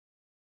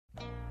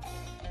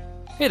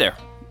Hey there!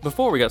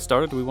 Before we got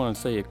started, we want to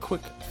say a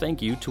quick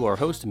thank you to our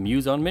host,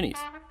 Muse on Minis.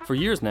 For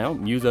years now,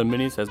 Muse on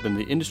Minis has been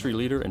the industry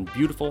leader in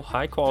beautiful,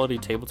 high-quality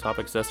tabletop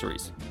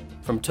accessories.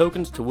 From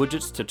tokens to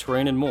widgets to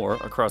terrain and more,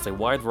 across a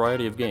wide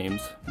variety of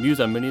games, Muse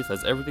on Minis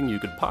has everything you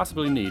could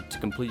possibly need to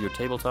complete your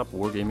tabletop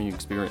wargaming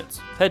experience.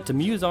 Head to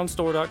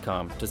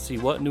museonstore.com to see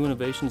what new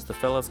innovations the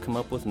fellas come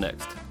up with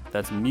next.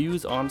 That's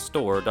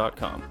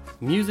museonstore.com.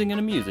 Musing and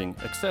amusing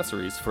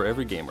accessories for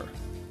every gamer.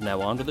 Now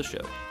on to the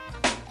show.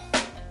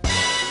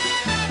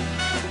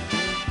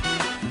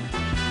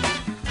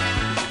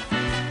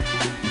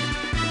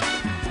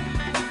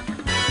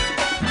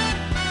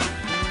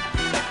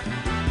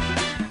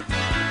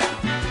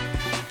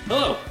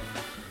 Hello,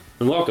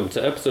 and welcome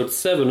to episode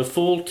 7 of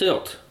Full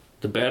Tilt.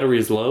 The battery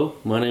is low.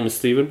 My name is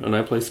Steven, and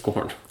I play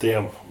Scorn.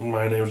 Damn,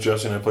 my name is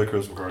Jesse, and I play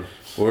Crystal Card.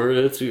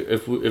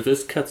 If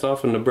this cuts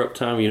off an abrupt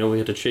time, you know we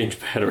have to change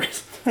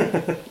batteries.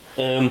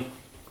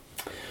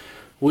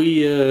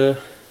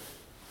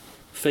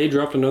 Faye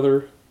dropped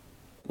another...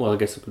 Well, I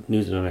guess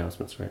news and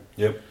announcements, right?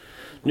 Yep.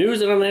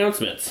 News and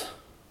announcements.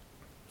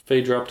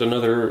 Faye dropped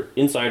another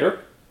insider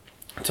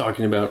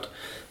talking about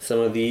some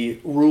of the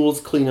rules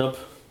cleanup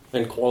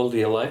and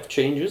quality of life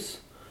changes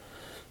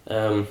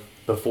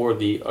before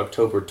the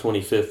October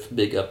 25th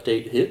big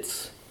update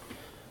hits.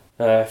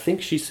 I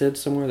think she said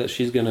somewhere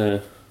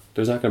that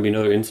there's not going to be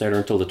another insider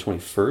until the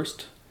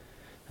 21st,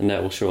 and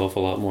that will show off a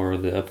lot more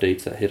of the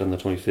updates that hit on the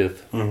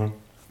 25th.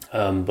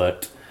 Mm-hmm.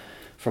 But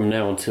from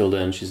now until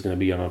then, she's going to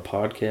be on a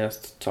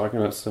podcast talking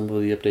about some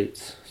of the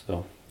updates.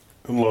 So,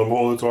 And lo and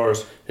behold, it's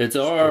ours. It's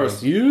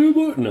ours. You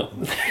would no.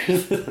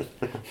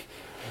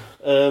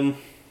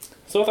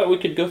 So I thought we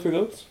could go through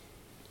those.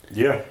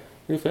 Yeah.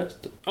 Real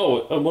fast.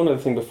 Oh, one other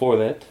thing before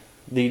that.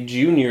 The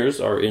juniors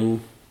are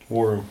in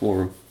War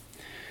Room.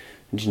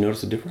 Did you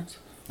notice a difference?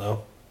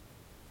 No.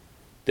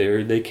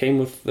 They came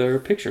with their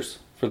pictures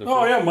for the.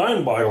 Oh, yeah,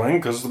 mind-boggling,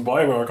 because the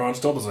Biomarcon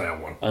still doesn't have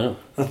one. I know.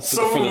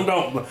 Some of them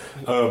don't.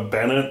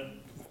 Bennett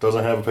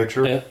doesn't have a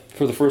picture. Yeah,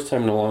 for the first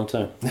time in a long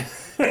time.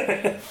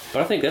 But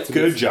I think that's a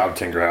Good job,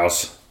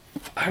 Tinkerhouse.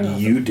 I don't know.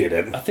 You did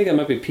it. I think that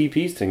might be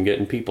PP's thing,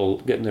 getting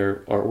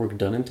their artwork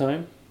done in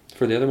time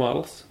for the other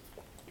models.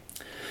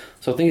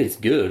 So I think it's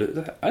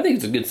good. I think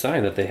it's a good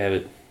sign that they have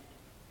it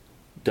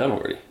done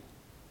already.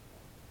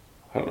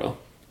 I don't know.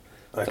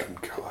 I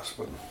couldn't care less,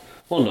 but...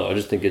 Well, no, I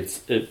just think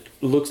it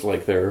looks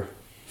like they're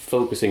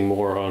focusing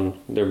more on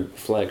their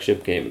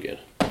flagship game again.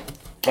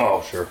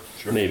 Oh, sure.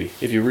 Maybe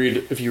if you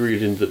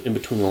read in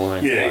between the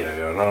lines. Yeah.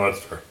 No, that's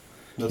fair.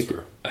 That's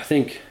fair. I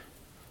think.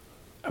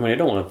 I mean, I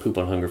don't want to poop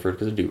on Hungerford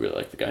because I do really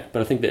like the guy,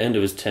 but I think the end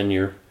of his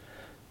tenure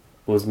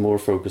was more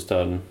focused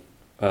on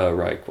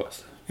Riot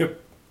Quest. Yep.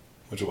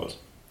 Which it was.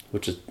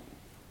 Which is...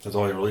 That's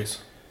all you release.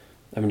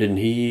 I mean, didn't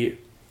he...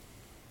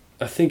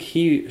 I think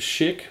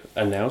Schick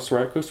announced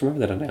Riot Quest.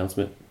 Remember that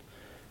announcement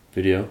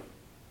video?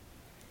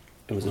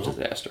 It was a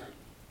disaster.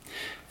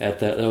 That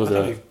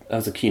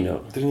was a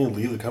keynote. Didn't he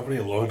leave the company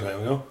a long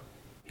time ago?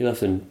 He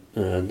left in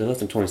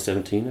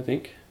 2017, I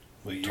think.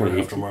 A year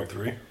after Mark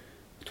III?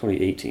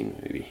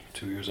 2018, maybe.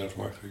 2 years after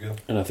Mark III again.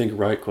 And I think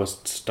Riot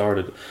Quest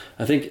started...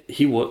 I think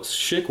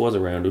Schick was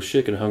around.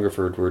 Schick and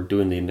Hungerford were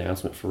doing the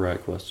announcement for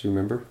Riot Quest. Do you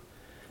remember?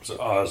 Was it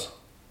Oz?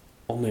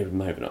 Oh, maybe it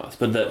might have been Oz.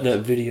 But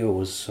that video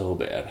was so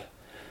bad.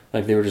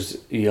 Like, they were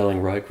just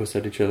yelling Riot Quest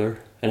at each other.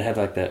 And it had,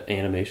 like, that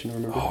animation,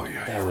 remember? Oh,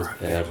 yeah. That was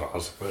bad. It was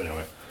Oz. But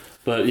anyway.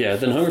 But, yeah,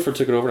 then Hungerford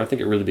took it over, and I think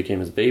it really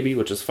became his baby,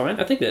 which is fine.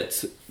 I think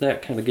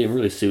that kind of game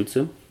really suits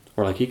him.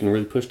 Or, like, he can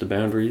really push the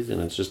boundaries,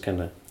 and it's just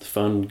kind of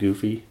fun,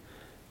 goofy.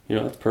 You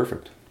know, that's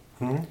perfect.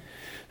 Mm-hmm.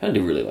 I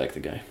do really like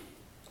the guy.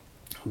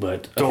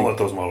 But Don't let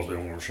those models be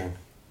on War Machine.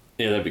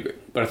 Yeah, that'd be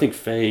great. But I think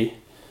Faye,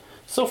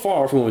 so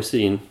far from what we've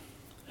seen,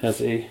 has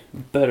a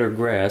better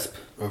grasp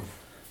of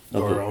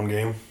our own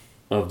game.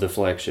 Of the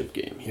flagship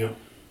game. Yep.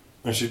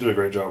 And she did a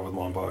great job with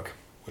Monbach,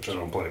 which I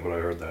don't play, but I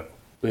heard that.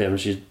 Yeah,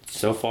 and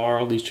so far,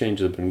 all these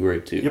changes have been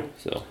great, too. Yep.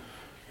 So.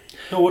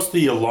 Now, what's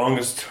the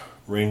longest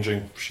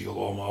ranging shield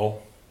wall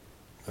model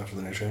after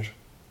the new change?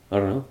 I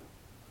don't know.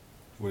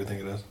 What do you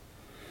think it is?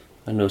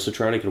 I know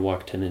Satrati could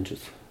walk 10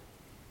 inches.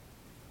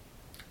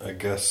 I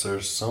guess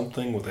there's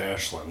something with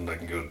Ashland that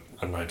can go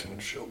a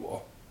 19-inch shield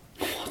wall.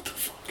 What the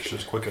fuck?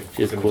 She's Quicken.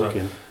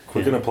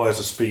 Quicken applies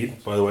to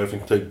speed. By the way, if you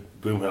can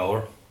take Boom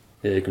Howler.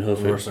 Yeah, you can hoof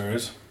it.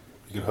 Mercenaries.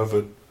 You can hoof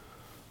it.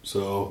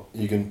 So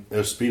you can,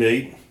 at speed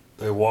 8,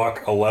 they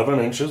walk 11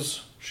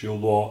 inches,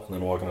 shield wall, and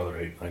then walk another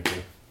 8,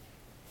 19.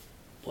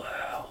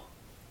 Wow.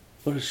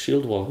 What is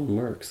shield wall in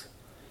Mercs?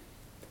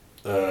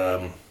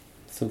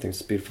 Something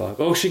speed 5.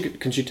 Oh,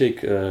 can she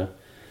take incinerators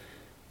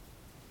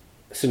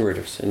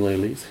and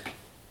Leylees?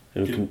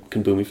 And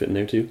can Boomy fit in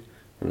there too?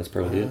 And that's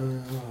probably it. I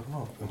don't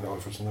know if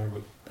it fits in there,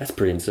 but... That's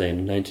pretty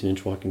insane.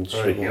 19-inch walking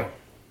shield wall. Yeah.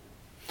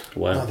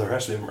 Wow. No, there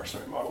has to be a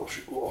mercenary model of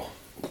shield wall.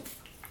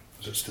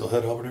 Is it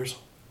Steelhead Halberdiers?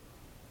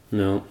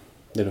 No,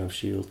 they don't have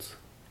shields.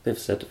 They have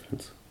set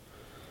defense.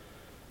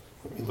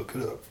 Let me look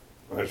it up.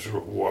 I just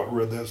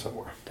read that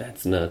somewhere.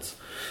 That's nuts.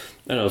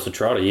 I know,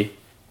 Satrati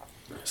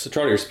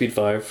or speed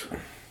 5,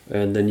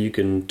 and then you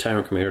can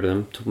tyrant commander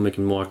them to make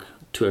him walk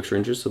 2 extra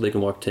inches, so they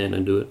can walk 10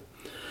 and do it,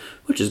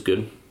 which is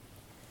good.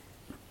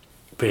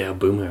 But yeah,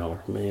 boom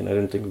howler. Man, I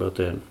didn't think about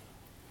that.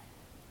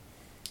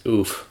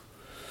 Oof.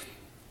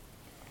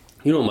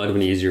 You know what might have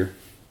been easier?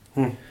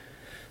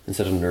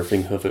 Instead of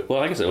nerfing hoof it. Well,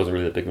 I guess it wasn't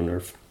really that big of a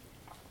nerf.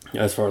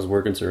 As far as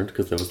we're concerned,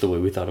 because that was the way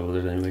we thought of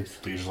it anyways.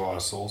 Legion of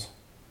Lost Souls.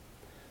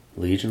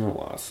 Legion of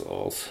Lost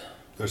Souls.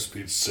 Their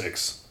speed's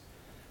 6.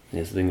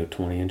 Yeah, so they can go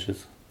 20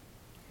 inches.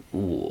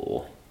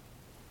 Whoa.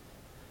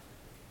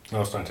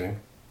 No, it's 19.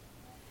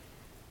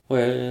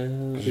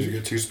 Well... Because you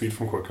get 2 speed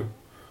from Quicken.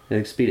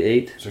 Like speed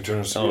 8? So you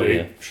turn speed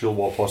 8, shield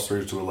wall plus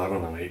 3 to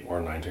 11, and 8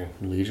 more 19.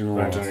 Legion of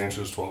 19 Lost.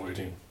 inches, 12,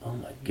 18. Oh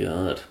my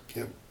god.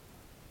 Yep.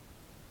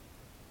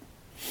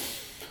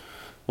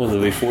 Well,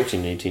 they'll be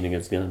 14, 18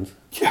 against guns.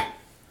 Yeah.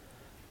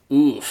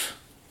 Oof.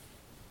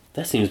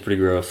 That seems pretty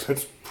gross.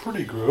 It's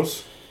pretty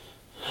gross.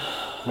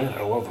 Man,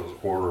 I love those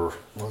order.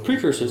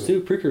 Precursors,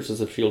 too. Precursors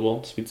have shield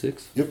wall, speed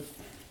 6. Yep.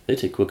 They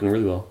take Quicken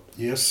really well.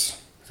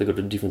 Yes. They go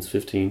to defense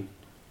 15.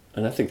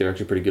 And I think they're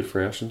actually pretty good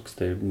for Ashen, because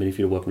they have many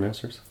feet of weapon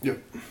masters.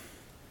 Yep.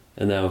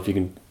 And now if you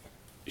can...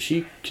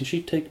 Can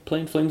she take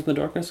Plain Flames in the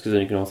Darkness? Because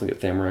then you can also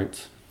get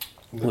Thamarites.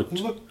 Look,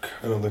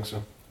 I don't think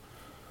so.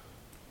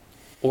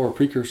 Or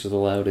Precursors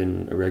allowed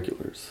in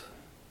Irregulars.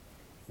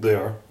 They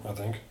are, I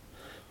think.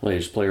 Well, you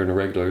just play her in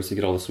Irregulars, you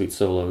get all the sweet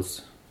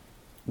solos.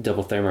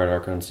 Double Thamarite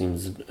Archon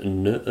seems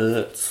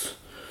nuts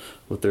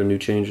with their new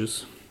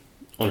changes.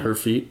 On her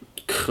feet.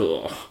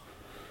 Ugh.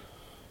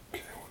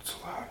 Okay, what's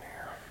allowed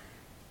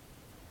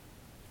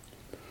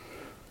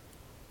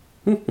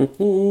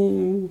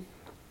here?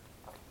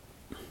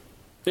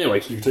 Anyway.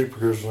 So you take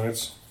Precursor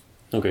Knights.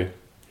 Okay.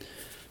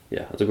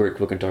 Yeah, that's a great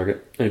Quicken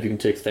target. And if you can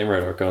take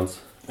Thamarite Archons.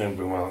 And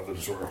boom out the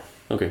Destroyer.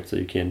 Okay, so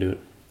you can do it.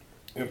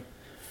 Yep.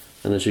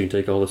 And then she can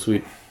take all the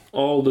sweet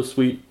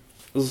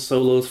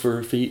solos for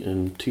her feet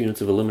and 2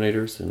 units of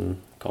Eliminators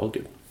and call it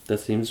good. That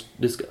seems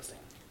disgusting.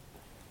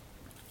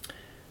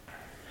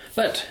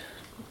 But,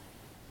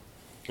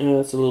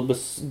 that's a little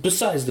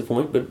besides the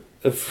point, but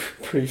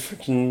pretty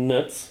freaking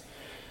nuts.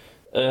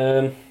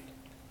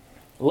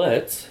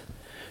 Let's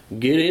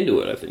get into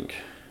it, I think.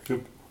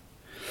 Yep.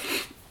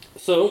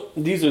 So,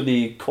 these are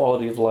the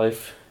quality of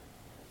life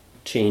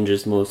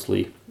changes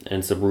mostly,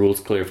 and some rules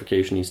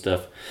clarification-y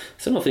stuff.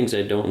 Some of the things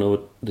I don't know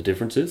what the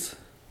difference is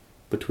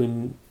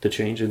between the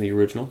change and the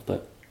original,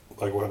 but...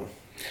 Like what?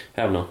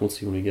 I don't know. We'll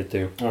see when we get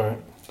there. Alright.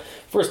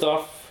 First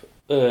off,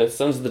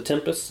 Sons of the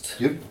Tempest.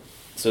 Yep.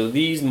 So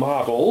these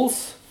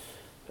models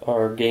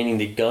are gaining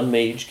the Gun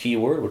Mage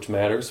keyword, which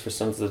matters for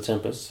Sons of the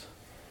Tempest.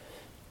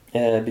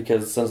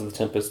 Because Sons of the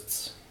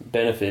Tempest's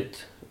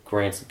benefit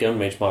grants Gun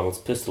Mage models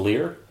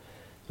Pistolier,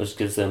 which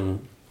gives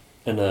them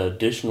an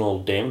additional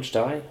damage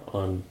die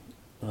on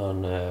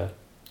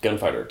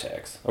gunfighter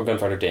attacks, or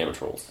gunfighter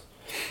damage rolls.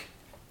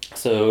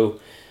 So,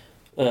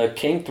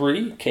 Kane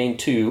 3, Kane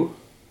 2,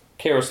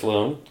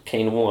 Karasloan,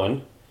 Kane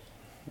 1,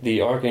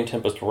 the Arcane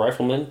Tempest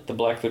Rifleman, the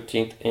Black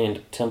 13th,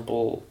 and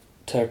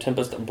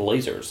Tempest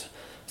Blazers.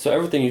 So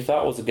everything you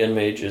thought was a gun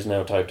mage is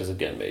now typed as a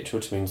gun mage,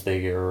 which means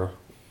they are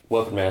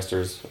weapon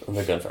masters and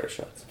they're gunfighter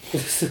shots.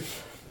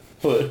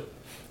 But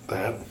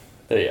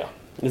yeah,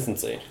 it's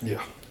insane.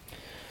 Yeah.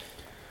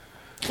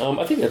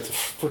 I think that's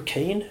for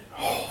Kane.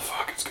 Oh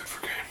fuck, it's good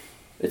for Kane.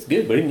 It's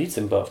good, but he needs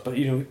some buff. But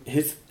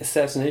his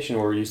assassination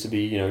order used to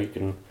be, you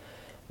can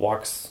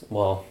walk.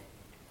 Well,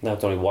 now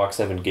it's only walk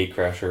 7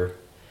 Gatecrasher.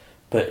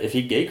 But if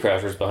he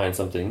Gatecrashers behind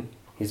something,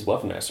 he's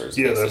weapon master.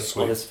 Yeah, that's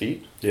sweet. On his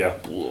feet. Yeah.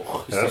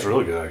 That's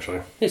really good,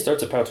 actually. He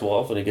starts at POW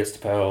 12 and he gets to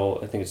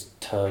POW, I think it's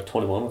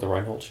 21 with a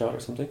Reinhold shot or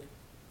something.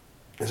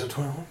 Is it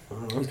 21? I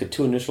don't know. He's got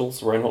 2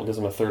 initials. Reinhold gives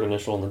him a 3rd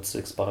initial and then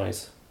 6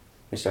 spies.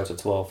 He starts at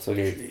 12, so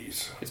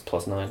it's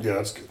 +9. Yeah,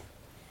 that's good.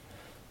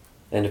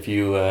 And if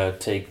you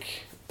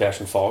take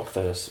Bastion Falk,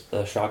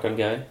 the shotgun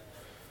guy,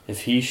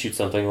 if he shoots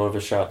something, one of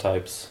his shot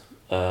types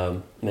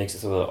makes it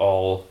so that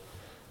all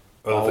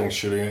things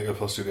shooting at you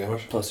 +2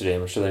 damage? +2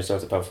 damage, so then he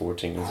starts at POW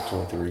 14 and it's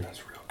 23.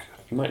 That's real good.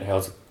 You might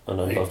house an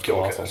unbuffed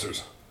Colossal.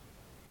 Casters.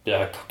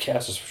 Yeah,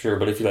 casters for sure,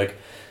 but if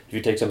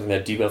you take something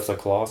that debuffs a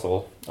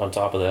Colossal on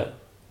top of that,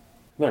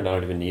 you might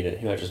not even need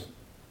it. You might just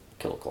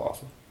kill a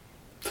Colossal.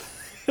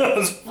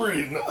 That's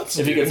pretty nuts.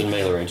 If he gets in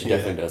melee range, he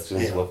definitely does,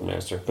 because he's a weapon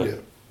master.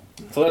 But,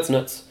 so that's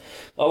nuts.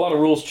 A lot of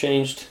rules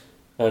changed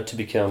to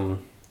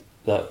become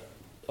that.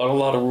 A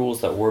lot of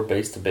rules that were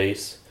base to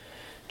base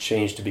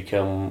changed to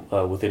become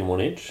within 1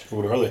 inch.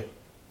 What are they?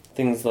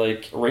 Things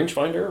like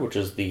Rangefinder, which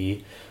is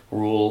the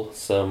rule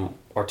some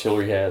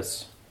artillery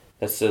has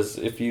that says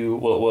it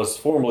was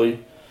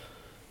formerly,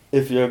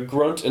 if your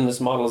grunt in this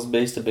model is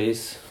base to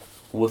base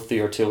with the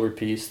artillery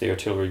piece, the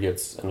artillery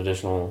gets an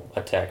additional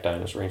attack die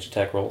on its ranged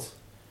attack rolls.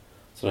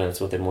 So then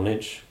it's within 1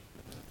 inch.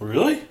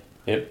 Really?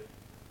 Yep.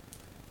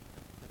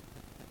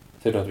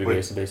 So they don't have to be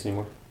base to base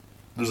anymore.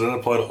 Does that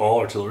apply to all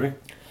artillery?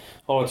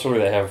 All artillery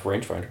that have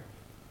rangefinder.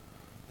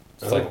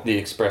 It's like the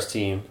express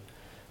team.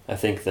 I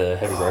think the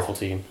heavy rifle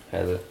team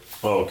has it.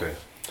 Oh, okay.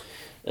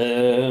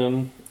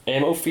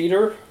 Ammo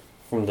feeder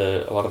from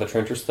a lot of the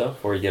trencher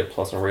stuff, where you get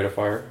 +1 rate of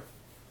fire.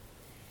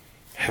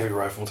 Heavy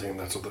rifle team,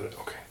 that's what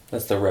okay.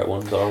 That's the ret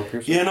one, the armor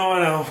piercer. Yeah, no,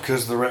 I know,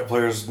 because the ret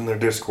players in their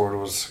Discord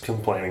was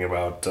complaining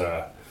about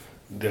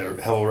their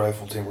heavy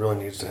rifle team really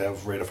needs to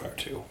have rate of fire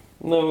too.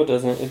 No, it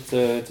doesn't. It's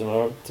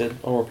an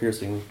armor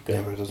piercing gun.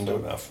 Yeah, but it doesn't do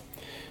enough.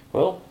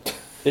 Well,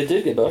 it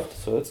did get buffed,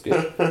 so that's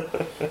good.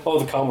 Oh,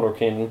 the Commodore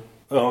cannon.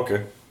 Oh,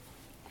 okay.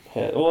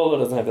 Well, it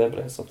doesn't have that, but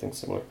it has something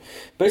similar.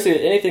 Basically,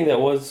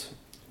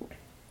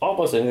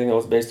 almost anything that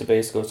was base to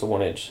base goes to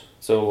 1 inch.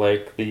 So,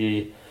 like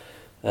the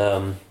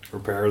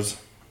Repairs.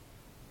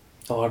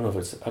 Oh, I don't know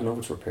if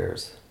it's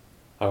repairs.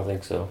 I don't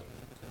think so.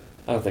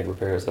 I don't think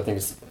repairs. I think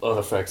it's other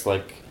effects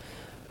like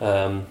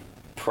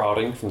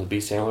prodding from the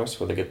beast handlers,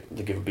 where they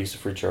give a beast a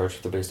free charge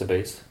for the base to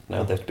base.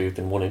 Now they have to be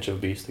within 1 inch of a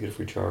beast to get a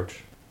free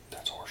charge.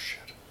 That's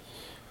horseshit.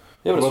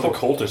 Yeah, what about the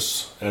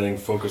cultists adding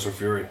focus or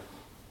fury?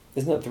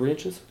 Isn't that 3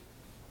 inches?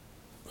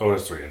 Oh,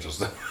 it's 3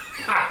 inches.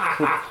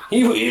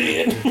 You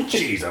idiot!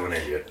 Jeez, I'm an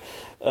idiot.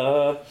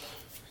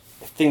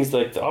 Things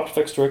like the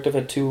Optifex Directive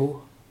had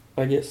 2,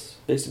 I guess.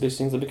 Base to base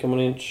things that become 1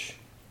 inch.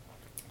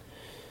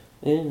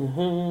 Let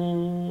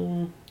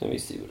me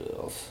see what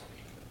else.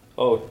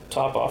 Oh,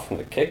 top off from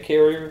the keg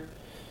carrier.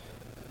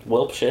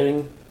 Whelp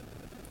shedding.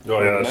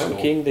 Oh, yeah, that's Mountain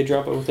cool. King, they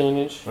drop it within 1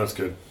 inch. That's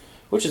good.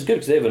 Which is good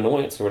because they have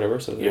annoyance or whatever.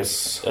 So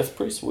Yes. That's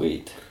pretty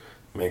sweet.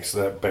 Makes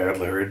that bad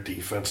Larry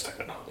defense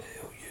 10. Hell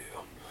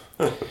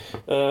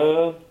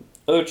yeah.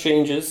 Other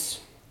changes.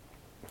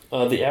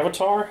 The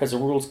avatar has a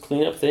rules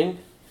cleanup thing.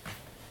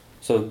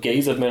 So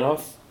Gaze of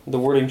Menoth, the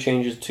wording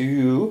changes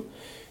to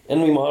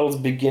enemy models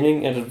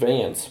beginning and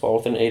advance while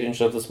within 8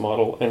 inches of this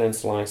model and in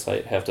line of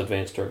sight have to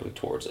advance directly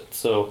towards it.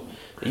 So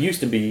it used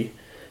to be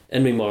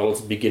enemy models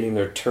beginning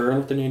their turn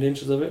within 8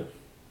 inches of it.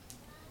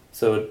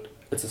 So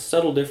it's a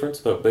subtle difference,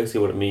 but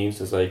basically what it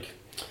means is like,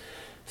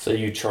 say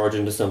you charge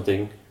into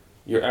something,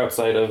 you're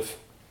outside of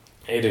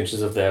 8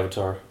 inches of the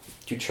avatar,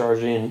 you charge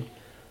in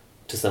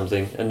to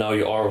something, and now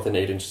you are within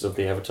 8 inches of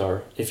the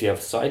avatar. If you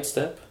have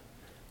sidestep,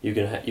 you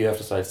have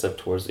to sidestep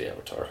towards the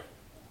avatar.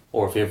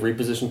 Or if you have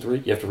reposition 3,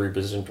 you have to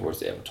reposition towards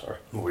the avatar.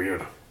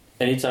 Weird.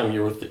 Anytime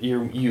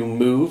you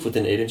move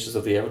within 8 inches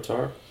of the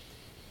avatar,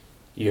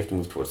 you have to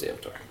move towards the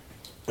avatar.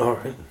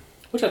 Alright.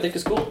 Which I think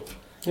is cool.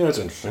 Yeah, that's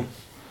interesting.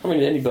 I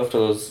mean, any buff to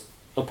those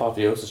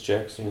apotheosis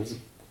checks is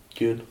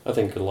good. I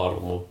think a lot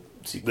of them will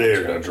see.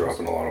 They're going to drop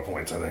in a lot of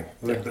points, I think.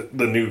 Yeah.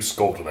 The new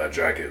sculpt of that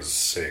jack is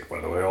sick,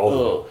 by the way.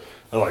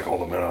 I like all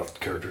the Menoth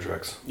character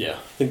checks. Yeah,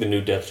 I think the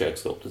new Death Jack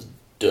sculpt is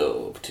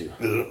dope, too.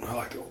 I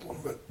like the old one,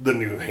 but the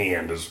new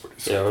hand is pretty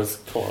sick. Yeah, I was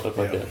pulling up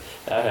like Yeah.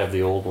 that. I have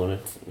the old one.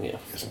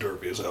 It's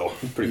derpy as hell.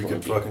 Pretty you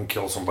can funky. fucking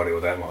kill somebody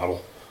with that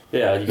model.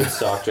 Yeah, you can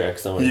sock jack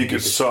someone. You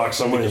could sock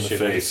someone in the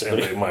shit out of face and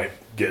somebody. they might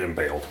get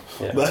impaled.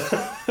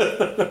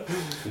 Yeah.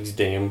 These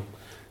damn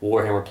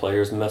Warhammer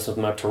players messing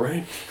with my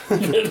terrain.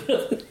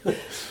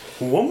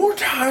 One more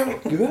time.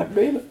 God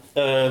damn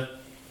it.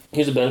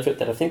 Here's a benefit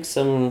that I think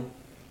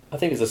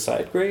is a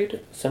side grade.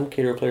 Some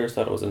cater players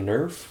thought it was a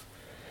nerf.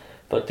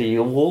 But the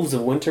Wolves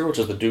of Winter, which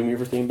is the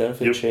Doomweaver theme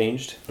benefit, Yep.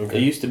 changed. Okay.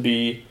 It used to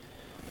be...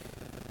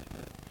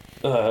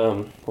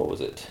 what was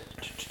it?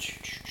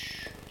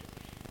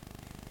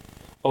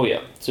 Oh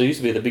yeah. So it used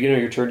to be at the beginning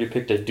of your turn you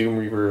picked a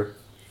Doomweaver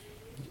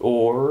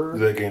or...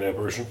 That gain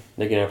apparition.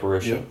 They get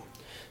apparition. Yep.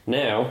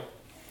 Now,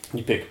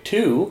 you pick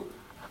 2,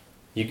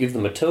 you give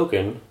them a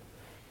token,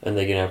 and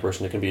they get an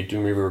apparition. It can be a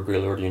Doomreaver or Grey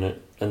Lord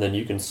unit, and then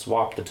you can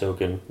swap the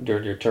token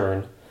during your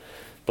turn.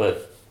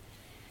 But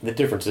the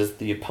difference is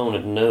the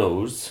opponent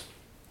knows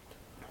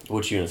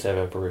which units have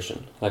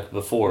apparition. Like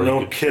before.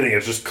 No kidding,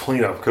 it's just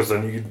cleanup, because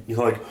then you're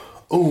like,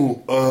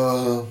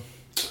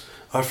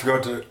 I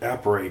forgot to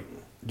apparate.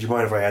 Do you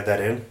mind if I add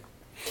that in?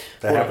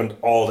 That happened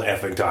all the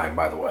effing time,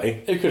 by the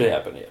way. It could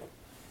happen, yeah.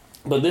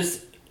 But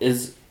this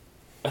is,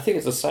 I think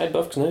it's a side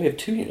buff, because now you have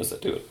 2 units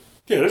that do it.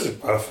 Yeah, this is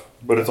buff,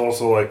 but it's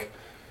also like,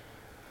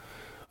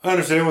 I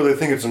understand why they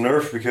think it's a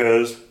nerf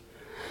because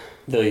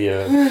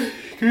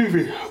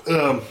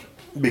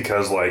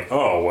because like,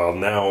 oh well,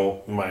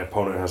 now my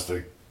opponent has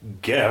to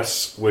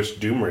guess which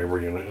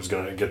Doomreaver unit is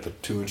going to get the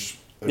 2 inch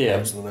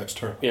advance in the next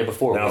turn. Yeah,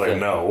 before now they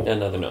know. Yeah,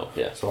 now they know.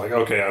 Yeah. So like,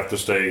 okay, I have to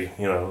stay,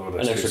 An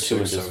extra 2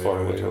 inches far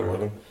away. 10,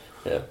 11.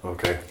 Yeah.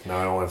 Okay, now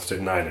I don't have to stay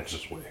 9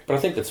 inches away. But I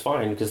think that's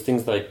fine because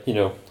things like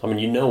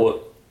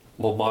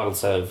what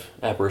models have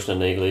apparition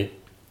innately.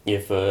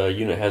 If a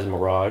unit has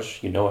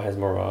Mirage, it has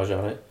Mirage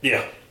on it.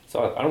 Yeah.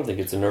 So I don't think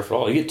it's a nerf at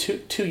all. You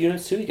get two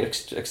units too. You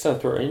get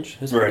extended throw range.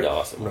 It's pretty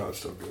awesome. No, it's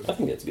still good. I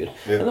think that's good.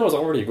 Yeah. And that was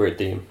already a great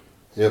theme.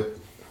 Yep.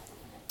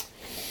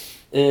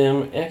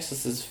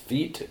 Axis's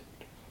feat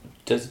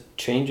does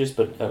changes,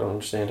 but I don't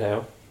understand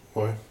how.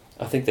 Why?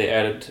 I think they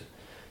added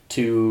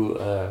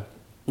 2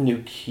 new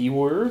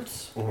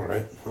keywords. All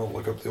right, I'll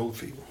look up the old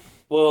feat.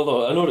 Well,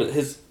 no, I know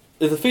that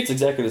the feat's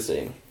exactly the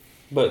same,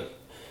 but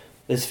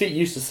his feat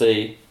used to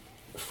say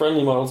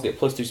friendly models get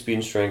 +2 speed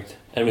and strength,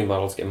 enemy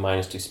models get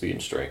 -2 speed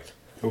and strength.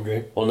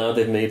 Okay. Well, now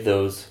they've made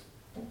those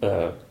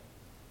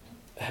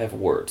have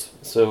words.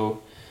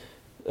 So,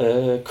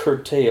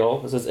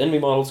 curtail, it says enemy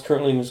models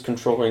currently in his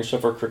control range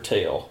suffer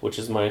curtail, which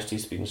is -2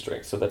 speed and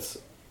strength. So that's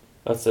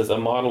That says a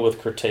model with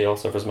curtail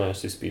suffers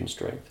 -2 speed and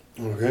strength.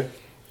 Okay.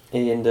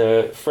 And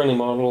friendly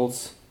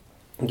models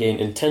gain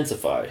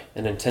intensify,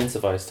 and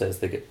intensify says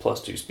they get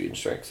 +2 speed and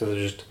strength. So they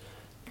just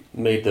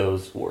made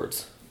those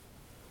words.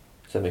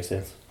 Does that make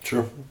sense?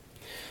 Sure.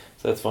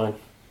 So that's fine.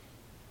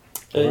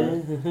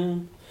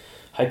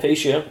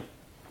 Hypatia,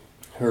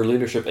 her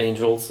leadership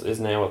angels, is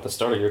now at the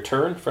start of your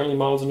turn. Friendly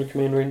models in your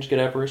command range get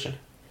apparition.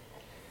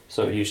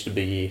 So it used to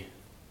be,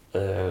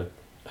 I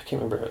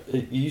can't remember.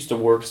 It used to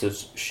work so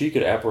she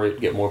could apparate,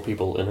 get more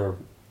people in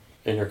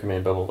her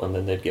command bubble, and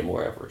then they'd get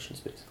more apparitions,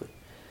 basically.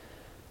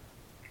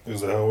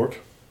 Is that how it worked?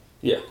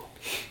 Yeah.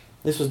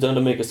 This was done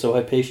to make it so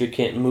Hypatia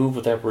can't move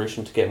with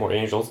apparition to get more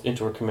angels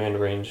into her command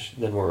range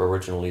than were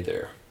originally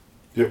there.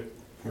 Yep,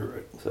 you're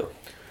right. So,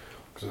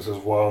 because it says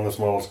while in this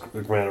model's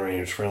command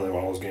range, friendly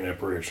models gain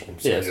apparition.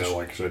 So, yeah,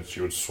 like I said,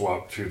 she would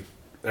swap to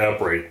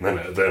apparate,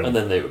 and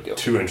then they would go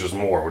 2 inches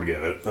more would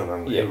get it, and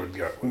then it would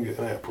get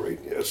an apparate.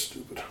 Yeah, it's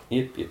stupid.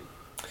 Yep.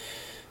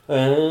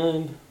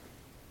 And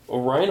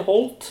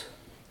Reinhold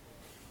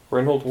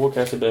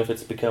Warcaster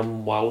benefits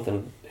become while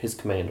within his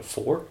command of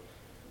 4.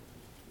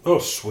 Oh,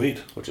 sweet.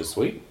 Which is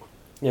sweet.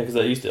 Yeah, because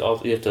you have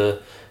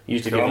to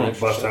give an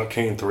extra bust out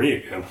Kane 3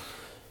 again.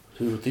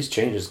 Dude, these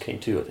changes, Kane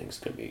 2, I think is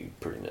going to be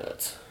pretty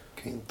nuts.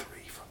 Kane 3,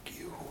 fuck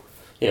you.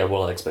 Yeah,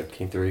 well, I expect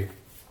Kane 3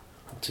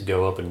 to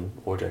go up in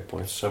Warjack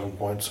points. 7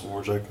 points,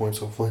 Warjack points,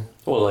 hopefully.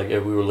 Well, like,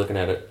 if we were looking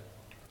at it,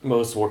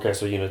 most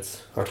Warcaster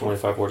units are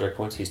 25 Warjack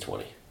points, he's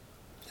 20.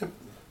 Yep.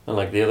 And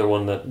like the other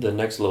one, the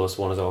next lowest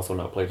one is also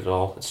not played at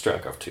all. It's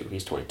Strakov 2,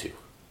 he's 22.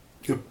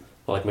 Yep.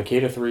 Like,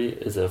 Makeda 3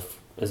 is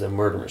a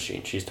murder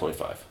machine, she's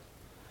 25.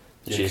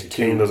 Yeah, she has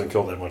Kane doesn't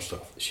kill that much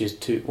stuff. She has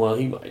 2, well,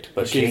 he might,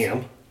 but she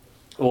can.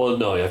 Well,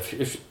 no,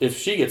 if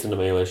she gets into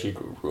melee, she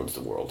ruins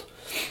the world.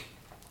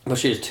 But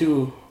she has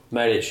 2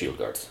 Mad 8 shield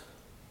guards.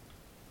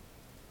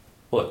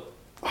 What?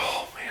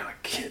 Oh man, you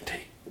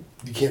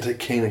can't take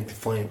Kane into the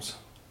flames.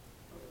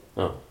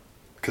 Oh.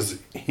 Because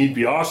he'd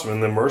be awesome in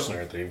the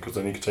mercenary theme, because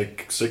then you could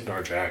take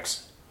Signar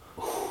Jacks.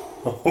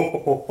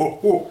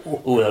 Oh,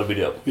 that would be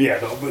dope. Yeah,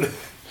 no, but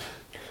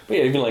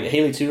yeah, even like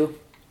Haley 2.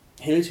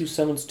 Haley 2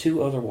 summons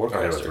 2 other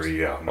Warcasters. Haley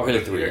 3, yeah. No,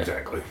 Haley 3,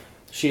 exactly.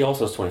 She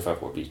also has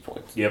 25 War Beast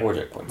points. Yep.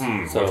 Warjack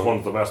points. So which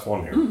one's the best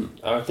one here?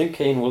 I think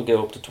Kane will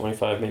go up to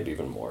 25, maybe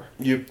even more.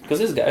 Yep. Because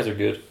his guys are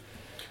good.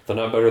 They're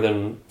not better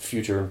than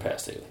future and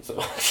past aliens.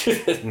 So.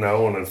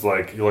 No, and it's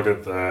like, you look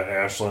at the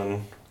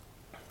Ashlyn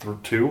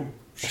 2.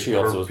 She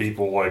also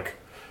people like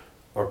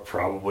are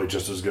probably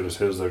just as good as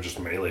his. They're just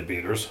melee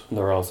beaters.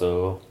 They're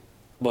also,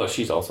 well,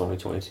 she's also only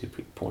 22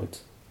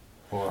 points.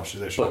 Well,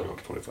 they should go up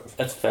to 25.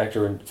 That's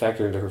factor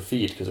into her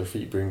feat, because her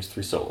feat brings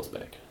 3 solos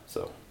back.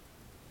 So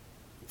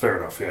fair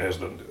enough. Yeah, his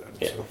doesn't do that.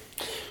 Yeah.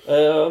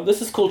 So.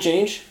 This is a cool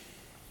change.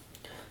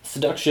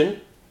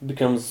 Seduction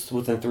becomes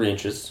within 3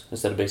 inches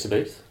instead of base to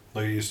base.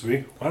 Like it used to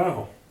be.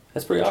 Wow,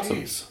 that's pretty awesome.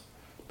 Jeez.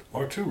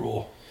 R2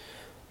 rule.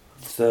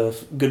 It's a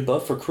good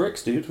buff for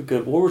cricks, dude. With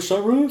good Warward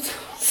Star runes.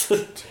 It's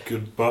a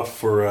good buff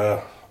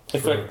for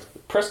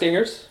Press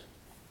Gangers,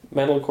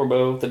 Madeline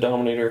Corbeau, the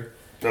Dominator.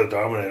 The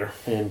Dominator.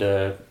 And,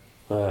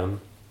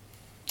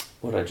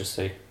 what did I just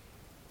say?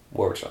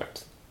 Warward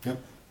Sharks. Yep.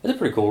 It's a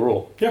pretty cool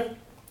rule. Yeah.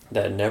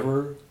 That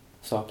never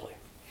saw play.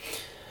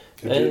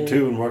 It did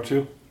too in Mark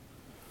 2?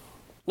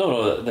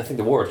 No, I think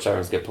the Warward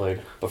Sirens get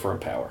played, but for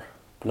Empower.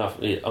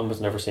 I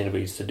almost never seen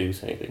anybody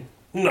seduce anything.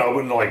 No,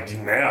 but like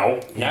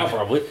now. Now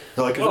probably.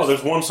 They're like,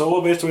 there's one solo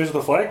based ways of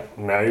the flag.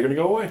 Now you're going to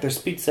go away. There's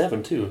speed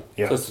 7 too.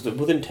 Yeah. So it's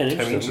within 10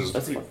 inches. 10 inches.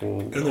 That's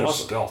fucking and there's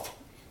awesome. stealth.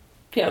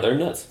 Yeah, they're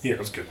nuts. Yeah,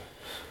 that's good.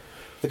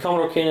 The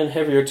Commodore Cannon,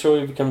 heavy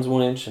artillery becomes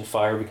 1 inch, and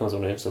fire becomes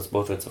 1 inch. That's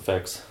both its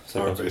effects.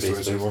 So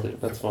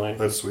that's fine.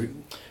 That's sweet.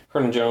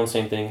 Hernan Jones,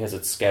 same thing, has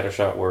its scatter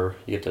shot where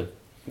you get to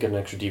get an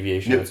extra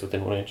deviation that's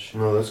within 1 inch.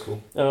 No, that's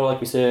cool.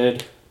 Like we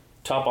said,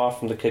 top off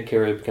from the kid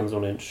carrier becomes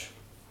 1 inch.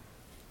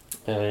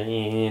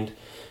 And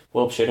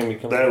whelp shedding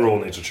becomes... That rule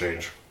needs to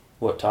change.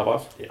 What, top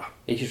off? Yeah.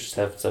 You should just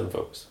have 7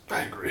 focus.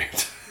 I agree.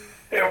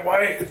 Yeah,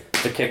 why?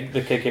 The kid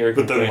carrier...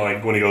 But then,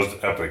 like, when he goes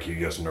to Epic, he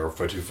gets nerfed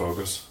by 2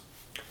 focus.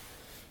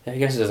 Yeah, I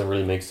guess it doesn't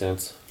really make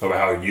sense. About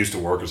how it used to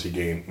work is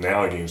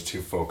now he gains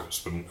 2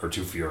 focus, or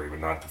 2 fury, but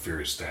not the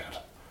fury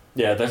stat.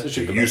 Yeah, that's what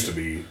it used to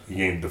be. He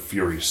gained the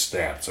fury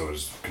stat, so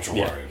his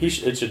control area. It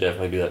should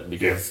definitely be that,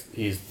 because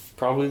he's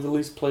probably the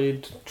least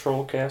played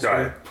troll caster.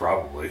 Yeah,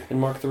 probably. In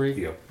Mark 3.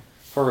 Yep.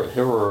 Or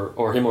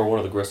him or one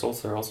of the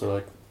Gristles. They're also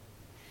like...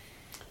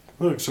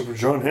 Look, Super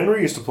John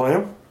Henry used to play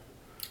him.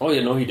 Oh,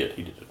 yeah, no, he did.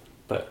 He did it.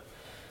 But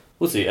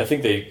we'll see. I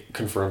think they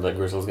confirmed that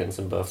Gristle's getting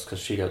some buffs because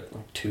she got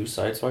like 2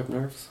 sideswipe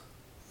nerfs.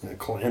 Yeah,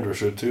 Calandra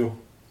should too.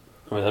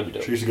 I mean, that'd be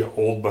dope. She used to get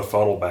old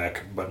Befuddle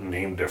back, but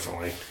named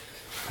differently.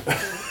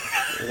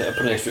 I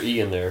put an extra E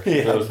in there.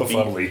 Yeah,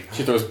 Befuddly.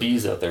 She throws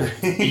bees out there.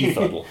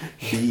 Befuddle.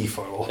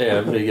 Befuddle.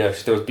 Yeah,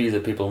 she throws bees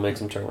at people and makes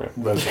them turn around.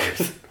 That's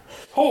right.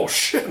 Oh,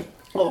 shit.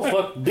 Oh,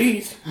 fuck,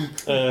 bees.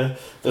 The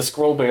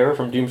Scroll Bearer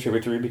from Doom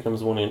Shaver 3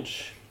 becomes 1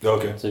 inch.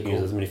 Okay. So you can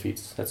use as many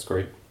feats. That's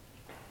great.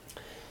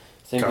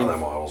 God, that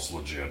model's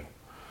legit.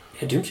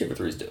 Yeah, Doom Shaver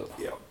 3 is dope.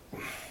 Yeah.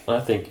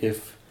 I think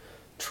if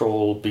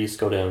troll beast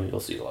go down, you'll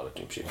see a lot of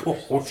Doom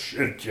Shapers. Oh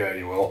shit, yeah,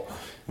 you will.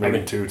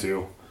 Maybe two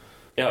too.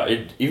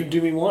 Yeah, even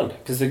Doomy 1,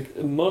 because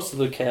most of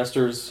the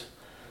casters,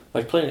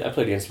 I played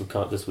against him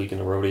this week in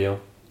the rodeo,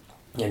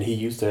 and he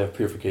used to have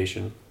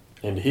Purification,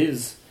 and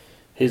his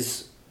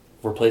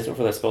replacement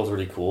for that spell is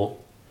really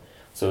cool.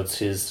 So it's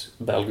his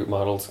battle group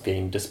models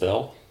gain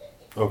Dispel.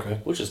 Okay.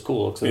 Which is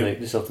cool, because they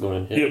just have to go in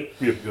and hit.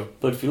 Yep.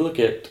 But if you look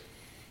at...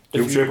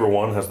 Doom Shaper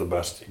 1 has the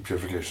best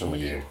Purification in the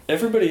game.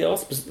 Everybody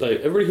else,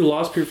 everybody who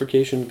lost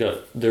Purification,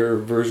 their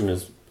version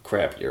is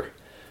crappier.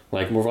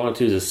 Like, Morvana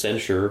 2 is a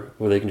Censure,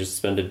 where they can just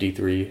spend a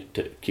D3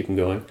 to keep them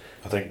going.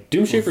 I think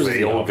Doom Shapers is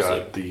the all opposite.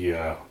 Got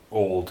the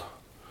old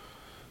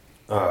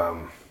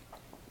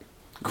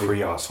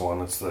Krios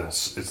one. It's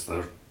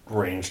the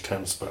range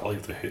 10 spell. You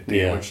have to hit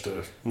damage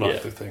to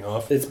knock the thing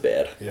off. It's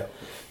bad. Yeah.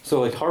 So,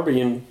 like,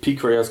 Harvey and P.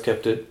 Krios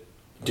kept it.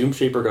 Doom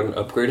Shaper got an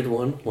upgraded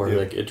one, where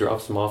like it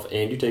drops them off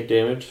and you take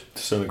damage.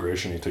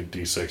 Disintegration, you take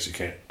D6, you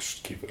can't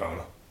just keep it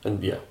on.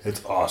 And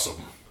it's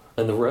awesome.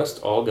 And the rest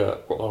all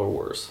are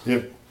worse.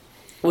 Yep.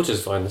 Which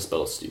is fine, the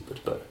spell is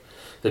stupid, but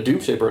the Doom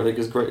Shaper I think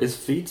is great. His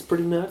feat's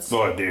pretty nuts.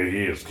 Oh, dude,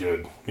 he is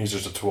good. He's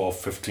just a 12,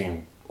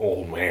 15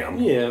 old man.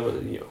 Yeah,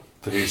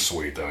 but He's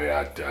sweet though, yeah,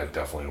 I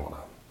definitely want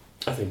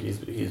to. I think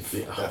he's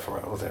F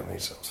around with him, he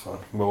sounds fun.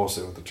 But we'll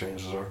see what the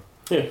changes are.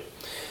 Yeah.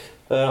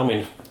 I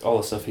mean, all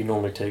the stuff he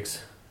normally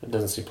takes, it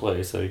doesn't see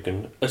play, so you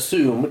can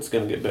assume it's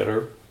going to get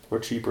better, or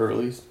cheaper at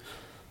least.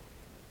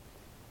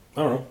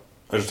 I don't know.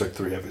 I just took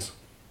 3 heavies.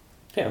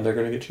 Yeah, they're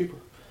going to get cheaper.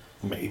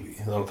 Maybe.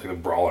 I don't think the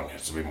Brawler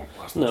needs to be more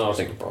less than No, I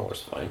think the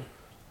Brawler's fine.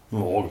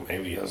 Well,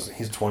 maybe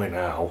he's 20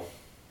 now.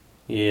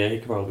 Yeah, he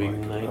could probably be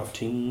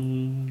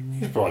 19.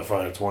 He's probably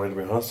fine at 20, to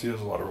be honest. He has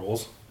a lot of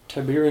rules.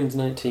 Tiberian's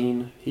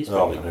 19. He's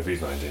probably... and if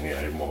he's 19,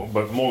 yeah, he won't.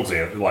 But Moog's,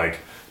 like,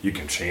 you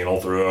can channel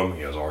through him.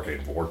 He has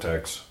Arcane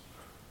Vortex.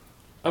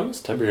 I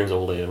miss Tiberian's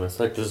old animus.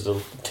 Like, this is a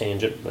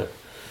tangent, but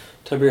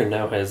Tiberian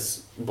now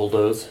has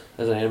Bulldoze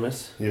as an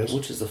animus,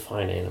 which is a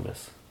fine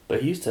animus.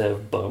 But he used to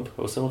have Bump. It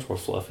was so much more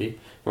fluffy.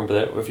 Remember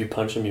that? If you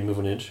punch him, you move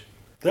an inch.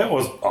 That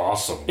was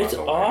awesome. It's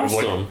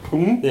awesome. It was like,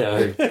 boom.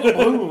 Yeah,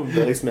 boom.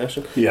 Belly smash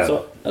him. Yeah.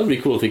 So that would be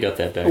cool if he got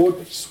that back. It would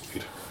be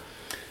sweet.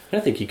 I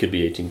think he could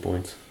be 18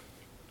 points.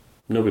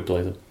 Nobody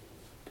plays him.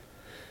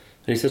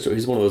 And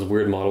he's one of those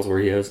weird models where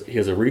he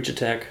has a reach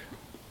attack.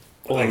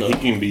 He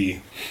can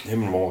be...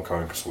 Him and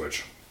Molkarn can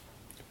switch.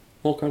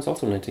 Molkarn's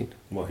also 19.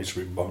 Well, he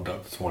should be bumped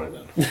up to 20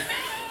 then.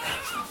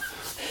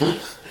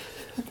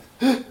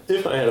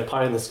 If I had a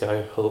pie in the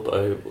sky hope,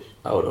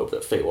 I would hope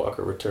that Fate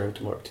Walker returned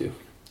to Mark II.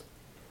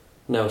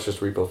 Now it's just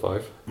Repo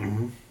 5.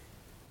 Mm-hmm.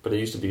 But it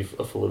used to be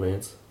a full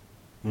advance.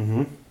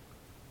 Mm-hmm.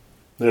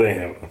 That ain't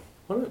happening.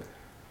 What?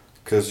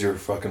 Because your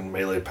fucking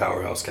melee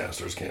powerhouse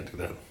casters can't do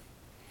that.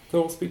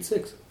 No, speed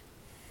 6.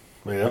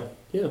 Yeah?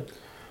 Yeah.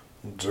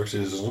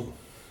 Xerxes isn't?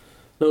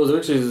 No,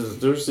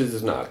 Xerxes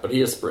is not, but he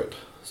has sprint,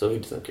 so he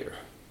doesn't care.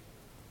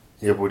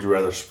 Yeah, but would you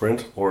rather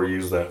sprint or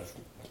use that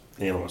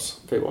animus?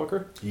 Fate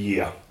Walker?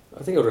 Yeah.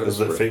 I think I would rather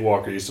sprint. Because the Fate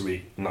Walker used to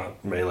be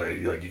not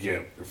melee. Like, you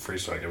can't free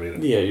strike him either.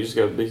 Yeah, you just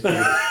gotta be...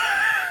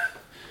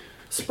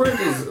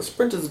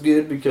 Sprint is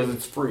good because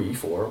it's free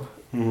for him.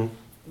 Mm-hmm.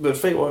 But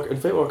Fate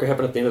Walker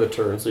happened at the end of the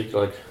turn, so you could,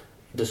 like,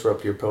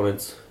 disrupt your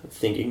opponent's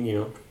thinking, you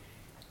know?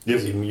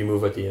 Yep. You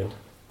move at the end.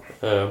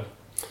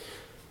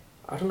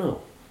 I don't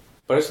know.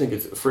 But I just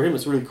think for him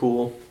it's really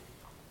cool.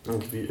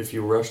 Like if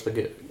you rush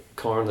the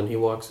Karn, then he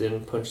walks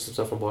in, punches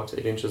himself and blocks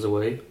 8 inches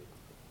away.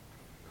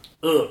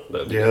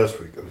 That's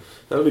pretty good.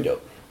 That would be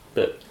dope.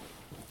 But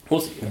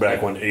we'll see.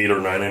 Back when 8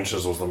 or 9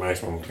 inches was the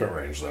maximum turn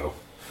range, though.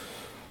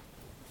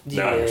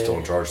 Now you're still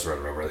in charge threat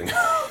of everything.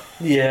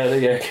 yeah,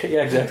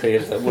 exactly.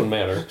 That wouldn't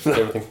matter.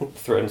 Everything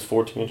threatens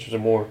 14 inches or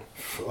more.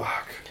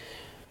 Fuck.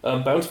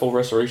 Bountiful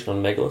Restoration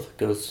on Megalith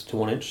goes to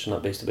 1 inch,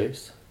 not base to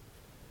base.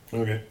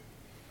 Okay.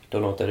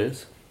 Don't know what that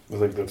is. I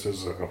think that's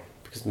his...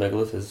 Because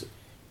Megalith is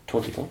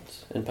 20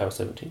 points and power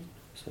 17.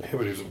 So. Yeah,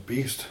 but he's a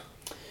beast.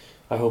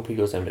 I hope he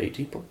goes down to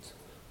 18 points.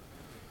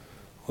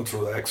 Let's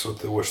relax with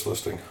the wish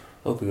listing.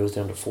 I hope he goes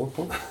down to 4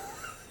 points.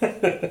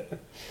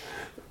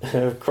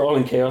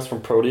 Crawling Chaos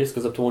from Proteus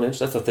goes up to 1 inch.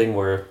 That's a thing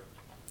where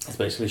it's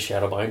basically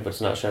Shadowbind, but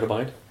it's not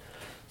Shadowbind.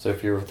 So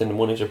if you're within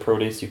 1 inch of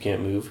Proteus, you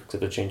can't move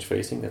except to change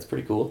facing. That's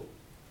pretty cool.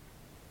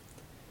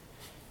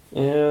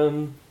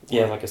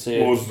 Yeah, like I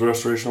said... What was the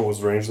restoration? What was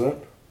the range of that?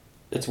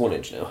 It's 1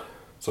 inch now.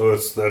 So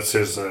that's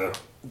his...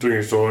 during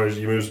your storm,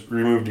 you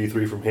remove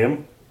D3 from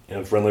him,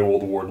 and friendly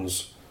World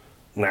Wardens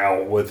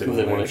now within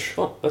 1 inch.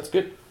 Oh, that's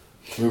good.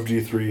 Move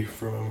D3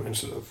 from him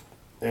instead of...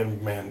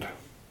 And mend.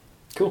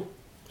 Cool.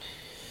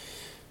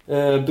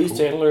 Beast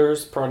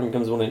Antlers, Prime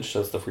becomes 1 inch,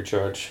 that's the free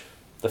charge.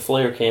 The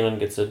Flare Cannon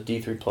gets a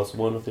D3 plus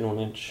 1 within 1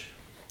 inch.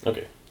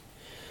 Okay.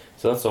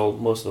 So that's all,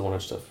 most of the 1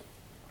 inch stuff.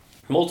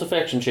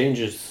 Multifaction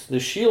changes. The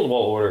Shield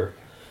Wall order.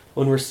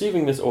 When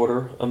receiving this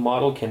order, a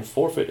model can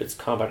forfeit its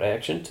combat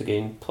action to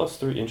gain plus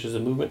 3 inches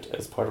of movement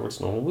as part of its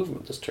normal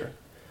movement this turn.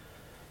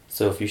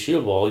 So if you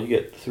Shield Wall, you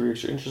get 3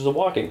 extra inches of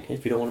walking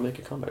if you don't want to make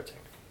a combat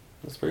attack.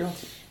 That's pretty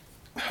awesome.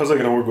 How's that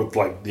going to work with,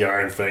 like, the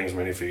Iron Fangs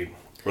mini feed?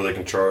 Where they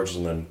can charge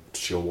and then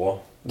shield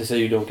wall. They say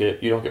you don't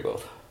get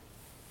both.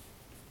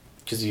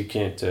 Because you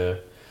can't, to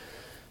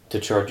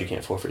charge, you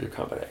can't forfeit your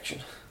combat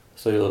action.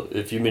 So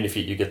if you mini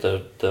feet, you get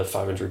the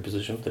 5-inch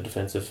reposition, the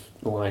defensive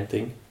line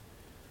thing.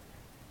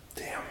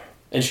 Damn.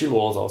 And shield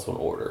wall is also an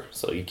order,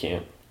 so you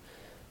can't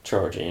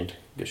charge and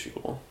get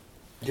shield wall.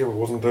 Yeah, but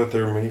wasn't that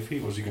their mini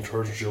feat? Was you can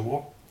charge and shield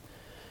wall?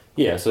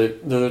 Yeah, so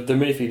the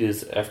mini feat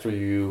is after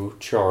you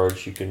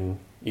charge, you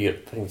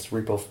get, I think it's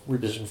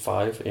reposition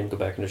 5 and go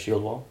back into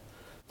shield wall.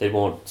 They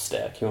won't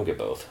stack, you won't get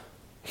both.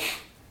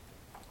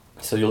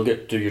 So you'll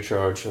do your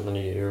charge, and then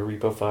you get your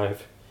repo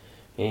 5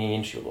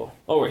 and shield wall.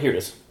 Oh, right, here it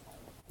is.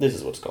 This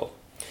is what it's called.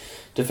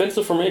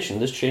 Defensive formation.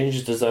 This change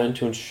is designed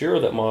to ensure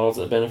that models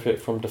that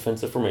benefit from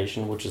defensive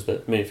formation, which is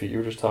the mini feat you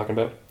were just talking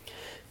about,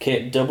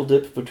 can't double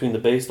dip between the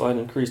baseline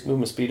increased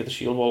movement speed of the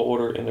shield wall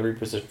order and the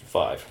reposition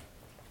 5.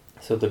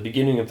 So the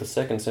beginning of the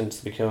second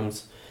sentence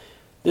becomes,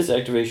 this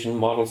activation,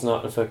 models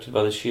not affected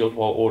by the shield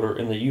wall order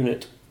in the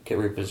unit get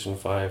reposition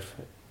 5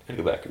 and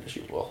go back into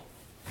shield wall.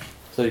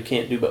 So you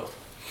can't do both.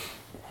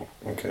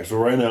 Okay, so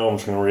right now I'm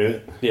just going to read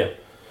it. Yeah.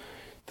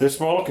 This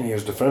model can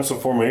use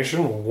defensive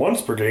formation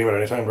once per game at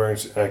any time during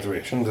its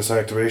activation. This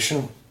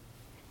activation,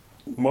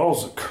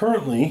 models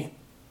currently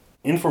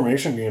in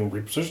formation gain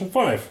reposition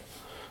 5.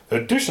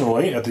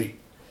 Additionally, at the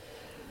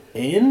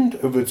end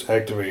of its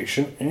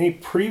activation, any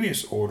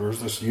previous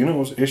orders this unit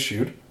was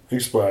issued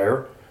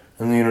expire,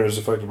 and the unit is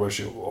affected by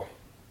shield wall.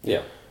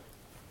 Yeah.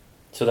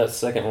 So that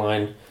second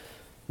line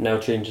now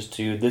changes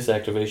to, this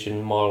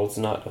activation, models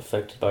not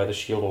affected by the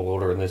shield wall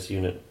order in this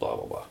unit, blah,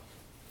 blah,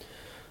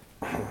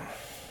 blah.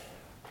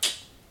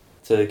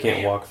 So they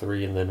can't walk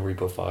 3 and then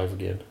repo 5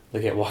 again.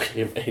 They can't walk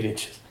 8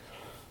 inches.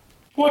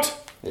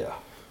 What? Yeah.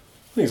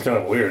 I think it's kind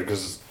of weird,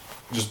 because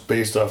just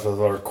based off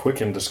of our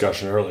Quicken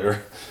discussion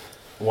earlier,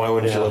 why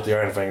wouldn't you let the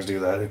Iron Fangs do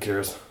that? Who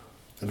cares?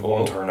 It's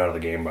one turn out of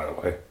the game, by the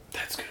way.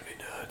 That's going to be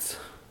nuts.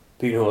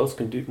 But you know what else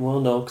can do? Well,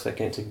 no, because I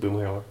can't take Boom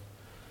Howler.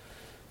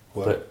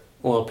 What? But,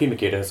 well,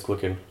 P-Makeda has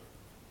Quicken.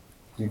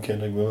 You can't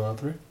take Boom on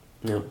 3?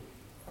 No.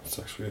 That's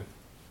actually...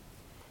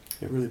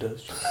 It really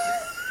does.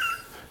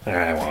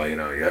 Well, you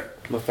know, yeah.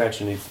 My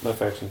faction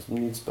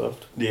needs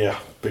buffed. Yeah,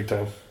 big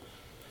time.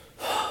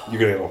 You're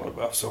going to get all the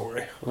buffs, don't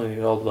worry. I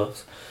need all the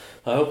buffs.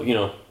 I hope,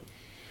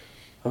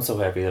 I'm so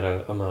happy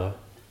that I'm a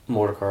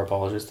Mordecai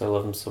apologist. I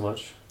love him so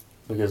much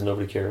because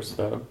nobody cares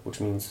about him, which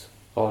means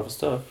all of his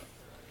stuff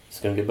is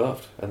going to get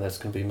buffed, and that's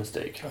going to be a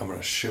mistake. I'm going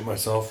to shit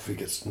myself if he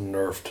gets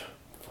nerfed.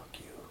 Fuck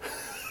you.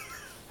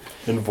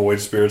 And Void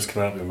Spirits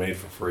cannot be made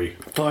for free.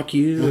 Fuck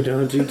you.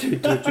 Don't you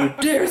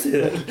dare say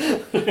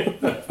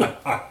that.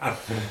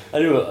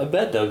 I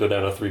bet they'll go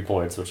down to 3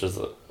 points, which is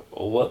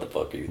what the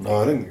fuck are you thinking?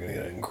 No, I think they're going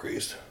to get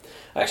increased.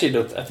 Actually,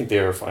 I think they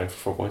are fine for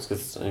 4 points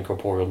because it's an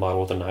incorporeal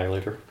model with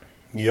Annihilator.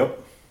 Yep.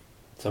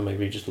 So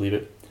maybe just leave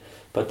it.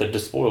 But the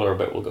Despoiler, I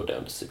bet, will go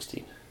down to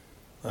 16.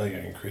 I think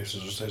it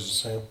increases or stays the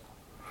same.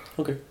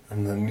 Okay.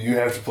 And then you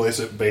have to place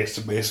it base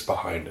to base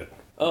behind it.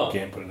 Oh. You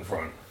can't put it in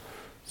front.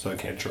 So I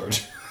can't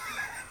charge.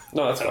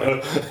 No, that's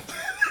fine.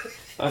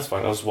 That's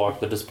fine. I'll just walk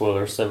the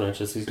Despoiler 7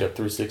 inches. He's got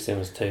 3/6 in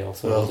his tail.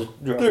 So I'll just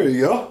there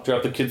you go.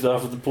 Drop the kids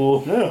off at the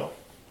pool. Yeah.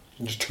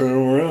 Just turn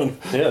them around.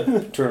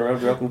 Yeah. Turn around,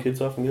 drop them kids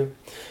off and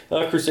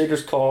go.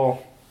 Crusader's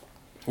Call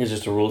is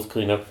just a rules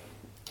cleanup.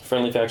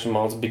 Friendly faction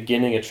models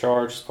beginning a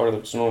charge as part of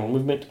its normal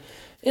movement.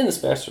 In the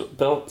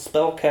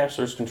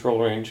spellcaster's control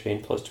range,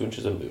 gain plus 2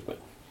 inches of movement.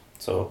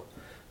 So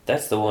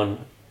that's the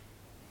one.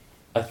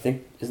 I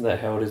think, isn't that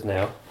how it is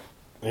now?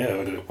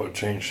 Yeah, what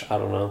changed? I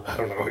don't know. I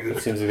don't know either.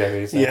 It seems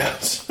exactly the same.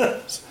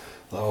 Yes.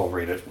 I'll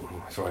read it.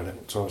 Find it.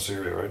 It's on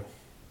Assyria, right?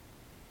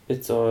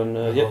 It's on,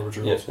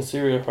 Yes.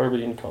 Assyria,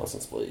 Harvey, and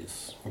Constance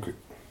Blaze. Okay.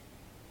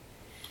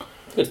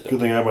 Good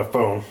thing I have my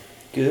phone.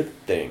 Good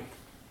thing.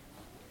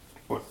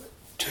 What?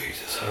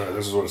 Jesus. Alright,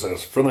 this is what it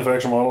says. Friendly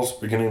faction models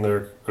beginning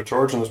their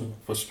charge in the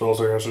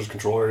spellcaster's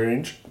control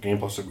range, gain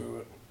plus 2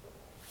 movement.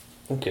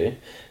 Okay.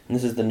 And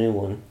this is the new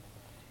one.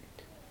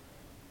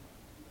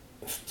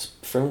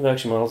 Friendly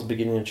faction models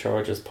beginning a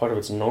charge as part of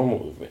its normal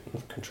movement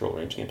with control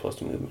range, gain plus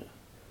 2 movement.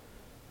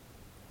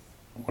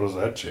 What does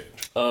that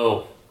change?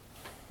 Oh.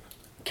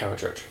 Counter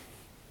charge.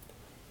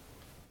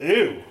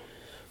 Ew.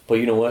 But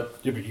you know what?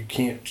 Yeah, but you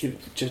can't.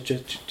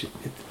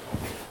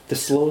 The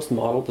slowest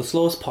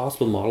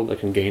possible model that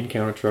can gain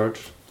counter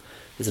charge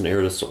is an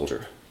Airless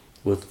Soldier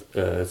with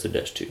it's a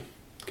dash 2.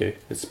 Okay,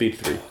 it's speed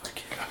 3.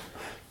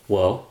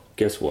 Well,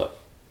 guess what?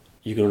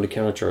 You can only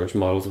counter charge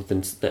models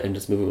that end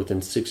its movement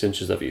within 6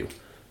 inches of you.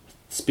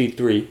 Speed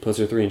 3 plus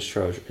your 3-inch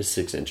charge is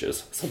 6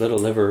 inches. So that'll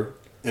never.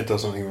 It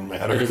doesn't even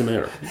matter. It doesn't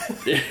matter.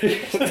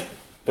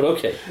 But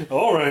okay.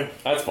 All right.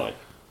 That's fine.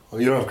 Well,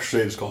 you don't have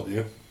Crusaders called, do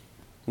you?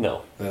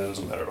 No. That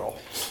doesn't matter at all.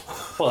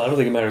 Well, I don't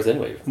think it matters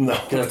anyway. No,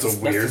 that's a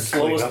weird. That's the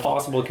slowest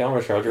possible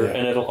counter charger,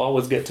 and it'll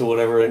always get to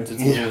whatever ends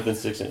its movement within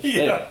 6 inches.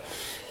 Yeah.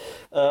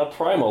 Anyway,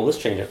 Primal, this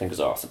change I think is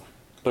awesome,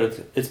 but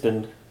it's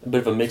been a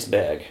bit of a mixed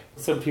bag.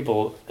 Some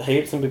people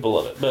hate it, some people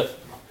love it. But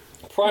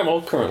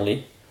Primal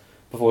currently,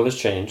 before this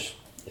change,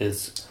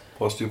 is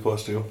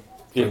 +2/+2.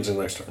 Yeah. Ends in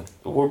next turn.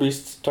 War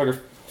Beast target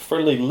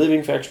friendly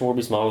living faction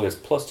Warbeast model gets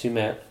 +2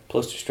 mat,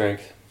 +2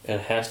 strength,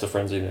 and has to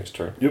frenzy next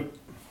turn. Yep.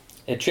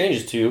 It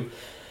changes to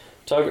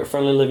target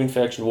friendly living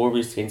faction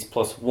Warbeast gains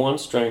 +1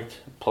 strength,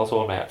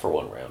 +1 mat for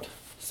 1 round.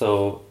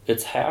 So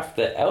it's half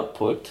the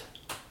output,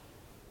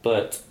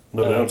 but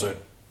No downside.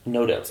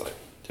 No downside.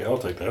 Yeah, I'll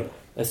take that.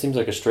 That seems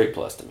like a straight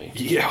plus to me.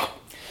 Yeah.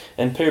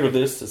 And paired with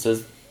this, it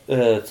says,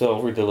 so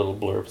I'll read the little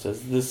blurb. It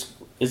says,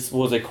 this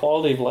was a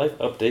quality of life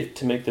update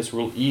to make this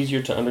rule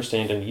easier to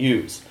understand and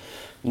use.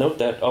 Note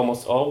that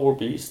almost all war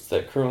beasts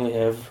that currently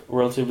have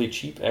relatively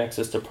cheap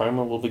access to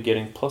primal will be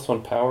getting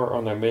 +1 power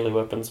on their melee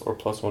weapons or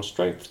 +1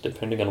 strength,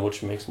 depending on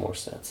which makes more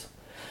sense.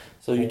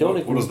 So you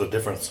don't. What is the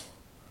difference?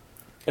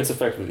 It's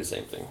effectively the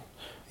same thing.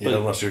 Yeah,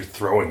 unless you're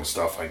throwing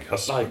stuff, I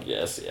guess. I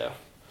guess, yeah.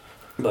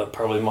 But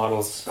probably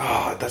models.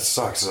 Ah, that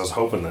sucks. I was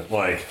hoping that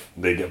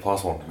they get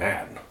 +1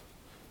 mat.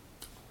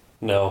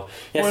 No.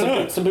 Yeah, Why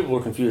not? some people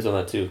were confused on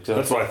that too.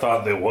 That's what I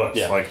thought it was.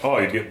 Yeah. Like, oh,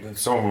 you get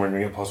some of them are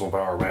gonna get +1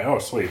 power mat. Oh,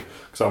 sweet.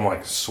 Because I'm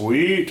like,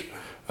 sweet.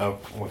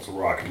 What's the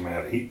rock in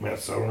mat 8, mat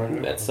 7 right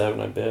now? Mat 7,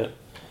 I bet.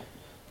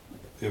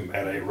 Yeah,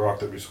 mat 8 rock,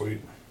 that'd be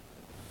sweet.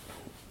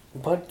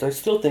 But I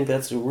still think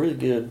that's a really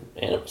good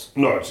animus.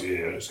 No, it's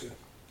good.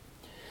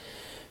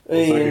 I'll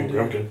take it in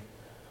Grumkin.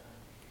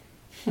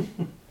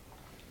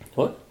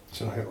 What?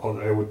 So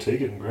I would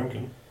take it in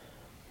Grumkin.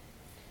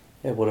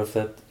 Yeah, what if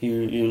that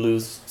you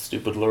lose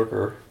stupid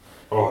lurker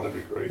Oh, that'd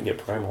be great. and get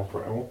primal?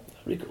 Primal?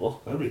 That'd be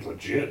cool. That'd be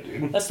legit,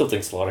 dude. I still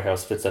think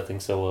Slaughterhouse fits that thing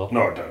so well.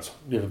 No, it does.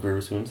 You have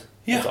Grievous Wounds.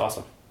 Yeah. That's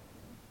awesome.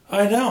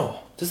 I know.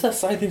 Does that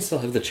side thing still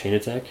have the chain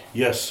attack?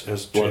 Yes,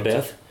 as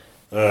Bloodbath?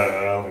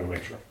 I'm gonna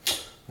make sure.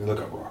 Let me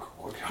look up rock.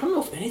 I don't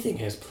know if anything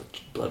has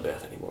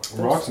Bloodbath anymore.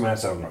 Rock's mat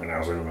 7 right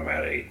now, so I'm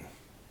at 8.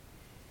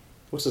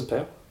 What's his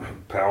power?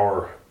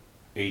 Power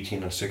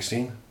 18 and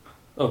 16.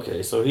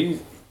 Okay, so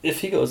if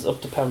he goes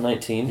up to power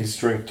 19, He's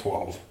strength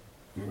 12.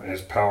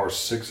 His power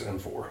 6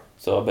 and 4.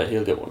 so I bet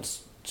he'll get one.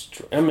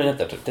 I mean,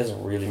 that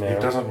doesn't really matter.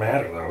 It doesn't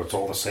matter though, it's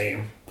all the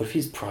same. But if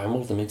he's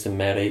primal, that makes him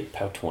mat 8,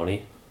 power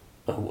 20.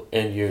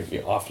 And you're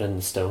often in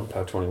the stone,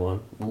 power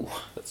 21. Ooh,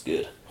 that's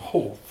good.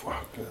 Oh,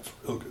 fuck, that's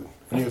real good.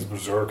 And he has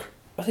Berserk.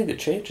 I think the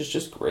change is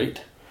just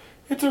great.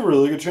 It's a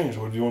really good change.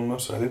 What do you want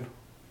most sided?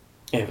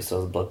 Yeah, if it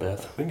still has Bloodbath.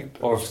 I think it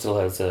does. Or if it still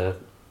has,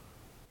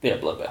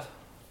 Bloodbath.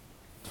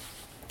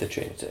 The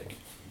chain attack.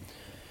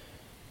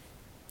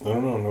 I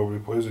don't know, nobody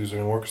plays these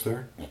anymore because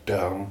they're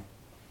down.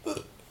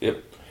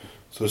 Yep.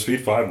 So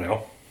speed 5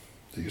 now.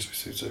 It used to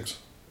be speed 6.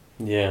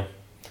 Yeah.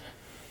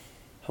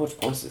 How much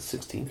points is it?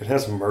 16? It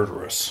has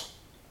Murderous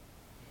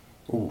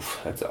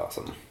Oof, that's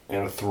awesome.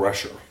 and a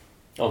Thresher.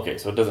 Okay,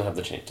 so it doesn't have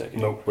the chain attack.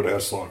 Nope, but it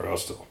has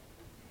Slaughterhouse still.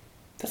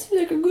 That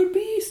seems like a good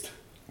beast.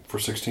 For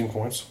 16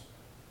 points.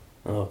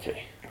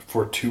 Okay.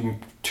 For two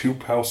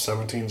POW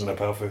 17s and a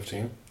POW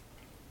 15.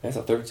 That's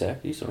a third attack.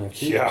 You still only have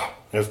 2. Yeah.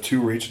 It has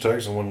 2 reach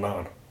attacks and 1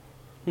 non.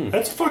 Hmm.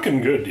 That's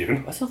fucking good,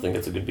 dude. I still think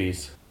that's a good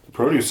beast.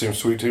 Proteus seems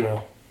sweet too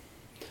now.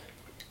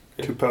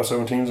 2 POW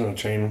 17s and a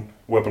chain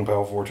weapon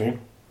POW 14.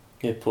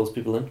 Yeah, it pulls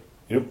people in.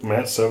 Yep,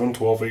 mat 7,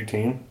 12,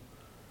 18.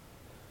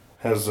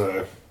 Has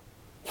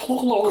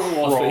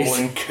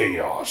crawling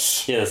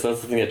chaos. Yes,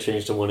 that's the thing that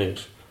changed to 1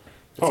 inch.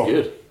 That's Oh.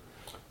 good.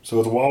 So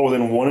with while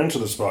within 1 inch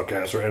of the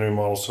spellcaster, enemy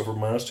models suffer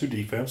 -2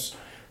 defense.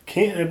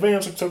 Can't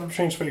advance except for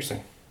change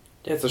facing.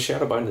 Yeah, it's a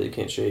shadow bind that you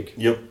can't shake.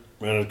 Yep,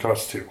 and it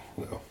costs 2.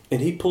 No. And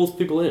he pulls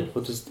people in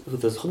with his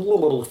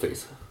little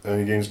face.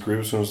 And he gains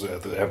Grievous Wounds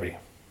at the Abbey.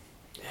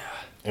 Yeah.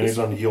 And he's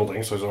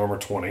unyielding, so his armor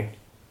 20.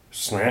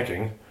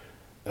 Snacking.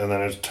 And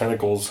then his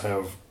tentacles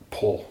have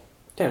pull.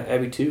 Yeah,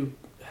 Abby 2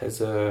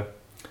 has a...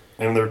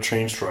 And they're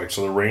chain strike,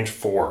 so they're range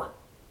 4.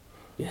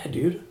 Yeah,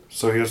 dude.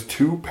 So he has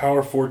 2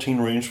 power 14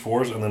 range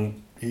 4s, and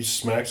then he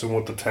smacks them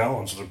with the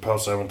talons, the power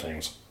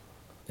 17s.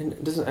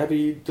 And does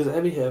Abby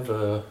have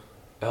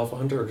Alpha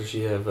Hunter, or does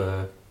she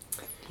have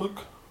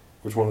Look.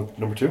 Which one?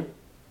 Number 2?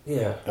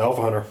 Yeah.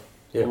 Alpha Hunter.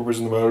 Yeah. Whoever's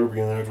in the battle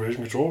begin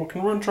activation control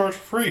can run charge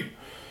for free.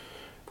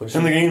 When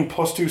And they gain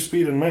 +2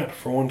 speed and mat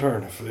for 1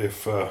 turn.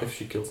 if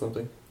she kills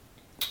something.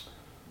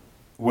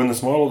 When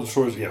this model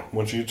destroys,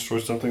 when she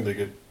destroys something, they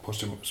get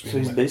 +2 speed So and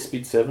he's mat. base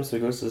speed 7, so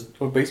he goes to...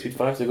 Or base speed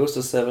 5, so he goes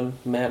to 7,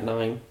 mat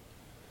 9.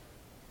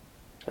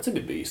 That's a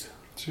good beast.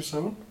 2,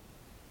 7?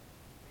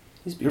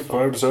 He's You're beautiful.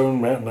 5 to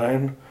 7, mat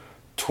 9,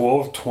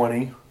 12,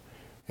 20. He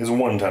has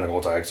 1 tentacle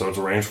attack, so it's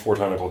a range 4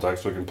 tentacle attack,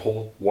 so he can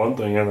pull 1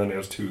 thing and then he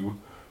has 2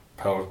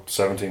 power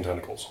 17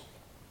 tentacles.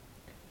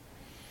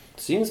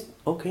 Seems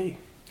okay.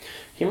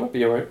 He might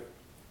be alright.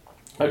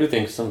 I do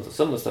think some of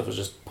the stuff is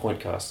just point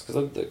cost.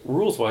 Because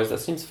rules-wise, that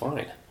seems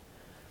fine.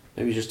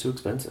 Maybe just too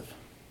expensive.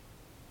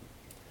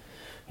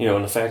 You know,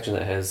 in a faction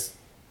that has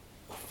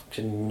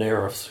fucking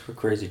nerfs for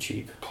crazy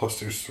cheap.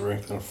 +2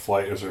 strength and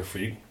flight as their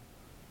feet.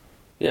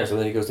 Yeah, so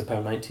then he goes to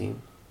power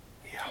 19.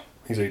 Yeah.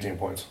 He's 18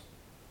 points.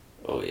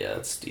 Oh yeah,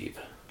 that's steep.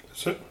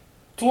 That's it.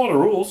 It's a lot of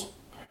rules.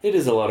 It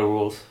is a lot of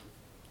rules.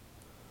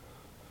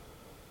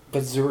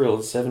 But Zuriel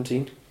is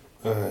 17.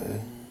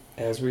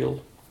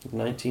 Asriel,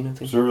 19, I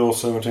think. Zuriel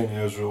 17,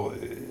 Azrael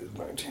is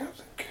 19, I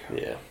think.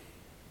 Yeah.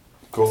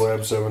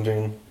 Golab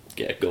 17.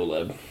 Yeah,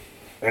 Golab.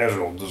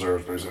 Azrael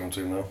deserves to be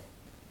 17 now.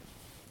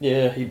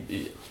 Yeah,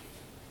 he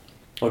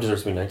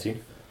deserves to be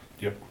 19.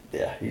 Yep.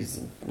 Yeah,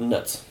 he's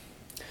nuts.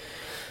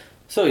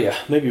 So yeah,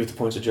 maybe with the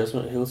points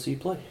adjustment, he'll see you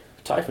play.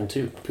 Typhon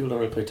too. People don't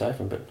really play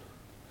Typhon, but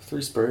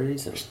 3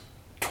 sprays and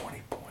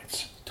 20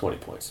 points. 20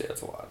 points, yeah,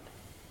 that's a lot.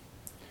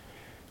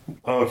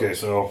 Okay,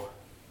 so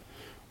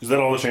is that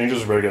all the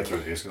changes? We're going to get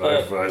through these,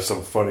 because I have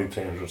some funny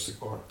tangents to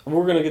go on.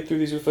 We're going to get through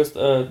these real fast.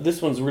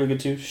 This one's really good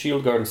too.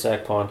 Shield Guard and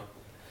Sack Pawn.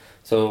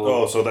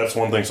 So that's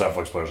one thing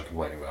Cephalix players are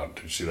complaining about.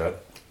 Did you see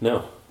that?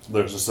 No.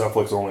 There's a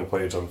Cephalix only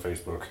page on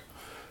Facebook,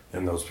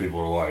 and those people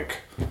are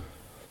like,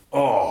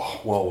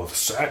 oh, well, with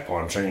Sack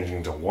Pawn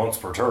changing to once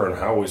per turn,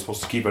 how are we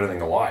supposed to keep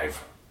anything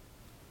alive?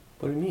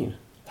 What do you mean?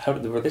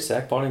 Were they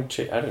sack pawning?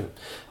 I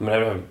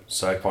don't.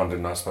 Sack Pawn did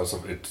not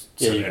specify. It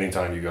said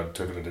anytime you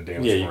took it into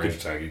damage from range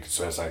attack, you could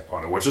say Sack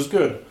Pawn, which is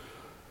good.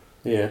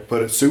 Yeah.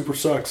 But it super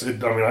sucks. I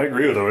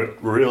agree with them. It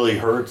really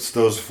hurts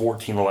those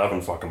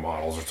 14-11 fucking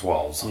models or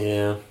 12s.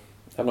 Yeah.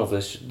 I don't know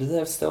if do they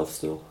have stealth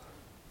still?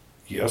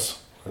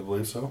 Yes, I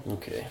believe so.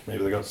 Okay.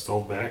 Maybe they got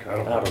stealth back. I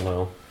don't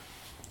know.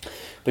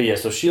 But yeah,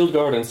 so Shield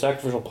Guard and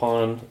Sacrificial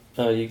Pawn,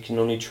 you can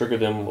only trigger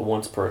them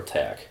once per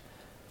attack.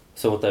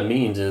 So what that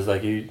means is, I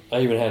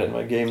even had it in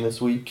my game this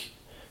week.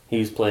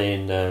 He's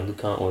playing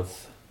Lucant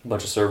with a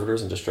bunch of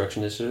Servitors and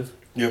Destruction Initiative.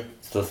 Yep.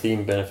 So the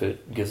theme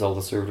benefit gives all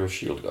the Servitors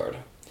Shield Guard.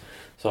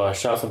 So I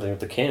shot something with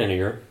the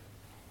Cannoneer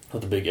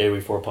with the big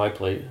AoE4 pie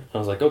plate. I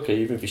was like, okay,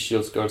 even if he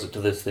Shield Guards it to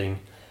this thing,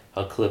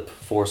 I'll clip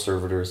 4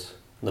 Servitors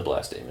and the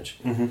blast damage.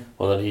 Mm-hmm.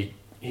 Well, then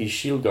he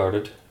Shield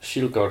Guarded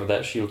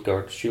that Shield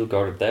Guard, Shield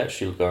Guarded that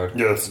Shield Guard.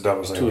 Yeah, that's the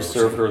dumbest thing to a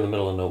Servitor in the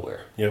middle of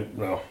nowhere. Yep,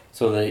 no.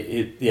 So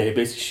he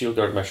basically Shield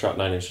Guarded my shot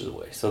 9 inches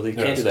away. So they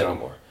can't do that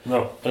anymore.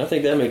 No. And I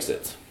think that makes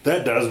sense.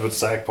 That does, but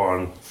Sack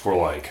Pawn for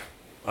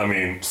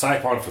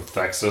Sack Pawn for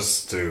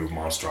Thexus to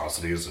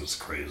monstrosities is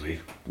crazy.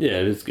 Yeah,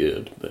 it is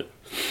good, but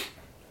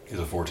he's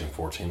a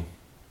 14-14.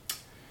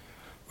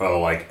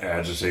 Well,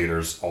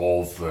 agitators,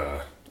 all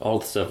the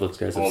Cephalix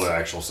guys, all the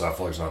actual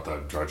Cephalix, not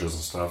the drudges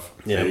and stuff.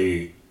 Yeah.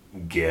 They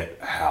get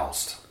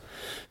housed.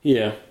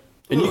 Yeah,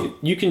 and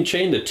you can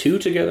chain the 2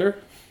 together,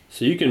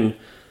 so you can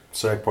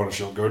Sack Pawn and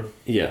Shield Guard.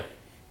 Yeah,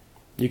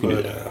 you can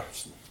do that.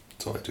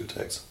 It's only 2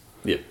 attacks.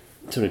 Yeah,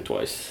 it's only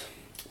twice.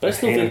 But I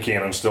still hand think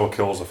cannon still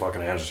kills a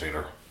fucking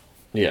agitator.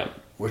 Yeah,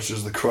 which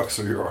is the crux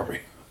of your army.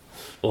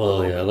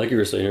 Well, yeah, like you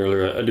were saying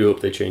earlier, I do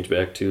hope they change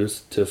back to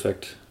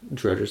affect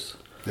dredgers.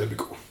 That'd be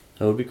cool.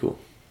 That would be cool.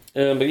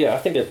 But yeah, I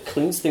think it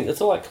cleans things. It's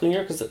a lot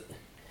cleaner because it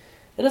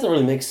doesn't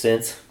really make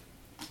sense.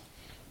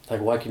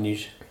 Why can you...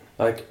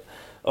 oh, I'm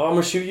going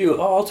to shoot you.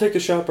 Oh, I'll take the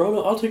shot, bro.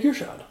 No, I'll take your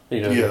shot.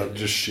 Yeah,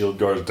 just Shield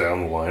Guards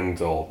down the line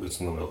until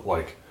it's in the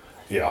middle.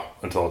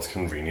 Until it's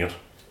convenient.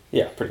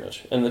 Yeah, pretty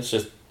much. And it's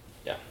just...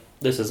 Yeah,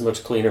 this is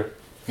much cleaner.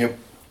 Yep.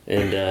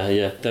 And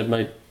that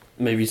might...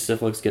 Maybe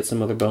Cephalix get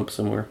some other bump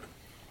somewhere.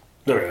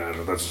 No,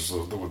 yeah, that's just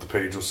what the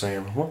page was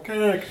saying.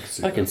 Okay,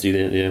 I can see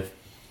that, yeah.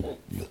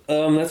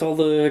 That's all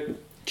the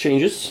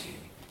changes.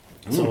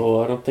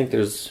 So I don't think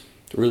there's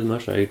really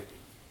much I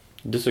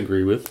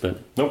disagree with,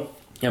 but nope.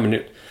 I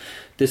mean,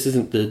 this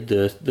isn't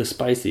the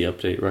spicy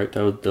update, right?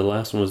 The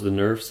last one was the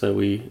nerfs that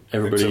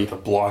everybody.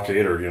 Except the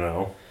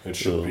blockader, it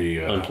should be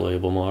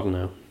unplayable model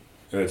now.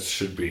 It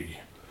should be.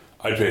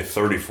 I'd pay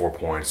 34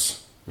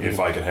 points if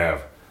I could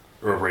have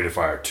a rate of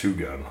fire 2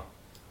 gun,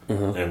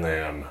 and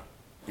then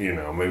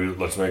maybe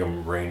let's make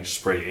them range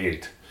spray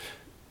 8,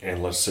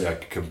 and let's say I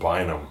could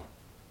combine them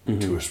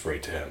to a spray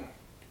 10.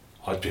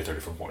 I'd pay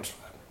 34 points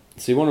for that.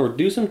 So you want to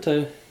reduce them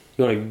to...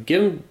 You want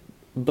to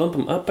bump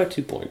him up by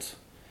 2 points.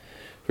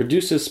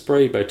 Reduce his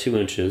spray by 2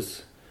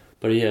 inches,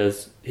 but he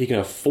can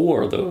have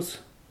 4 of those.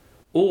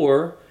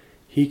 Or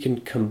he can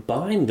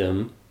combine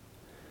them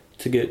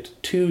to get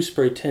 2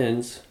 spray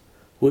 10s,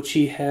 which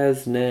he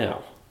has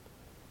now.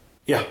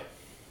 Yeah.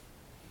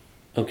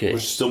 Okay.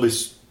 Which still be...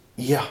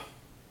 Yeah.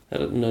 I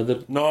don't know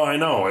that... No, I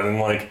know. And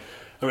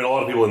a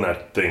lot of people in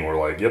that thing were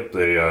like, yep,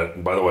 they,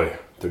 by the way,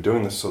 they're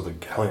doing this so the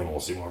Galleon will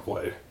see more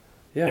play.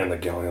 Yeah. And the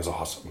Galleon's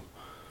awesome.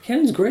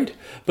 Gallion's great.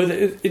 But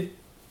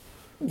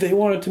they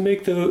wanted to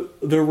make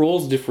their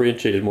roles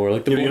differentiated more.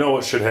 You know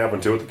what should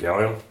happen too with the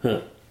Galleon?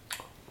 Huh.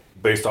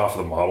 Based off of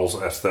the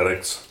model's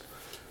aesthetics,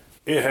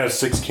 it has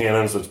 6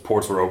 cannons that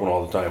ports were open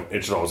all the time.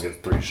 It should always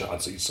get 3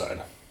 shots each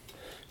side.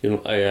 I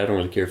don't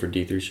really care for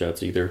D3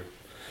 shots either.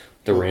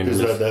 The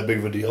randomness. Is that big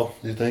of a deal,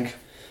 do you think?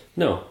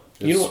 No.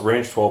 It's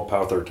range 12,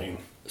 POW 13.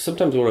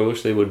 Sometimes what I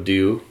wish they would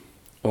do,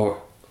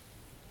 or...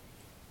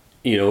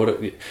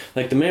 the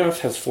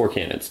Mammoth has 4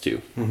 cannons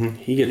too. Mm-hmm.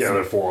 He gets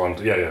they're 4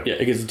 on. Yeah. Yeah,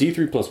 it gets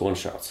D3 plus 1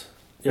 shots.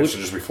 Yeah, it should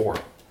just be 4.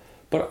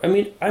 But I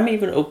mean, I'm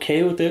even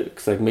okay with it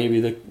because maybe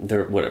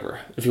they're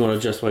whatever. If you want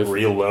to justify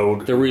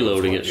reload, they're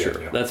reloading it.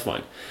 Sure, that's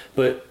fine.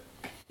 But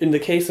in the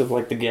case of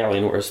the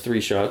Galleon, where it's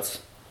 3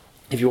 shots,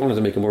 if you wanted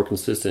to make it more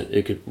consistent,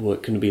 it could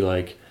be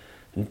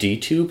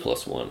D2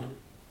 plus 1.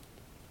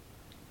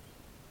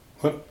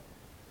 What?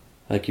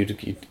 There's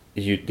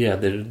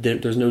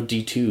no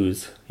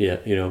D2s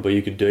yet, but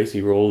you could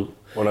basically roll...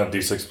 Why not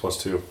D6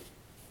 plus 2?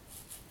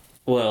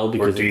 Well,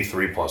 because... Or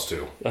D3 plus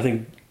 2. I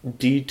think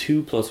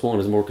D2 plus 1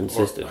 is more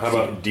consistent. Or how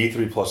about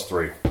D3 plus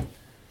 3?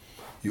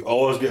 You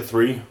always get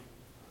 3. You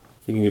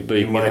can get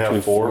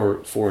between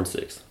 4 and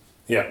 6.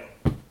 Yeah.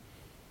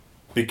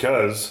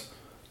 Because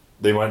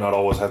they might not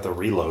always have to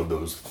reload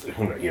those,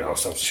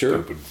 some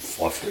stupid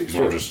fluff.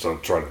 I'm just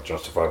trying to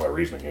justify my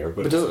reasoning here.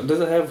 But does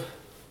it have...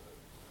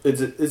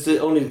 Does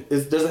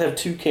it have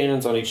 2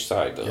 cannons on each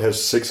side, though? It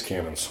has 6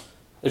 cannons.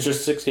 It's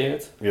just 6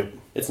 cannons? Yep.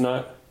 It's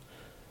not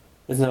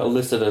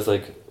listed as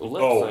like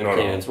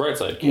cannons, right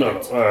side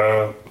cannons.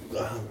 No.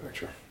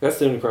 That's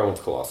the only problem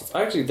with Colossus.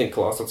 I actually think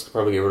Colossus could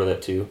probably get rid of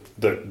that too.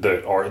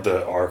 The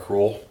arc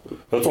rule.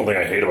 That's one thing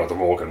I hate about the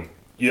Vulcan.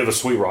 You have a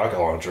sweet rocket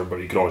launcher, but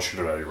you can only shoot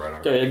it out of your right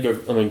arm. Yeah,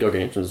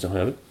 Gargantuans don't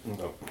have it.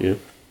 No. Yeah.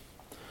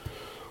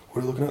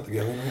 What are you looking at? The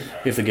Galleon,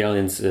 right? If the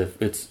Galleons,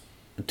 if its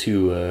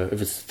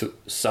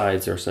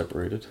sides are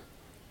separated,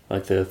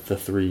 like the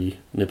 3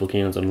 nipple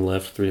cannons on the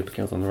left, 3 nipple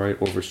cannons on the right,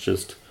 or if it's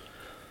just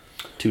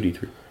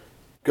 2D3.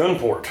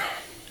 Gunport.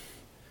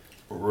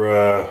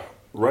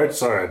 Right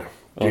side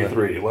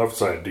D3, left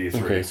side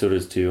D3. Okay, so it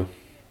is 2.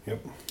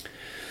 Yep.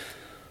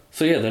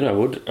 So yeah, then I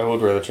would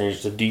rather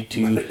change it to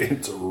D2.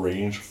 It's a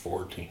range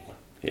 14.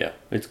 Yeah,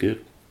 it's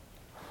good.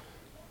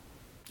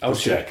 I would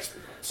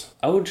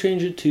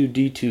change it to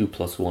D2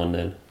 plus 1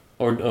 then.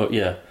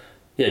 Yeah,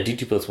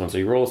 D2 plus 1. So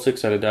you roll a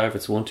 6-sided die. If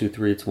it's 1, 2,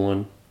 3, it's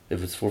 1.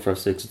 If it's 4, 5,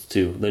 6, it's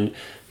 2. Then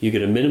you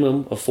get a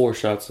minimum of 4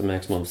 shots, a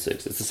maximum of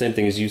 6. It's the same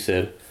thing as you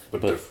said,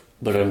 but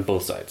on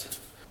both sides.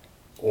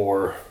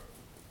 Or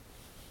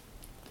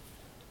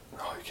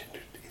no, you can't do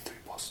D3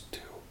 plus 2.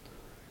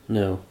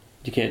 No,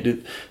 you can't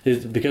do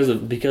because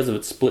of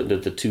it's split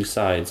into 2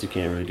 sides. You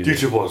can't really do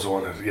D2 plus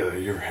 1. Yeah,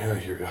 you're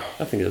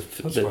I think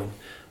that's fine.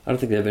 I don't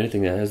think they have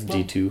anything that has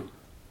D2,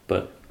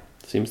 but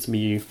seems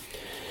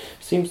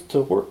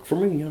to work for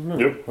me. I don't know.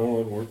 Yep, that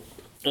would work.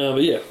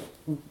 But yeah,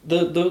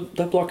 that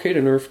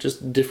blockader nerf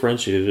just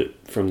differentiated it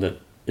from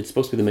it's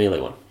supposed to be the melee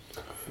one.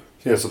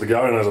 Yeah, so the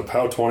Galleon has a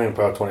POW 20 and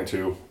POW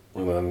 22,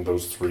 and then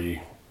those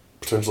 3,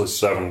 potentially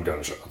 7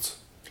 gunshots.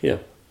 Yeah.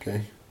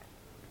 Okay.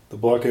 The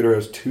Blockader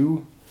has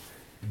 2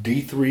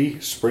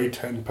 D3 Spray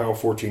 10 POW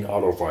 14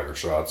 auto fire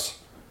shots,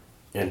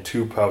 and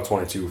 2 POW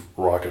 22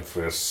 rocket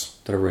fists.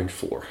 That are range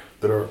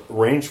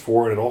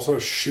 4. And it also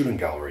has shooting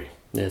gallery.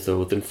 Yeah, so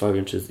within 5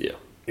 inches, yeah.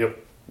 Yep.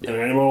 And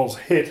any models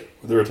hit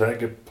with their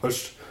attack get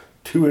pushed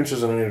 2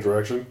 inches in any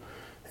direction,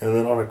 and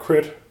then on a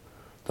crit,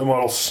 the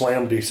model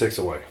slam D6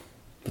 away.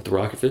 With the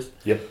rocket fist?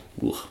 Yep.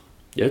 Ugh.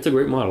 Yeah, it's a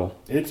great model.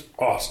 It's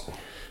awesome.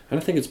 And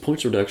I think its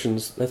points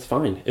reductions, that's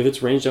fine. If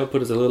its range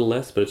output is a little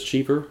less, but it's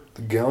cheaper.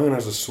 The Galleon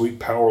has a sweet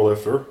power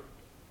lifter.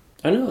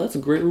 I know, that's a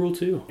great rule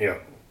too. Yeah.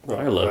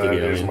 I love the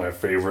Galleon. That is my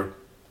favorite.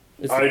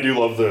 I do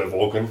love the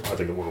Vulcan. I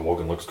think the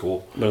Vulcan looks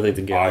cool. But I think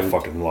the Galleon... I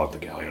fucking love the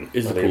Galleon.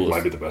 Is the I think coolest. it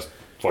might be the best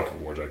fucking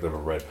warjack I've ever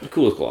read. The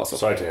coolest Colossal.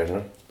 Side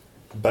tangent.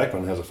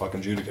 Beckman has a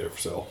fucking Judicator for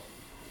sale.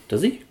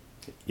 Does he?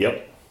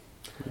 Yep.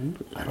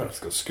 I might have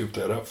to go scoop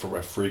that up for my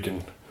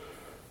freaking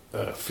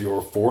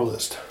Fiora 4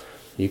 list.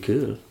 You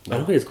could. I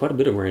know he has quite a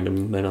bit of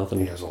random Menoth.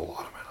 He has a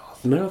lot of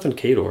Menoth. Menoth and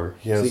Kador.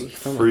 He has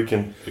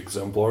freaking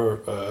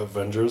Exemplar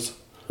Avengers.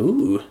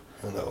 Ooh.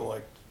 And they're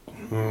like...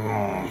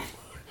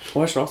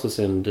 Well, I should also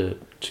send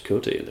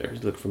Chakotay in there.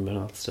 He's looking for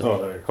Menoth stuff.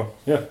 Oh, there you go.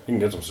 Yeah, you can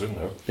get some soon,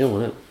 though. Yeah,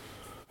 why not?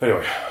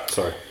 Anyway,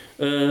 sorry.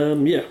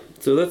 Yeah.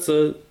 So that's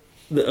the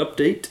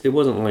update. It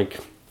wasn't like...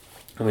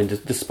 I mean,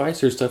 the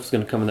Spicer stuff is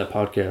going to come in that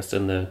podcast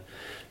and the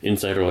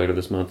Insider later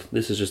this month.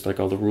 This is just like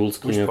all the rules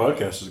cleaning up. Which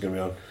podcast is going to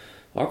be on?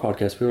 Our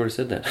podcast, we already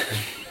said that.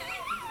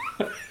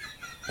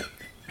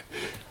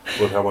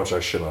 Look how much I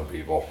shit on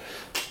people.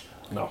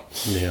 No.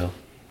 Yeah.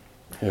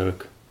 We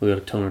got to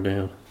tone her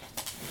down.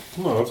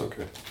 No, that's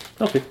okay.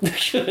 Okay.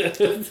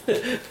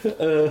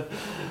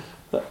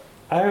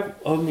 I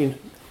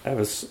have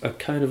a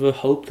kind of a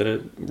hope that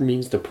it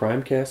means the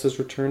Primecast is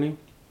returning.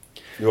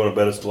 You want to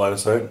bet it's the line of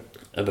sight?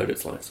 I bet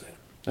it's line of sight.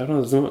 I don't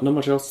know. There's not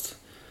much else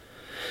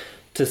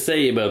to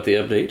say about the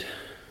update.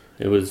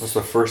 It was. It's the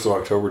 1st of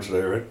October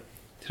today, right?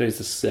 Today's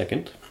the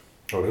 2nd.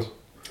 Oh, it is?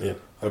 Yeah.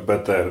 I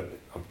bet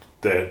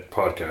that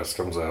podcast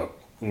comes out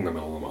in the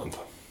middle of the month.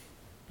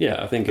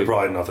 Yeah, I think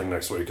probably nothing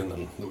next week, and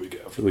then the week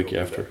after. The week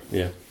after,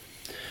 yeah.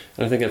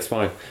 And I think that's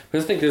fine.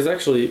 Because I think there's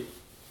actually...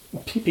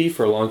 PP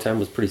for a long time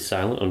was pretty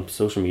silent on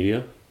social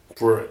media.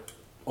 For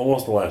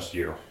almost the last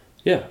year.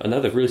 Yeah, and now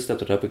they've really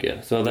stepped it up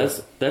again. So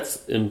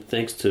that's in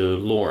thanks to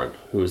Lauren,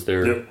 who is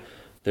their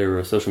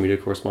social media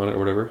correspondent or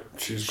whatever.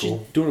 She's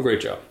cool. Doing a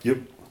great job. Yep.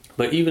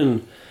 But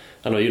even...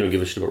 I know you don't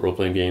give a shit about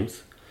role-playing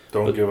games.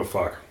 Don't give a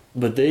fuck.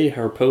 But they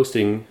are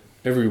posting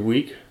every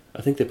week.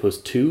 I think they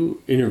post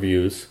 2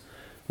 interviews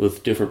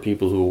with different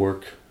people who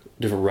work...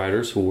 different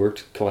writers who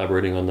worked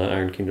collaborating on the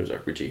Iron Kingdoms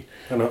RPG.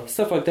 I know.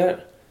 Stuff like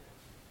that.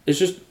 It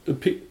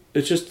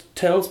just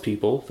tells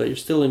people that you're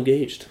still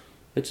engaged.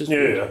 It's just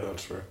yeah,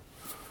 that's fair.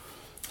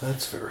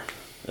 That's fair.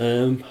 I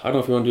don't know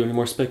if you want to do any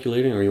more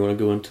speculating or you want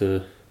to go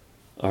into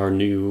our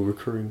new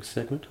recurring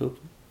segment,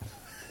 hopefully.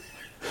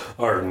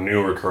 Our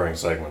new recurring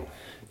segment.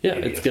 Yeah,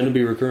 Idiot. It's going to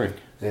be recurring.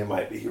 It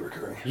might be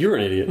recurring. You're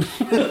an idiot.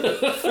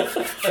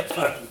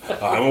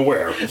 I'm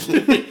aware.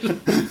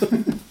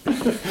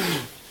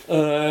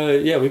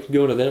 Yeah, we could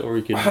go into that, or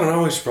we could. I don't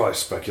know. We should probably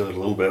speculate a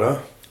little bit, huh?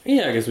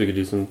 Yeah, I guess we could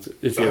do some.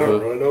 If I you have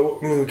don't really know.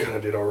 I mean, we kind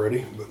of did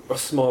already, but a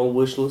small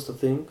wish list of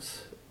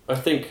things, I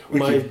think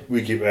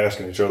we keep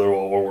asking each other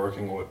while we're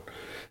working.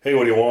 Hey,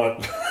 what do you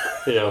want?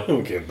 Yeah,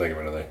 we can't think of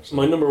anything. So.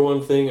 My number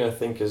one thing I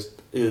think is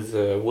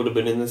would have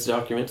been in this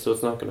document, so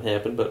it's not going to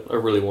happen. But I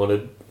really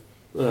wanted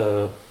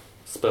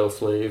Spell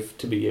Slave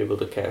to be able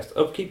to cast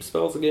upkeep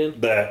spells again.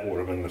 That would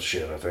have been the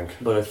shit, I think.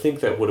 But I think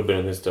that would have been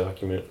in this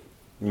document.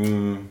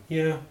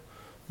 Yeah.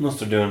 Unless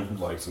they're doing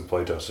like some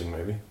playtesting,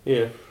 maybe.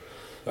 Yeah.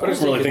 But I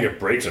don't really think it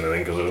breaks anything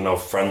because there's no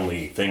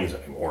friendly things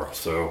anymore.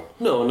 So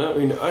no, I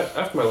mean,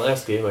 after my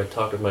last game, I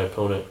talked with my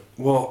opponent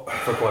for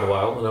quite a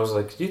while, and I was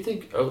like, "Do you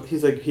think?"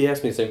 He's like, he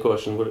asked me the same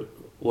question.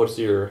 What's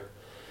your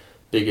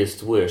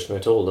biggest wish? And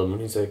I told him,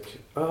 and he's like,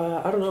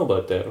 "I don't know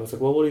about that." And I was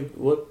like, "Well,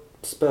 what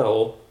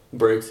spell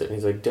breaks it?" And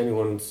he's like,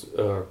 "Dennywan's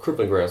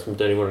Crippling Grasp from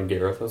Dennywan and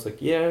Gareth." I was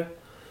like, "Yeah,"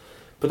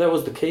 but that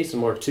was the case in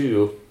Mark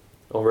II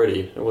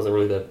already. It wasn't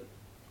really that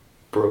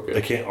broken.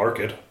 They can't arc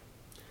it.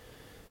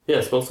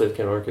 Yeah, Spell Slave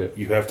can't arc it.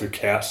 You have to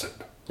cast it.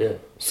 Yeah.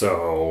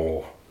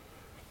 So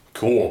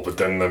cool, but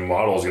then the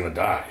model's gonna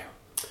die.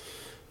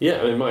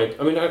 Yeah, I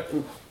mean,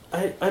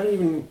 I don't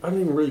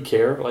even really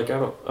care. Like, I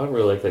don't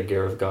really like that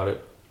Gareth got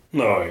it.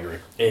 No, I agree.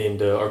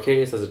 And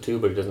Arcadius has it too,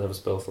 but he doesn't have a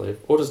Spell Slave,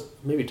 or just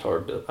maybe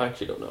Tard does. I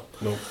actually don't know.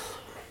 Nope.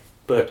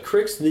 But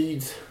Crix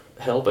needs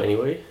help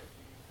anyway,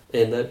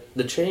 and that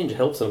the change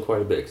helps them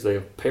quite a bit because they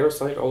have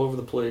Parasite all over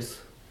the place.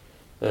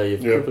 You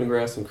have Crippling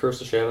Grass and Curse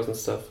of Shadows and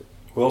stuff.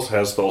 Who else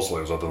has spell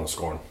slaves other than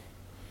Scorn?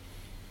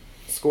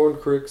 Scorn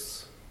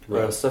Crix.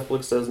 Right.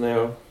 Cephalix does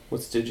now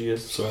with Stygius.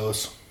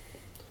 Silas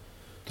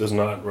does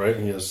not, right?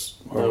 He has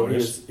No, he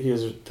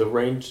has the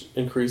range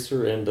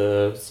increaser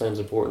and Signs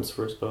of Importance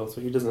for his spell,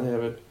 so he doesn't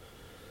have it.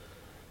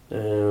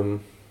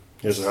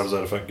 Yes, so how does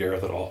that affect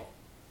Gareth at all?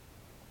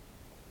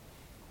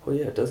 Well,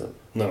 yeah, it doesn't.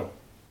 No.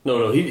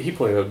 No, he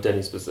pointed out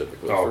Denny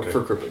specifically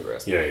for Crippling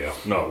Grasp. Yeah.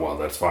 No, well,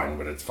 that's fine,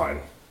 but it's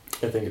fine.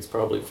 I think it's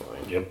probably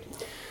fine. Yep.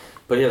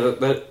 But yeah,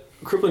 that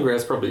Crippling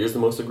Grasp probably is the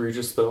most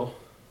egregious spell.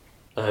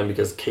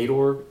 Because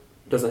Khador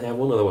doesn't have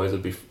one, otherwise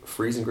it'd be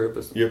Freezing Grip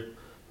is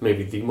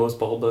maybe the most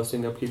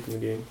ball-busting upkeep in the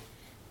game.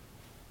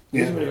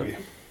 Yeah, maybe.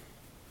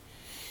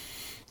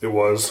 It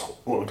was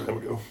a long time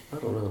ago. I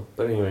don't know.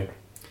 But anyway.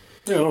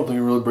 Yeah, I don't think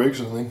it really breaks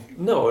anything.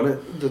 No,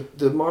 and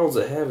the models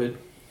that have it,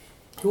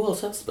 who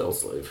else has Spell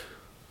Slave?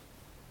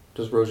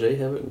 Does Roger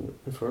have it in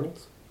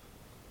Infernals?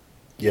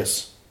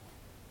 Yes.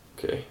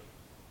 Okay.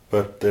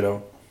 But they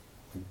don't.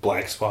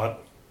 Black Spot?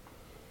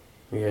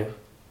 Yeah.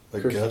 I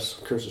guess.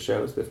 Curse of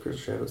Shadows. They have Curse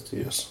of Shadows too.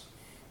 Yes.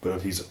 But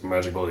if he's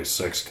Magic Ability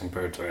 6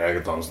 compared to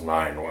Agathon's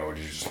 9, why would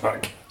you just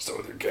not cast it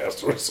with your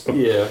casters?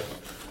 Yeah.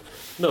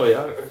 No,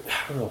 yeah.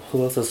 I don't know.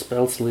 Who else has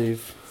Spell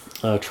Slave?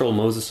 Troll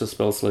Moses has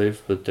Spell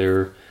Slave, but they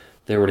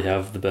already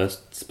have the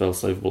best spell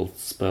slaveable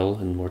spell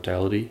in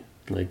Mortality.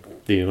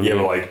 Like the only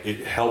but like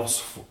it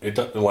helps.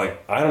 It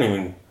like I don't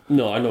even.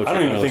 No, I know. I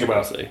don't even think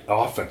about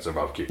offensive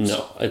upkeeps.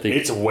 No, I think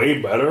it's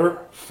way better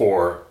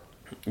for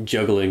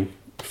juggling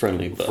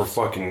friendly buffs. For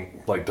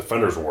fucking like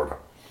Defender's Ward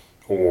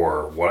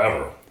or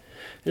whatever.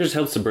 It just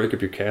helps to break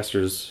up your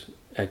caster's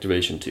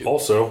activation too.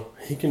 Also,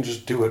 he can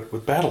just do it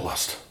with Battle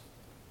Lust.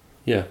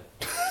 Yeah.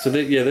 So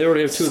they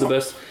already have two of the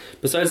best.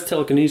 Besides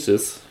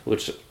Telekinesis,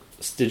 which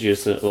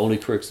Stygius, only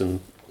Crix and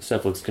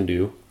Cephalix can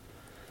do,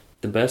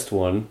 the best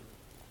one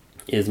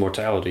is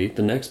Mortality.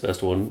 The next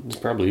best one is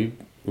probably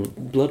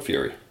Blood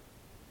Fury.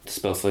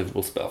 Spell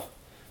slaveable spell.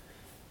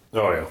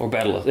 Oh, yeah. Or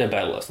Battle Lust. Yeah,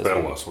 Battle Lust.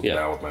 Battle Lust.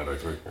 Now with Magic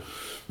 3.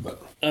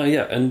 But.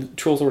 Yeah, and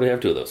Trolls already have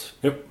two of those.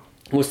 Yep.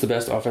 What's the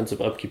best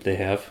offensive upkeep they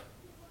have?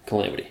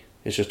 Calamity.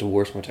 It's just a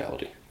worse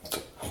Mortality. It's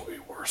way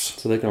worse.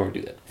 So they can already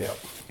do that. Yeah.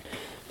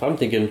 But I'm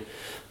thinking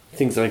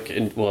things like,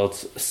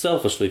 it's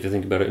selfishly if you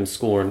think about it, in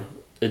Scorn,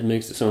 it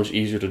makes it so much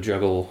easier to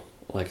juggle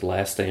like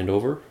Last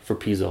Standover for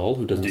Pizal,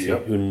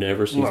 who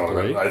never sees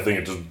play. I think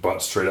it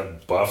just straight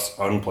up buffs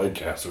unplayed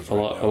casters. A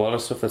lot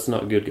of stuff that's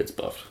not good gets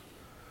buffed.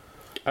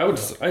 I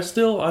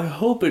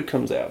hope it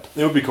comes out.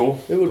 It would be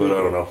cool, but I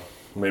don't know.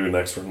 Maybe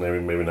next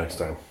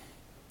time.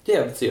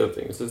 Yeah, that's the other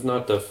thing. This is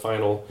not the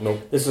final.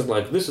 Nope. This is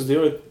the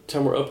only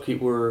time we're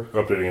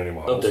updating any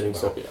models. Updating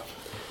stuff, yeah.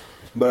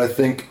 But I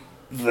think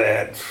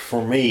that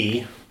for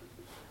me,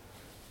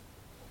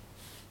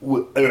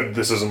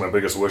 this isn't my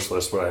biggest wish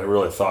list, but I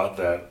really thought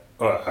that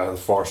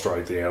Far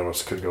Strike the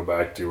Animus could go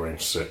back to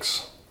range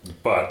 6,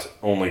 but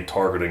only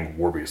targeting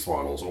Warbeast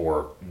models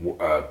or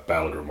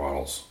Battlegroup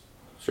models.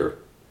 Sure.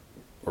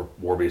 Or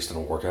Warbeast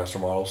and Warcaster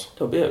models.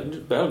 Oh yeah,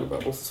 Battlegroup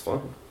models is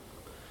fine.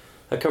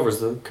 That covers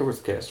the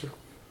caster.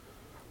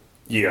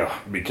 Yeah,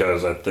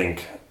 because I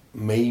think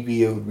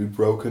maybe it would be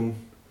broken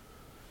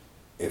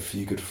if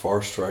you could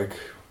Far Strike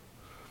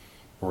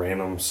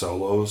random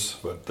solos,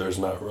 but there's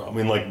not. I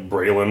mean, like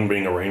Braylon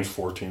being a range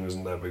 14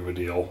 isn't that big of a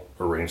deal,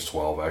 or range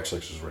 12 actually,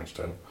 which is range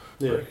 10.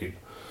 Yeah.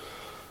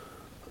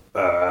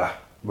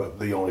 But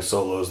the only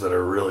solos that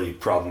are really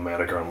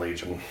problematic are on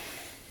Legion.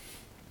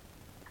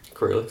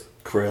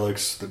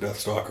 Kralix, the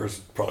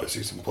Deathstalkers, probably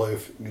see some play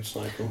if you can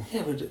snipe them.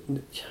 Yeah, but...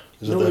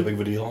 Is it that big of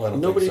a deal? I don't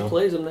Nobody think so.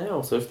 plays them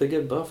now, so if they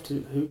get buffed,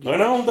 who I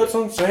know, that's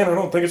what I'm saying. I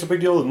don't think it's a big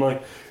deal.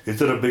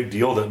 Is it a big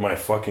deal that my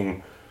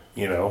fucking,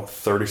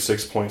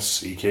 36-point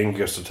Sea King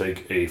gets to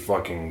take a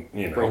fucking,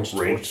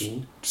 range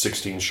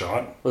 16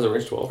 shot? Was it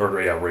range 12? Or,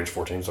 range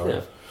 14, sorry.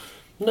 Yeah.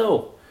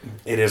 No.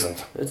 It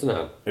isn't. It's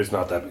not. It's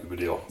not that big of a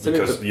deal. So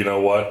because, you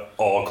know what?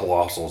 All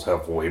Colossals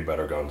have way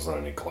better guns than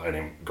any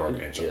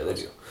Gargantuan. Yeah, they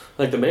do.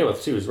 Like the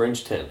Mammoth, too, is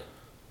range 10.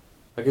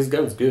 Like, his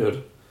gun's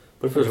good.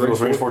 But if it was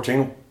range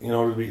 14, you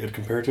know what it'd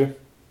compare to?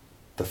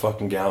 The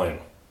fucking Galleon.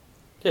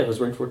 Yeah, it was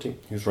range 14.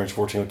 He was range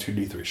 14 with 2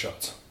 D3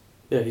 shots.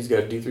 Yeah, he's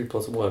got D3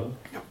 plus 1.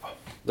 Yep.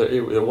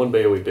 They're one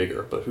AoE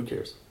bigger, but who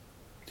cares?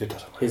 It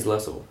doesn't matter. He's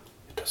less of them.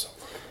 It doesn't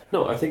matter.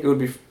 No, I think it would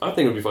be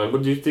fine.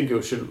 But do you think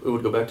it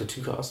would go back to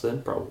 2 costs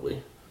then?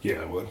 Probably.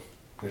 Yeah, it would.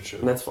 It should.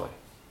 And that's fine.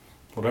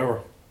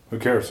 Whatever. Who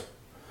cares?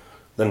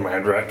 Then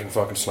Madrat can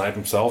fucking snipe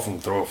himself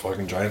and throw a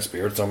fucking giant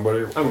spear at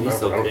somebody. I mean, he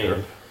still don't can.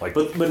 care. Like,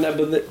 but then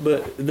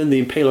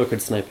the Impaler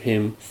could snipe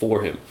him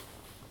for him.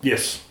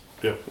 yes.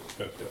 Yep.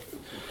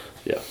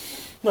 Yeah.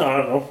 No, I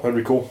don't know. That'd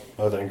be cool,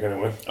 I think,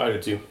 anyway. I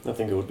do too. I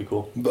think it would be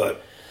cool.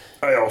 But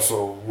I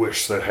also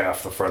wish that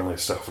half the friendly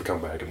stuff would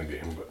come back in the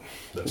game, but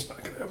that's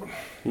not going to happen.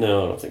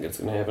 No, I don't think it's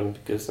going to happen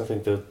because I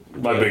think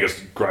My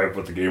biggest gripe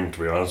with the game, to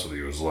be honest with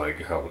you, is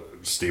like how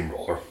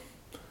Steamroller.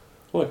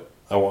 What?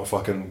 I want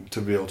fucking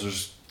to be able to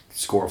just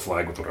score a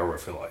flag with whatever I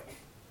feel like.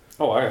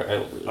 Oh, I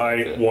don't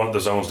really I want the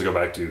zones to go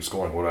back to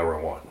scoring whatever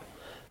I want.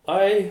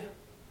 I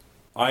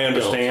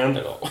understand.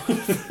 Don't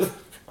at all.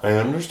 I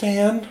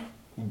understand,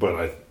 but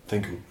I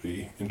think it would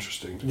be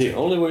interesting. The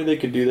only way they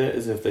could do that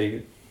is if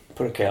they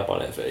put a cap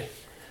on FA.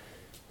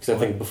 Because I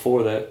think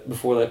before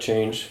that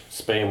change,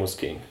 spam was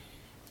king.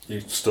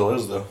 It still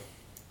is, though.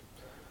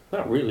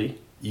 Not really.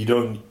 You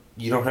don't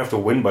have to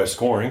win by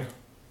scoring.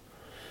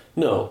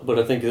 No, but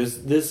I think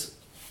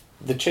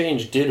the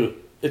change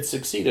it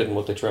succeeded in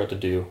what they tried to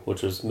do,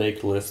 which was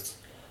make lists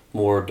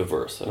more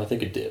diverse, and I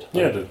think it did.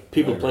 Yeah, it did.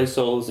 People play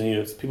solos and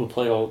units. People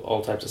play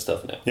all types of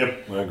stuff now.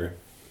 Yep, I agree.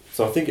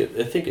 So I think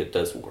it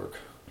does work.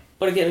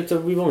 But again,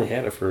 we've only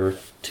had it for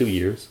 2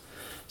 years,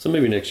 so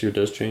maybe next year it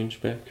does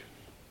change back.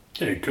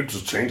 Yeah, you could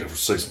just change it for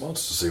 6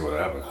 months to see what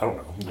happens. I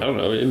don't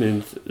know. I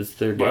mean, it's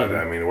their game. But,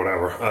 I mean,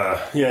 whatever.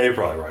 Yeah, you're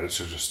probably right. It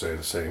should just stay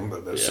the same,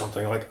 but that's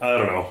something like, I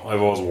don't know.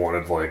 I've always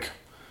wanted,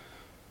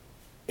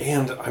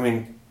 and, I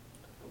mean,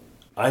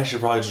 I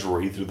should probably just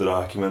read through the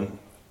document,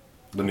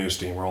 the new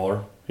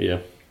Steamroller. Yeah.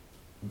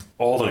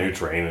 All the new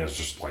terrain is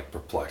just,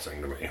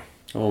 perplexing to me.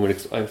 Oh, I'm going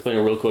to explain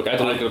it real quick. I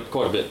like it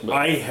quite a bit. But...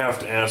 I have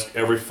to ask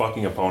every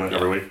fucking opponent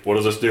every week, what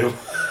does this do?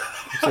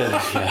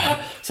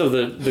 Yeah. So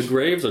the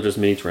graves are just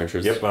mini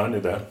trenches. Yep, I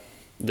knew that.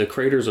 The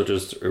craters are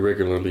just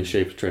irregularly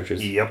shaped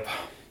trenches. Yep.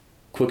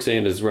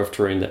 Quicksand is rough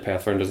terrain that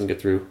Pathfinder doesn't get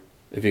through.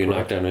 If you can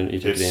knock down and you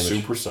take damage.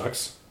 It super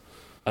sucks.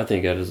 I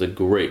think that is a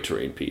great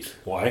terrain piece.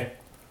 Why?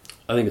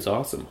 I think it's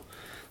awesome.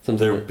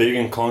 They're big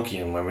and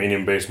clunky, and my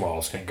medium base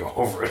models can't go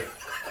over it.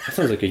 That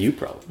sounds like a you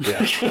problem.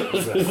 Yeah,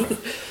 exactly.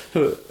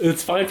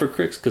 It's fine for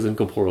Cricks because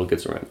Incorporeal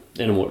gets around.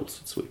 And Immortals,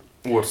 it's sweet.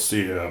 What's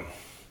the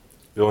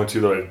only two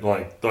that I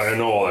like? I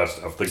know all that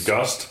stuff. The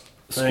Gust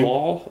thing?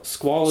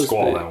 Squall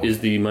is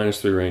the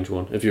 -3 range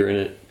one. If you're in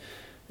it,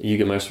 you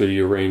get -3 to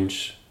your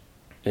range,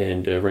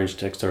 and range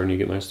attack star, and you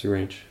get -3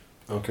 range.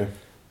 Okay.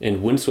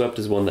 And Windswept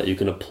is one that you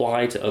can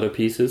apply to other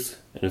pieces,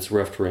 and it's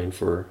rough terrain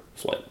for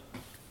flight.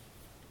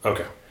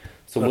 Okay.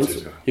 So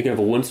you can have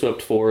a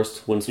windswept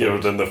forest. Yeah,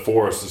 but then the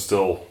forest is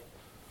still...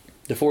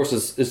 The forest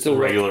is still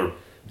regular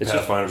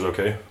Pathfinder's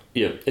okay?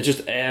 Yeah, it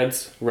just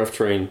adds rough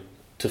terrain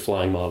to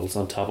flying models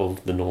on top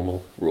of the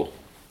normal rule.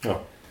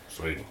 Oh,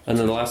 sweet. And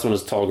then the last one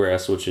is tall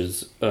grass, which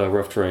is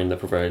rough terrain that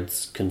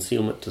provides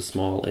concealment to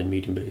small and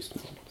medium-based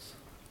models.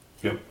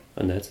 Yep.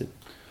 And that's it.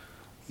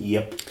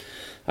 Yep.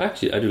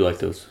 Actually, I do like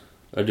those.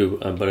 I do,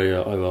 but I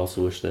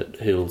also wish that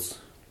hills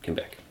came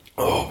back.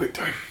 Oh, big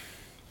time.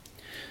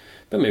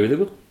 But maybe they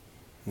will.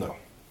 No.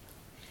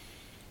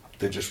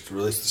 They just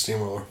released the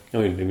Steamroller. I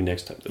mean, maybe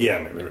next time. Yeah,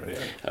 maybe. Yeah.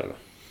 I don't know.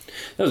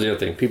 That was the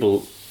other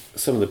thing.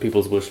 Some of the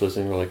people's wish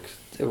listing were like,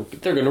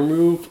 they're going to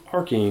remove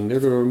arcing. They're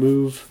going to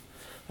remove...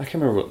 I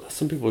can't remember what...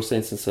 Some people were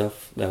saying some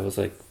stuff that was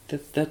like,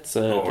 that's...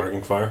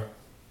 Arcing Fire?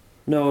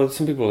 No,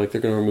 some people were like, they're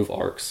going to remove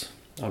arcs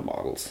on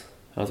models.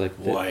 I was like...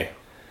 Why?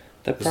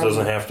 This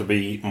doesn't have to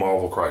be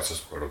Marvel Crisis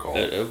Protocol.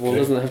 It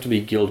doesn't have to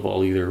be Guild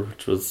Ball either,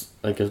 which was,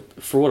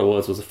 for what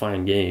it was a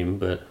fine game,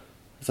 but...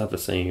 It's not the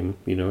same,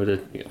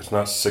 It's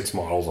not 6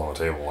 models on a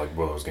table like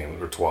those games,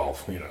 or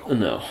 12,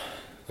 No.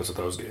 That's what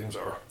those games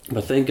are.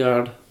 But thank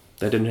God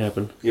that didn't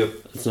happen. Yep.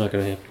 It's not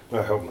going to happen.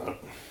 I hope not.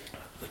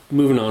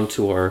 Moving on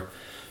to our...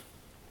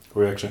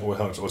 Reaction,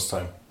 what's the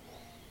time?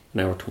 An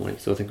hour 20,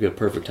 so I think we have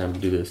perfect time to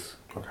do this.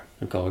 Okay.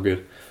 And call it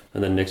good.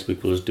 And then next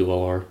week we'll just do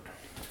all our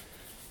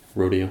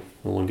rodeo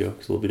in one go,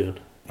 because we'll be done.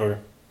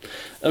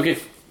 Okay.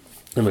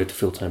 I'm going to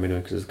fill time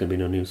anyway, because there's going to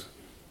be no news.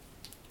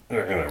 You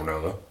never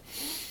know, though.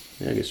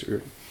 Yeah, I guess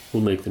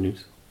we'll make the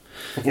news.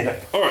 Yeah.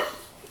 All right.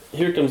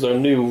 Here comes our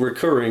new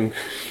recurring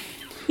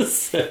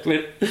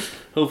segment.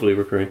 Hopefully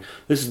recurring.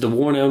 This is the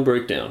worn out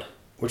breakdown.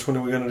 Which one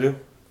are we going to do?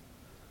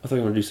 I thought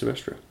you wanted to do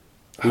Silvestro.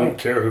 I don't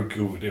care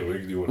who we do. We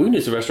can do We can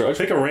do Silvestro.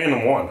 Pick a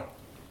random one.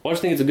 I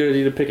just think it's a good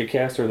idea to pick a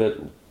caster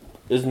that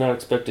is not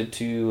expected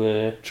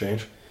to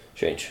Change.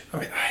 change. I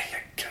mean, I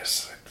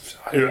guess.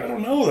 I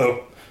don't know,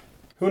 though.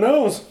 Who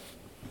knows?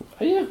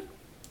 Oh, yeah.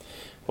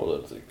 Hold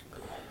on a second.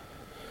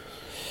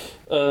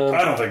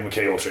 I don't think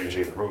McKay will change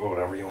either, but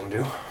whatever you want to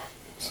do.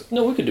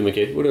 No, we could do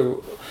McKay. Whatever.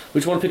 We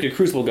just want to pick a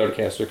Crucible Guard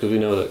caster because we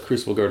know that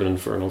Crucible Guard and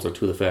Infernals are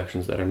two of the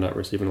factions that are not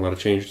receiving a lot of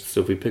change.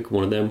 So if we pick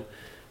one of them,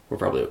 we're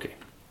probably okay.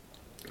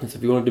 And so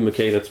if you want to do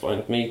McKay, that's fine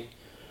with me.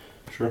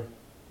 Sure.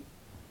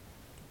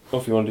 Or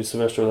if you want to do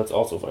Silvestro, that's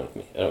also fine with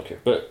me. I don't care.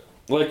 But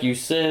like you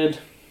said,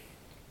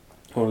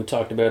 when we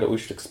talked about it, we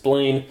should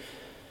explain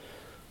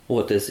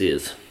what this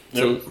is.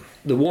 Yep. So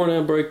the worn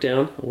out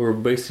breakdown, we're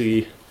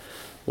basically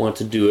want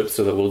to do it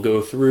so that we'll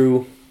go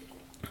through.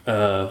 We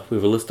have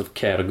a list of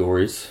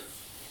categories.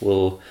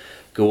 We'll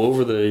go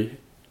over the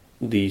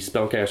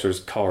spellcaster's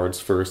cards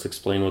first,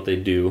 explain what they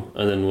do,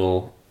 and then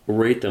we'll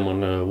rate them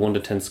on a 1 to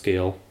 10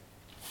 scale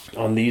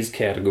on these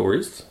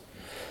categories.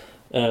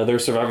 Their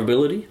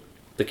survivability,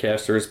 the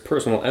caster's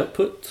personal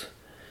output.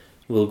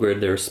 We'll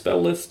grade their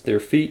spell list, their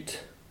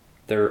feat,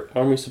 their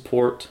army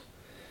support,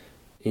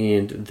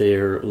 and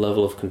their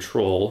level of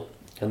control.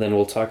 And then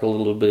we'll talk a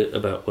little bit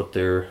about what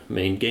their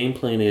main game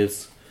plan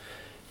is,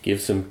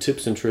 give some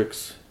tips and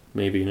tricks,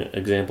 maybe an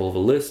example of a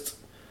list,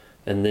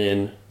 and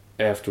then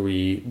after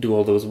we do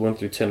all those 1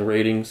 through 10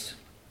 ratings,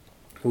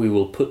 we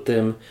will put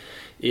them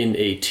in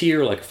a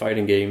tier like a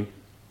fighting game,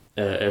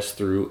 S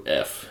through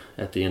F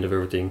at the end of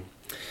everything.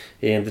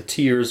 And the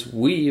tiers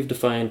we've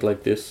defined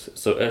like this.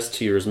 So S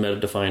tier is meta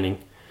defining.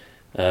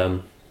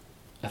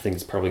 I think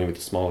it's probably going to be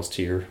the smallest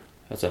tier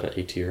outside of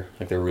A tier.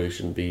 Like there really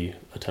shouldn't be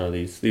a ton of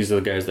these. These are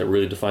the guys that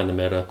really define the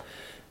meta,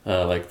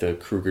 like the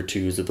Kruger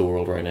 2s of the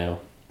world right now.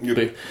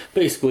 Yep.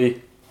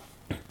 Basically,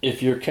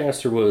 if your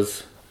caster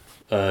was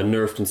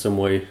nerfed in some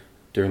way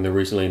during the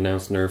recently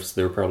announced nerfs,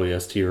 they're probably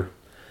S tier.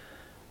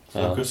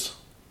 Focus.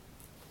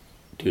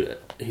 Dude,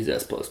 he's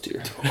S plus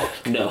tier.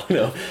 no.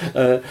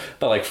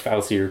 But like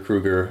Fauci or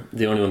Kruger,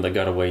 the only one that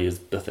got away is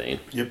Bethane.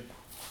 Yep.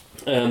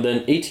 And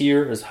then A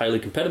tier is highly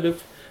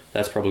competitive.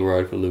 That's probably where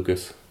I'd put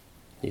Lucas.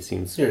 He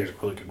seems Yeah, he's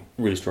really good.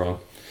 really strong.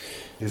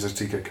 He's a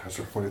TK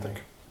caster. What do you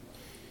think?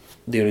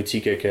 The only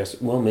TK caster.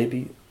 Well,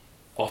 maybe.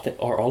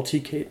 Are all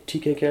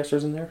TK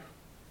casters in there?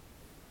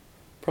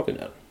 Probably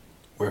not.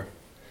 Where?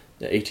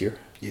 The A tier.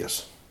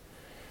 Yes.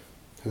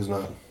 Who's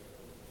not?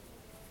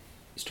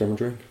 Sturm and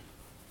Drake.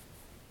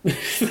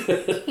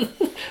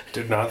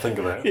 Did not think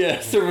of that. Yeah,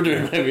 Sturm and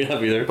Drake might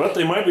not be there. But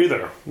they might be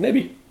there.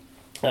 Maybe.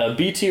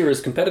 B tier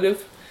is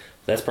competitive.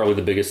 That's probably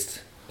the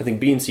biggest. I think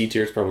B and C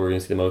tier is probably where we're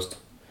going to see the most.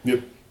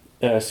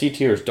 Yep. C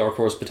tier is Dark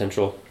Horse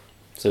potential.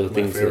 So My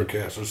things favorite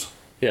like, casters.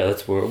 yeah,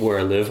 that's where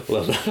I live.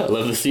 I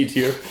love the C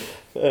tier.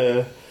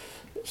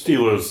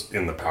 Steeler's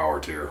in the power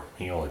tier.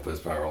 He only plays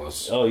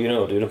powerless. Oh, you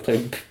know, dude, I'm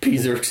playing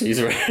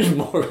P-Xerxes right in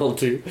Mortal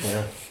too.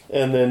 Yeah.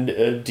 And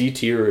then D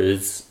tier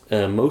is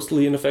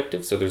mostly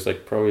ineffective. So there's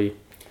like probably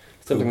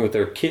something with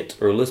their kit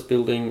or list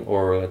building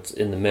or that's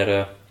in the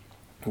meta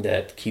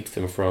that keeps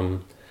them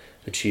from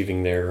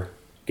achieving their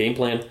game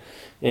plan.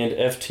 And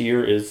F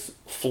tier is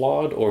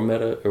flawed or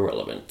meta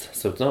irrelevant.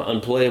 So it's not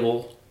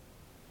unplayable.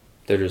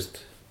 They're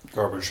just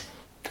Garbage.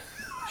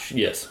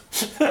 yes,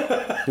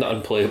 not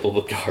unplayable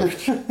but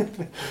garbage.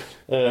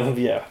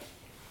 Yeah.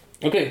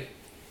 Okay.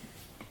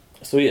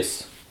 So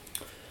yes.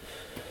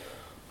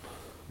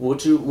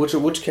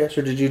 Which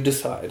caster did you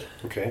decide?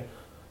 Okay.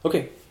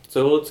 Okay.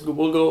 So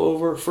we'll go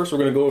over first. We're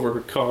going to go over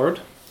her card.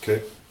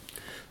 Okay.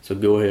 So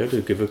go ahead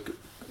and give a.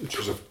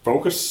 She's a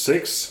Focus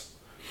 6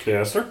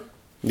 caster.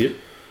 Yep.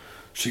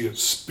 She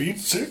gets Speed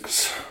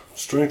 6,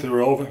 Strength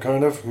Irrelevant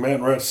kind of,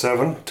 Man Rat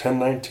 7,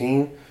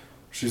 10-19.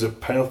 She's a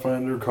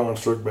Pathfinder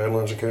Construct Battle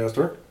Engine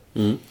caster.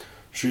 Mm-hmm.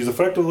 She's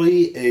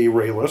effectively a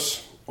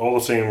Rayless, all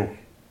the same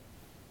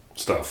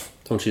stuff.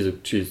 Oh, she's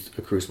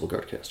a Crucible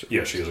Guard caster.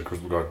 Yeah, she is a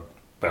Crucible Guard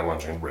Battle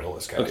Engine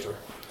Rayless caster. Okay.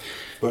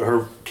 But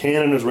her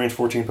cannon is range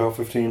 14, POW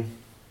 15.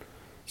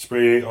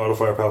 Spray 8, Auto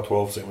Fire, POW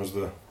 12, same as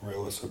the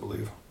Rayless, I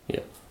believe.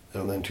 Yeah.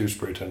 And then 2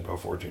 Spray 10, POW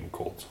 14,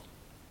 Colts.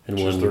 And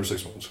she's one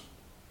 36 wounds.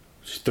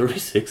 She's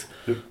 36?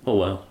 Yep. Oh,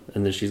 wow.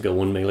 And then she's got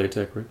 1 melee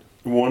attack, right?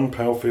 1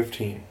 POW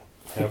 15,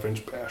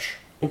 half-inch bash.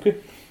 Okay.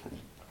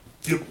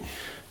 Yep.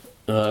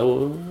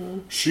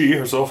 Well, She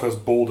herself has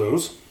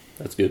Bulldoze.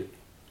 that's good.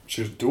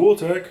 She has dual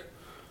attack.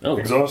 Oh.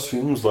 Exhaust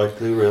fumes like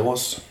the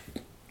Rayless.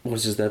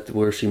 What is that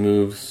where she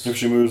moves? If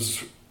she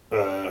moves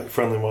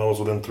friendly models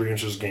within 3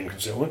 inches, gain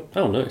concealment.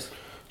 Oh, nice.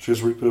 She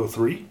has Repo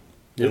 3.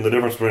 Yep. And the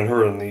difference between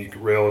her and the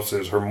Rayless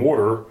is her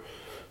mortar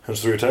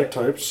has 3 attack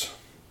types.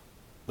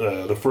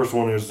 The first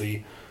one is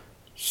the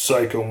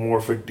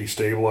Psychomorphic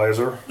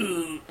Destabilizer.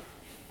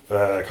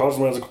 Causes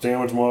magical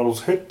damage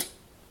models hit,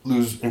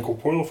 lose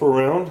incorporeal for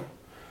a round.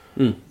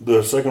 Mm.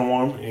 The second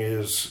one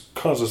is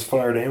causes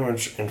fire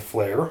damage and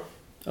flare,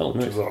 Oh,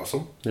 which nice. is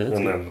awesome. Yeah, that's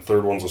and good. then the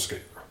third one's a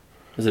scaler.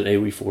 Is it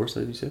AoE force,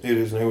 as you said? It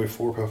is an AoE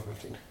 4, POW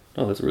 15.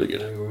 Oh, that's really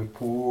good. And we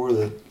pour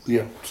the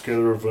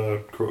scatter of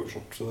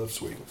corrosion, so that's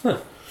sweet. Huh.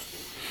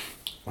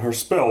 Her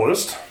spell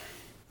list,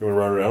 you want to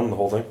run around the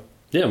whole thing?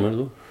 Yeah, might as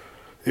well.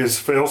 Is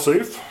fail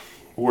safe.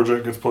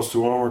 Warjack gets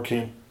 +2 on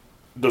armor,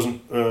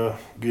 doesn't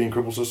gain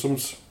cripple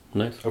systems.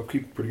 Nice.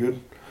 Upkeep, pretty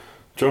good.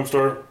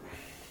 Jumpstart,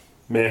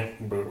 meh,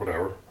 but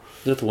whatever.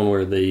 Is that the one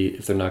where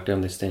if they're knocked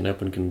down, they stand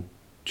up and can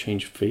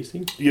change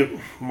facing? Yep,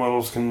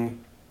 models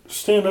can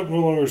stand up, no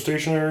longer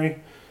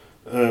stationary.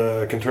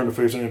 Can turn to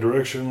face any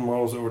direction.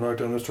 Models that were knocked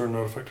down this turn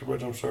not affected by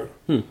jumpstart.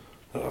 I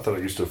thought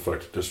it used to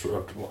affect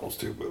disrupted models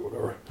too, but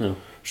whatever. Oh.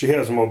 She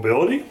has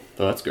mobility.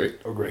 Oh, that's great.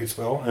 A great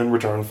spell. And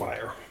return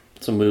fire.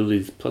 So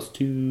mobility's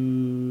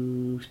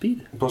 +2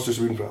 speed. +2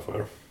 speed and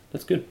pathfire.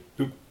 That's good.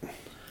 Yep.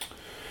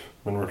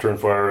 And return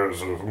fire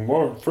is a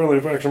more friendly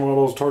faction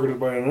model is targeted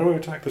by an enemy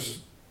attack. This is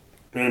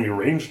an enemy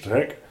ranged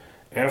attack.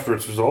 After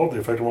it's resolved, the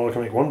affected model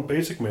can make one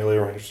basic melee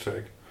ranged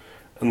attack.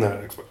 And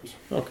that expires.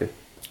 Okay.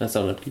 That's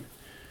not an upkeep.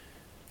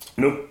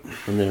 Nope.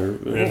 And then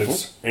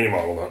it's any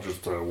model, not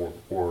just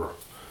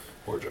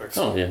Warjacks.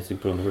 Oh, yeah, so you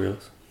put on the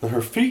rails. And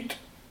her feat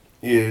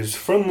is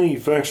friendly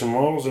faction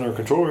models in her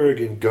control area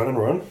gain gun and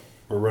run,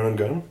 or run and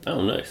gun.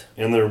 Oh, nice.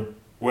 And their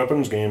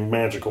weapons gain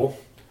magical.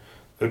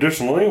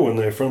 Additionally, when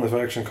the friendly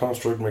faction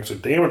construct makes a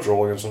damage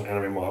roll against an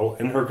enemy model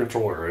in her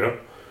control area,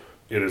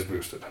 it is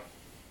boosted.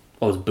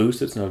 Oh, it's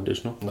boosted? It's not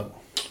additional? No.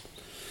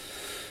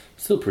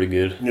 Still pretty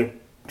good. Yep.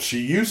 She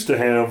used to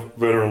have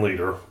veteran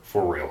leader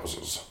for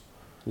Railises.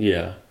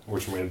 Yeah.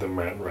 Which made them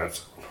Matt and Rat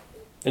 7.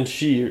 And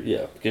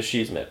because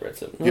she's Matt Rat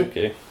 7. Yep.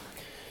 Okay.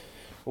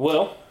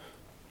 Well,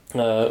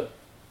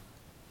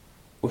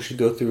 we should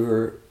go through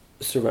her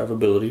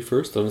survivability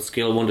first. On a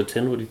scale of 1 to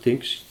 10, what do you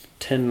think?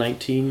 10,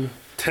 19?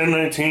 10,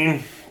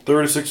 19,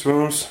 36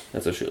 wounds.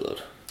 That's a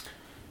shitload.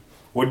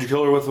 What'd you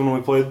kill her with when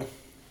we played?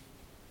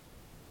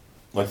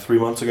 Like 3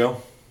 months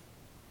ago?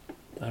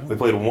 We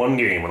played one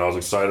game and I was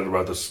excited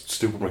about this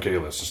stupid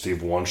Michaelis, and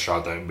Steve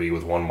one-shot that bee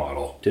with one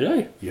model. Did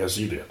I? Yes,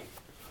 you did.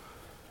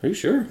 Are you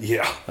sure?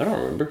 Yeah. I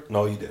don't remember.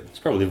 No, you did. It's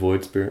probably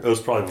Void Spirit. It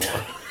was probably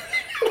more.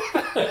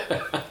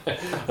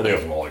 I think it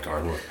was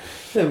Mollycarn.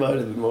 It might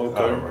have been Mollycarn.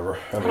 I don't remember.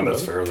 I mean,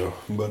 that's fair though.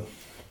 But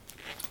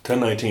 10,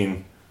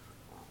 19.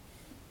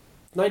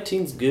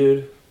 19's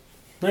good.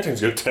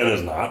 19's good. 10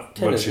 is not.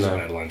 10 but is she's not. an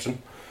bad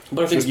luncheon.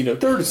 But I think,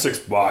 36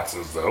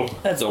 boxes though.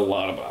 that's a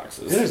lot of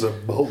boxes. It is a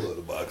boatload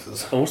of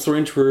boxes. And what's the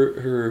range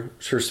for her?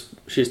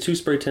 She has 2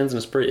 spray 10s and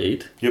a spray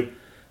 8. Yep.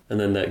 And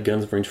then that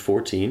gun's range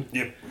 14.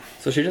 Yep.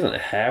 So she doesn't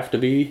have to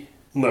be.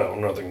 No,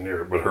 nothing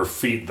near it. But her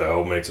feet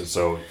though makes it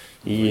so.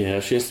 Yeah,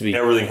 she has to be.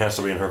 Everything has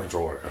to be in her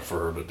control area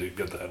for her to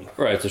get that.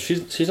 Right, so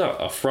she's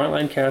not a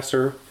frontline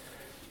caster.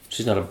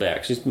 She's not a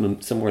back. She's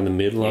somewhere in the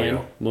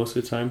midline most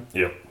of the time.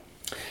 Yep.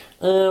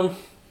 God,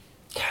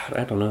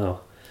 I don't know.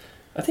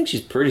 I think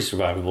she's pretty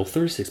survivable.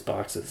 36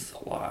 boxes is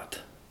a lot.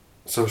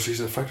 So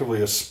she's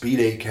effectively a speed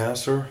 8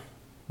 caster.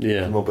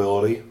 Yeah.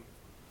 Mobility.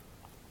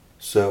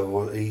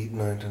 So 8,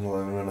 9, 10,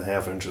 11 and a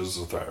half inches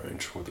of fire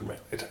range with her melee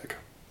attack.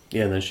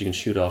 Yeah, and then she can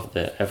shoot off of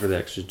that. After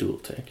that, she's dual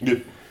attack.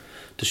 Yep.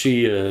 Does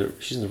she,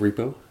 she's in the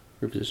repo?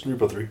 Reposition?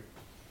 Repo 3.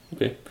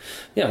 Okay.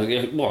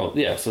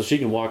 Yeah, so she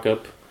can walk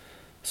up,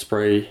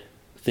 spray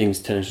things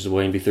 10 inches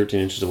away and be 13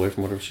 inches away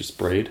from whatever she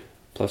sprayed,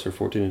 plus her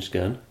 14-inch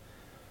gun.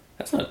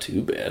 That's not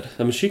too bad.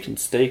 I mean, she can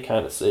stay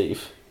kind of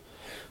safe.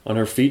 On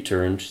her feet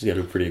turn, she's got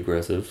to be pretty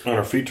aggressive. On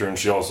her feet turn,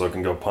 she also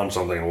can go punch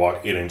something and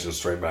walk 8 inches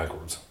straight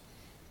backwards.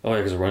 Oh, yeah,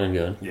 because a running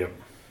gun. Yep.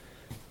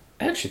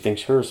 I actually think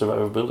her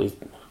survivability is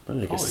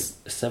probably like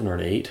a 7 or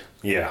an 8.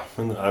 Yeah,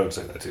 and I would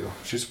say that too.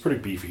 She's pretty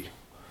beefy.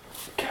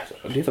 God,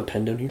 do you have a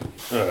pen down here?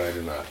 I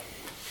do not.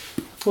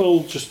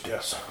 Well, just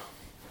guess.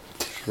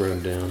 Just write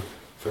them down.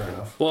 Fair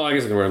enough. Well, I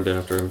guess I can write them down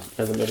after I'm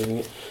editing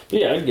it. But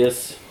yeah, I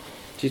guess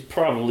she's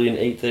probably an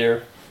 8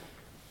 there.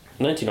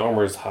 19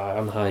 armor is high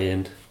on the high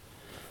end.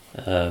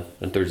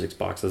 And 36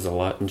 boxes is a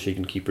lot, and she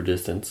can keep her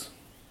distance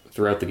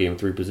throughout the game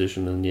with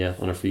reposition. And yeah,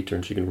 on her feet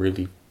turn, she can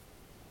really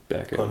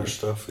back it. Punish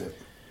stuff, yeah.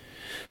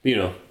 You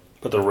know.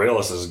 But the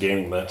Railus is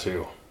gaining that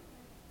too.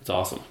 It's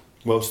awesome.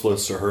 Most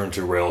lists are her and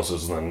 2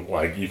 Railises, and then,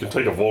 like, you can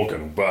take a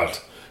Vulcan,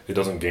 but it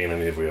doesn't gain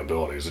any of the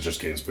abilities. It just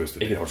gains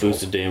boosted damage. It gets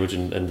boosted damage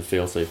and the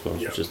fail-safe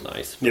bonus, which is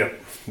nice. Yeah.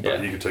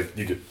 But you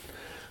could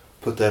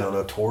put that on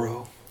a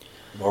Toro.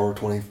 Armor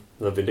 20.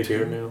 The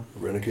Vindicator now?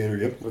 Vindicator,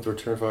 yep. With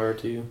return fire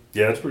too.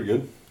 Yeah, it's pretty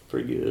good.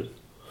 Pretty good.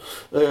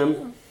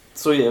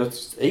 So yeah,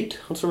 it's 8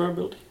 on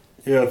survivability.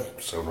 Yeah,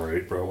 7 or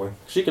 8 probably.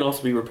 She can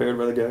also be repaired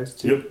by the guys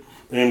too. Yep.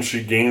 And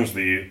she gains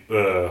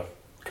the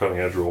cutting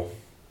edge roll.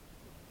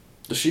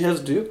 Does she has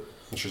to do?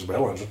 And she's a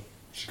battle engine.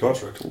 She's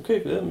construct. Okay,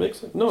 that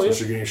makes sense. No,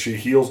 So she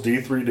heals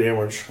D3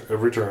 damage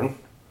every turn.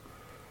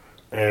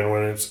 And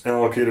when it's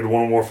allocated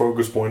 1 more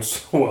focus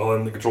points while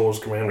in the controller's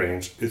command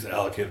range, it's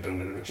allocated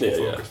an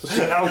additional focus.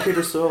 Allocate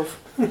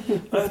herself.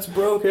 That's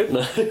broken.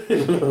 I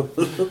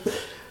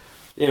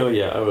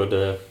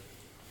would.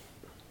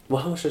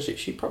 Well, how much does she?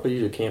 She probably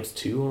usually camps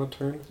 2 on a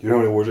turn. You know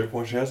how many warjack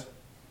points she has?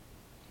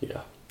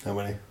 Yeah. How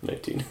many?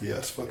 19.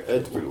 Yes,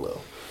 That's pretty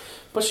low.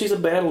 But she's a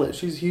battle.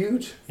 She's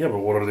huge. Yeah, but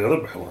what are the other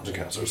battle engine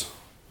casters?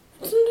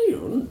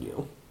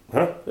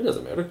 Huh? It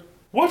doesn't matter.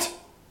 What?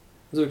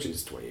 So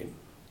she's 28.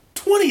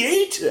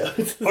 28? Yeah.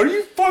 Are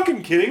you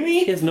fucking kidding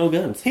me? He has no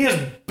guns. He has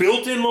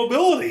built-in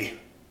mobility.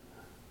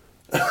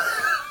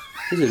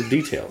 These are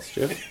details,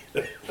 Jeff.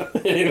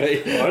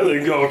 Anyway. I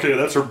think, okay,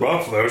 that's her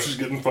buff, though. She's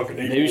getting fucking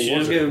 8 Maybe she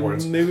just get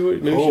points.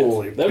 maybe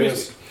Holy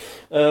piss.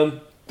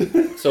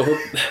 So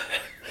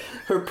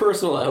her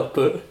personal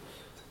output,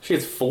 she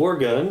has 4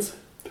 guns.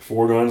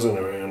 4 guns and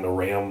a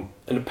ram.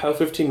 And a POW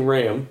 15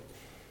 ram.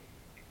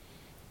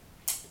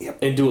 Yep.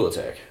 And dual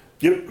attack.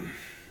 Yep.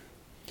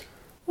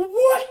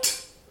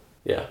 What?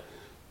 Yeah.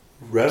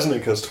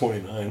 Resnick has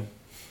 29.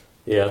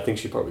 Yeah, I think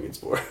she probably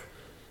gets more.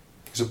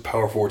 He's a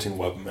power 14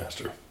 weapon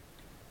master.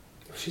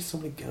 She's so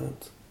many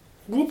guns.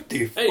 Whoop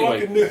the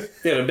Anyway, fucking...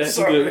 yeah,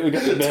 we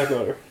got the back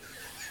on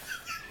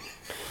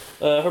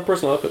her. Her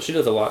personal output, she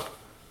does a lot.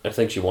 I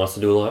think she wants to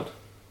do a lot.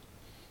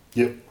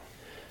 Yep.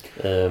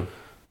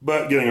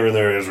 But getting her in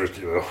there is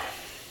risky, though.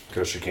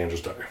 Because she can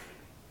just die.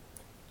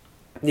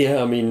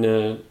 Yeah, I mean,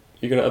 you're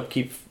going to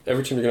upkeep...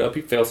 Every time you're going to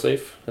upkeep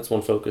failsafe. That's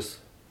one focus.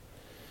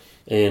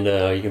 And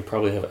you can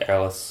probably have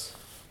Alice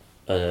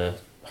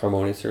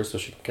harmonious here so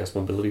she can cast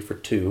mobility for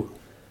 2.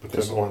 But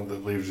that's the one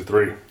that leaves you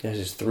 3. Yeah,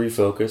 she's 3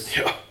 focus.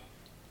 Yeah.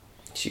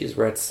 She is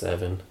right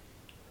 7.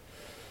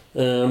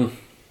 And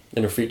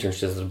her feat turn,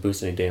 she doesn't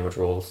boost any damage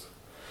rolls.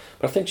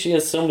 But I think she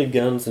has so many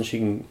guns and she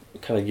can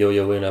kind of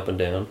yo-yo in up and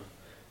down.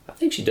 I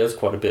think she does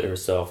quite a bit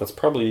herself. That's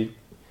probably...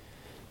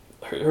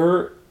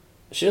 Her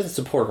she doesn't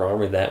support her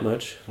army that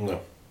much.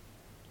 No.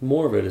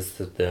 More of it is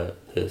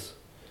this.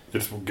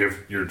 Just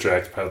give your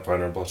Jack's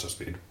Pathfinder and plus the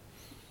speed.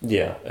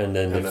 Yeah, and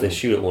then if they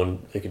shoot at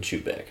one, they can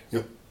shoot back.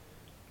 Yep.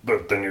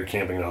 But then you're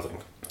camping nothing.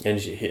 And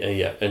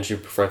she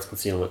provides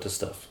concealment to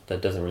stuff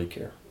that doesn't really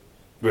care.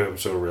 Yeah,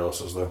 so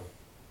realists though.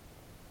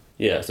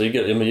 Yeah, so you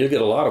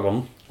get a lot of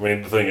them. I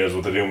mean, the thing is,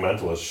 with the new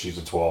Mentalist, she's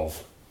a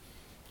 12,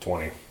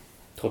 20.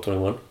 12,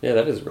 21. Yeah,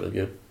 that is really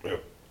good.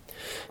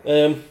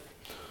 Yep.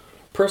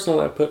 Personal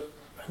output,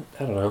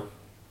 I don't know.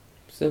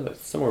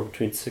 Somewhere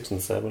between 6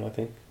 and 7, I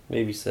think.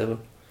 Maybe 7.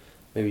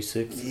 Maybe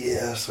 6.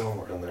 Yeah,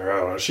 somewhere in there.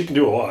 I don't know. She can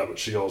do a lot, but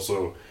she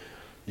also...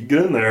 You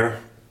get in there,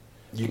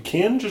 you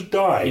can just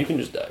die. You can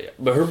just die, yeah.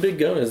 But her big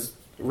gun is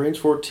range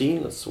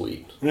 14. That's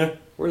sweet. Yeah.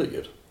 Really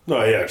good.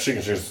 No, yeah, she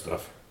can shoot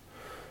stuff.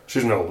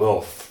 She's no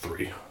level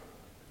 3.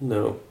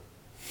 No.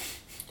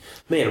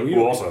 Man,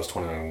 who also has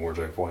 29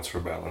 Warjack points for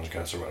Battle Engine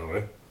Caster, by the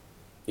way.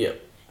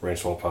 Yep.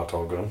 Range 12 pow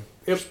tall gun.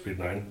 Yep. Speed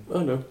 9. Oh,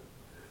 no.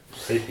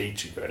 I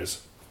hate you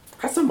guys.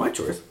 That's not my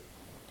choice.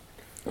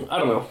 I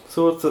don't know.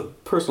 So it's a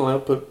personal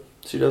output.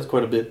 She does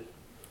quite a bit.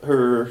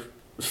 Her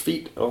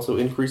feat also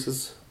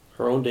increases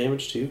her own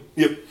damage too.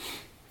 Yep.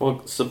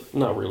 Well, so,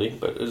 not really,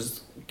 but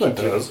it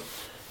does.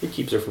 It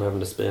keeps her from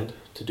having to spend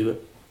to do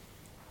it.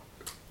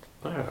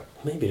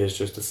 Maybe it is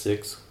just a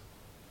 6.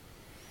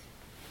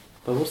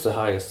 But what's the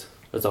highest?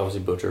 That's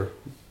obviously Butcher.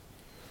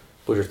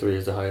 Butcher 3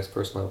 is the highest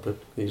personal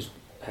output. He just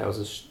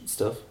houses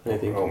stuff.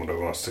 Anything.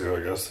 Omdo wants to,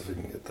 I guess, if he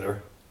can get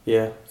there.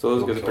 Yeah, so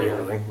those guys are pretty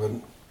high. But...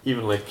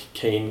 Even like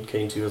Kane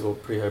 2 has a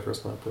pretty high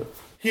personal output.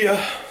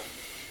 Yeah.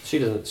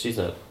 She's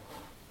not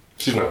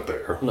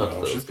there.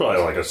 No, she's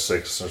probably like a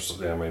 6 or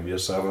something, yeah, maybe a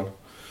 7.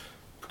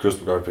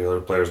 Crystal Guard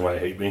players might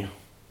hate me.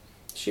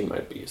 She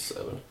might be a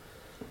 7.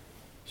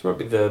 She might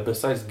be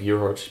besides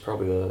Gearhart, she's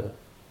probably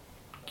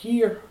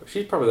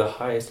the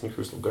highest in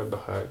Crystal Guard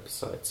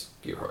besides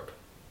Gearhart.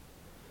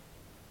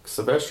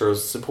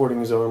 Silvestro's supporting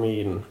his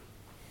army and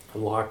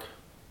Locke.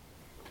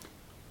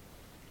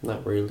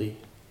 Not really.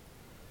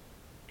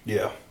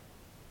 Yeah.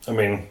 I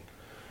mean,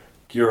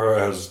 Gearhart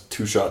has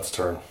 2 shots a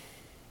turn.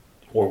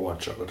 Or 1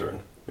 shot a turn.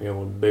 We got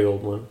one big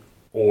old one.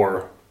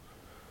 Or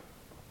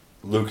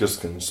Lucas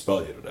can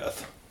spell you to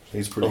death.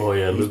 He's pretty. Oh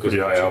yeah, Lucas pretty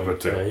high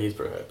output too. Yeah, he's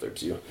pretty high up there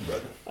too.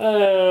 But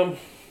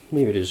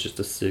maybe it is just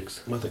a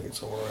 6. I think it's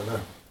somewhere right now.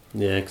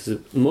 Yeah, because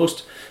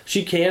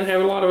she can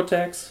have a lot of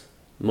attacks.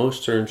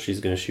 Most turns she's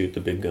going to shoot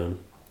the big gun.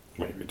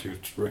 Maybe 2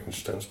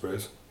 range 10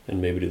 sprays.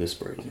 And maybe do the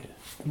sprays. Yeah.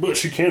 But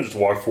she can just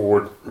walk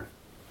forward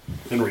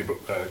and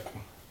reboot back.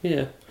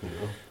 Yeah.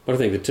 But I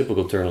think the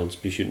typical turn will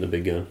just be shooting the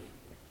big gun.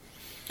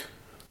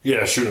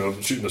 Yeah,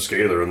 shooting the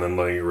scaler, and then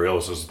like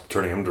Rails is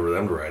turning them to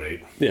ride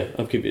 8. Yeah,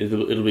 upkeep.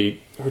 It'll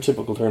be her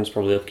typical turn is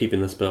probably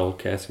upkeeping the spell,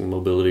 casting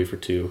mobility for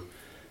 2,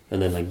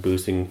 and then like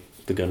boosting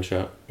the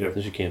gunshot. Yep.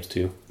 Then she camps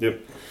 2. Yep.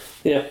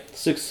 Yeah,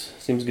 6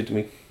 seems good to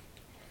me.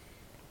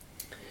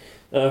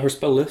 Her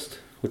spell list,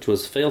 which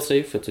was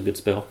failsafe, it's a good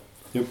spell.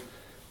 Yep.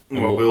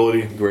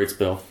 Mobility, great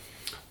spell.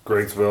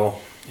 Great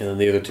spell. And then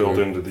the other 2 built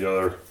into the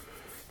other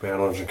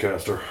Battle Engine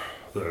Caster.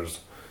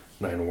 There's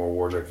 9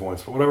 more Warjack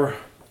points, but whatever.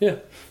 Yeah,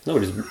 at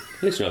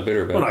least you're not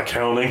bitter about it. We're not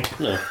counting.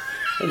 No,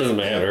 it doesn't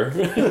matter.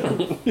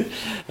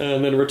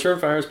 And then return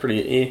fire is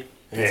pretty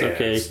It's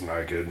okay. It's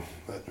not good.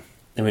 But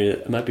I mean,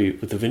 it might be,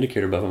 with the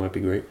Vindicator buff, it might be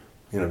great.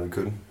 You know, we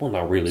could. Well,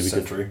 not really.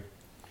 Sentry.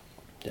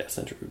 Yeah,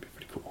 Sentry would be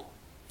pretty cool.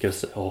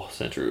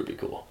 Sentry would be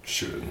cool.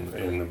 Shoot it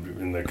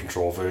in the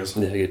control phase.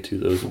 Yeah, get 2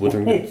 of those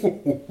withering guns.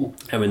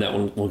 I mean, that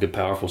one won't get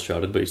powerful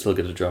shotted, but you still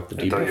get to drop the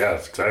debuff. Yeah,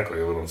 that's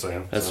exactly what I'm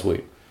saying. That's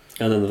sweet.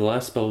 And then the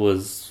last spell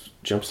was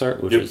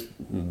Jumpstart, which is...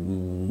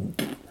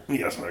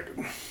 Yeah, that's not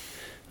good.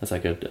 That's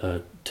like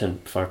a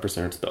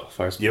 5% spell.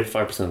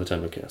 5% of the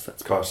time to cast that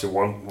spell. Costs you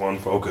one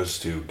focus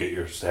to get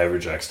your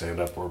Savage Jack stand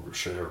up or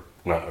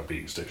not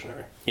be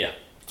stationary. Yeah.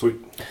 Sweet.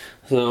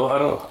 So, I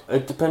don't know.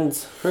 It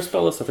depends. Her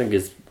spell list, I think,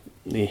 is...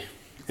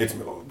 It's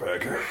middle of the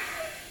pack.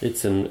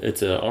 It's an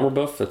armor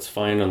buff that's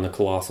fine on the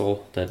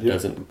Colossal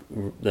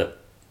that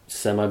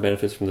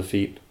semi-benefits from the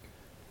feat.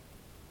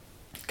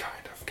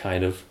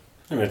 Kind of.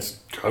 I mean, it's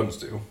guns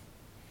do.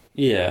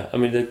 Yeah, I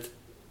mean,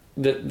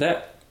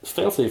 that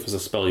failsafe is a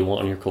spell you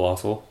want on your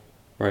Colossal,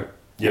 right?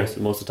 Yeah.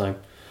 Most of the time.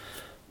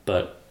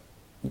 But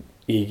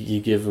you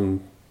give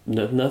him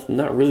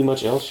not really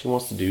much else she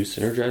wants to do.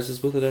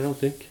 Synergizes with it, I don't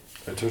think.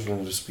 It turns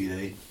into speed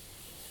 8.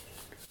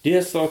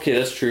 Yes, okay,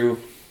 that's true.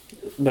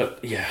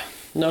 But, yeah.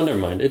 No, never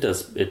mind. It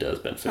does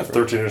benefit. That's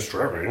 13-inch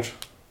strike range.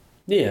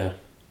 Yeah.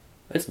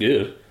 That's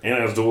good. And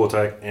it has dual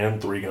attack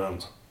and 3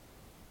 guns.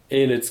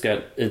 And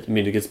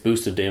it gets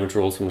boosted damage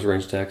rolls from its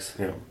range attacks.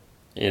 Yeah.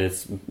 And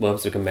it's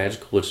weapons become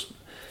magical, which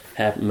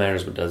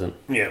matters but doesn't.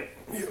 Yeah,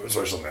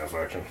 especially in that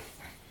faction.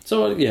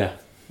 So, yeah.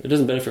 It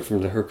doesn't benefit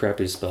from her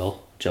crappy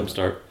spell,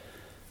 Jumpstart.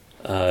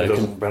 It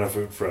doesn't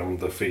benefit from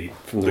the feat.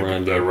 From the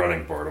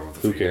running part of the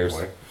feat. Who cares?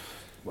 Anyway.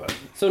 But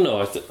so,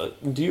 no.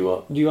 Do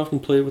you often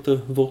play with the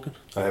Vulcan?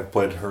 I have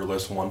played her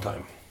list one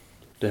time.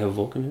 Did it have a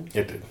Vulcan in it?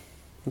 It did.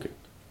 Okay.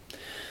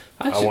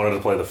 I wanted to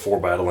play the 4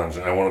 battle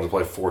engine. I wanted to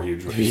play 4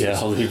 huge bases. Yeah,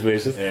 all the huge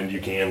bases. And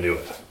you can do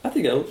it. I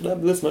think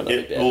this might not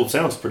be bad. Well, it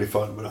sounds pretty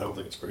fun, but I don't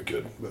think it's very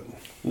good. But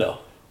no.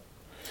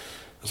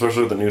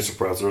 Especially with the new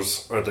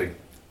suppressors, I think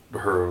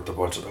her with a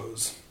bunch of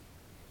those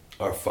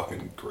are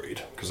fucking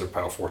great because they're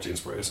POW 14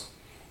 sprays.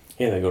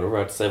 Yeah, they go to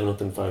right 7th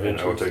and 5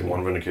 inches. And I would take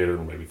 1 Vindicator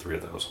and maybe 3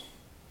 of those.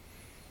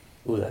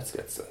 Ooh, that's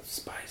got some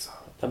spice on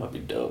it. That might be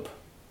dope.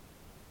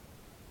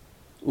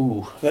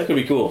 Ooh, that could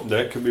be cool.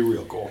 That could be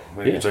real cool.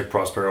 Maybe you take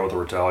Prospero with a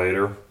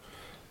Retaliator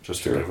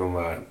just to give him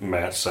a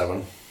match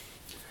 7.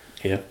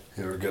 Yeah.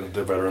 You get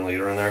the veteran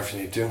leader in there if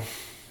you need to.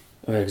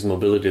 Oh, yeah, because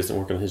mobility doesn't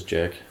work on his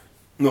Jack.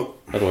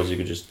 Nope. Otherwise, you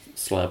could just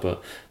slap a...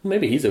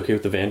 Maybe he's okay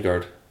with the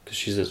Vanguard, because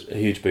she's a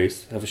huge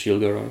base. Have a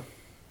shield guard on her.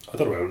 I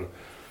thought about it.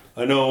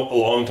 I know a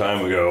long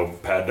time ago,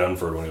 Pat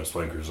Dunford, when he was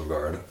playing Cruiser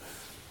Guard,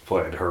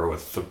 played her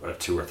with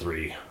 2 or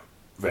 3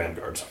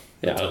 Vanguards.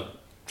 Yeah.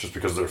 Just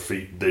because their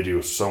feet, they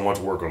do so much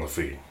work on the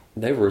feet.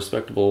 They have a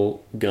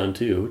respectable gun,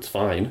 too. It's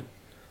fine.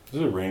 Is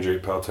it a range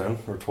 8 POW 10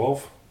 or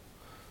 12?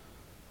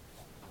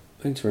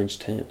 I think it's range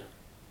 10.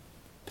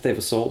 But they have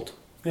assault.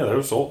 Yeah, they have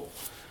assault.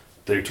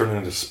 They turn it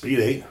into speed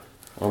 8.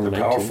 Armor the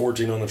POW 19.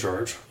 14 on the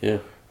charge. Yeah.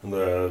 And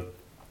the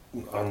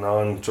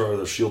non-charge,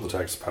 the shield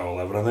attack's POW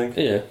 11, I think.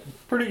 Yeah.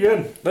 Pretty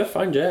good. That's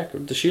fine, Jack.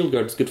 The shield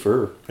guard's good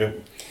for her.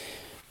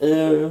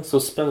 Yep. So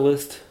spell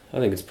list, I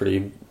think it's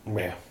pretty...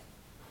 Yeah.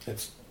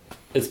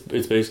 It's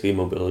basically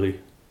mobility.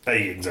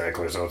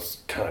 Exactly, so it's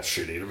kind of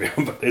shitty to be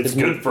honest, but it's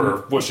good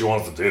for what she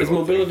wants to do. It's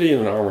mobility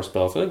and an armor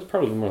spell, so I think it's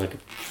probably more like a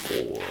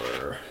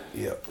 4.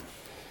 Yep.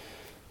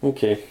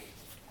 Okay.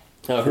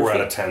 4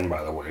 out of 10,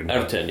 by the way.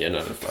 Out of 10, yeah,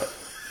 not out of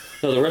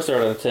 5. No, the rest are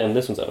out of 10.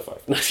 This one's out of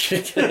 5. No,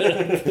 just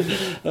kidding.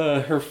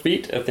 Her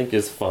feet, I think,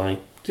 is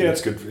fine. Yeah,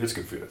 it's good. It's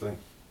good feet, I think.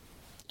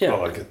 Yeah, I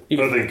like it.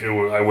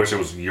 I wish it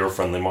was your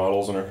friendly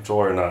models in her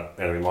controller, not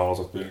enemy models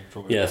with the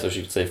controller. Yeah, so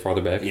she could say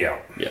farther back. Yeah.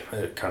 Yeah.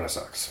 It kind of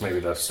sucks. Maybe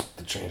that's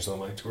the change they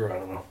like to her. I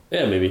don't know.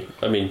 Yeah, maybe.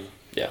 I mean,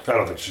 yeah. I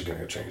don't think she's going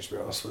to get changed, to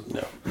be honest. But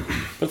no.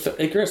 But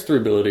it grants 3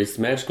 abilities.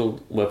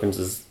 Magical weapons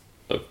is...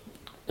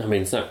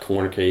 it's not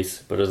corner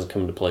case, but it doesn't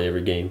come into play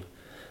every game.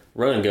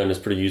 Run and gun is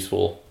pretty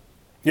useful.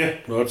 Yeah,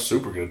 no, that's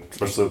super good.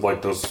 Especially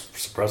like those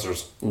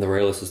suppressors. And the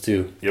rayless is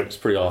too. Yep. It's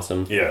pretty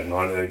awesome. Yeah,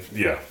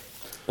 yeah.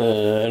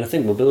 And I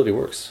think mobility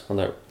works on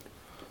that.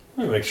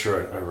 Let me make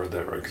sure I read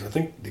that right, because I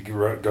think the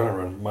gun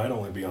run might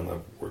only be on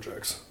the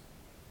Warjacks.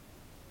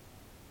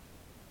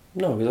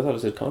 No, because I thought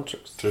it said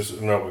constructs.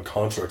 But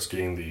constructs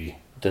gain the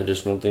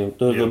additional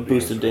the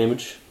boosted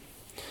damage.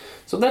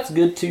 So that's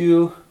good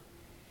too.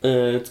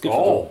 It's good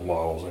all for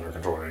models in her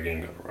controller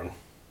gain gun run.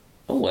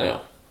 Oh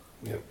wow.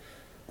 Yep.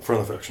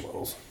 Friendly faction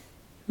models.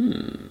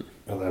 And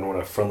then when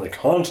a friendly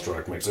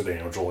construct makes a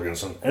damage roll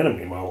against an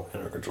enemy model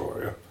in her control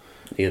area,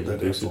 you get the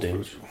boosted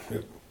damage.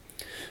 Yep.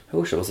 I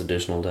wish it was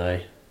additional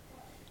die.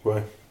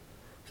 Why?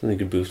 Something you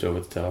could boost over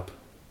the top.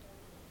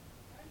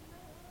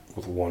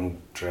 With 1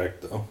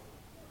 jack, though?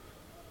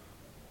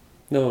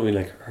 No, I mean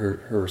like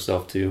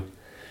herself too.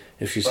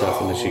 If she's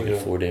something that she could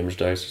 4 damage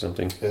dice or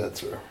something. Yeah, that's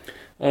fair.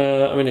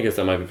 I guess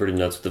that might be pretty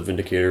nuts with the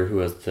Vindicator, who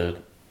has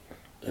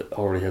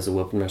already has a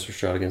weapon master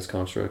shot against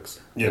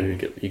constructs. Yeah.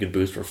 You could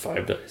boost for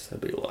 5 dice.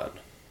 That'd be a lot.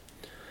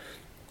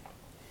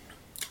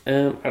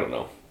 I don't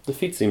know. The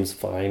feat seems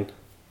fine.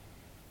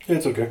 Yeah,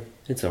 it's okay.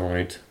 It's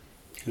alright.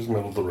 He's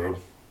middle of the road.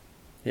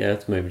 Yeah,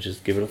 it's maybe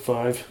just give it a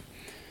 5.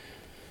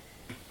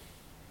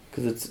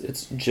 Because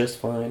it's just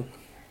fine.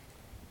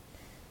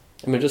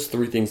 I mean, just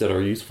 3 things that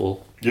are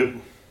useful. Yep.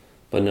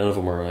 But none of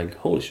them are like,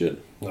 holy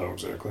shit. No,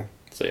 exactly.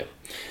 So yeah.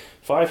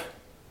 5.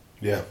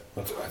 Yeah,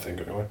 that's what I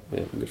think anyway.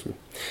 Yeah, good for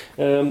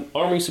me.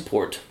 Army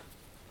support.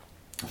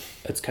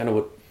 That's kind of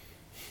what...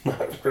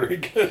 Not very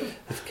good.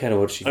 That's kind of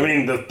what she... I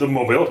mean, the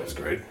mobility is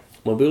great.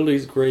 Mobility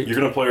is great. You're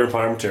going to play her in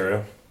Prime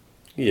Materia.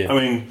 Yeah. I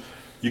mean,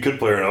 you could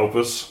play her in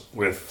Opus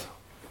with...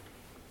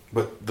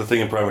 But the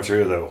thing in Prime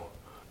Materia, though,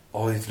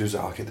 all you have to do is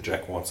allocate the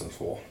Jack once and it's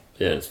full.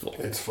 Yeah, it's full.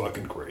 It's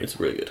fucking great. It's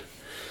really good.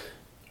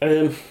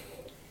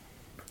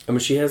 I mean,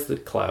 she has the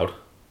Cloud.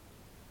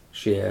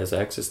 She has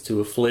access to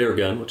a flare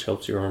gun, which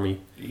helps your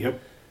army.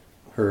 Yep.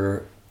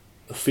 Her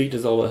feat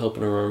is all about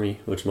helping her army,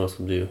 which most of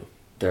them do.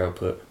 Their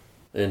output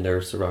and their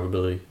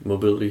survivability.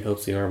 Mobility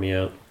helps the army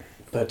out.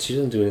 But she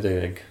doesn't do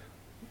anything like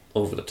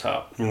over the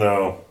top.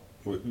 No.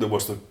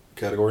 What's the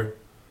category?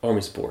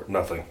 Army support.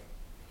 Nothing.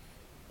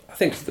 I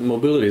think the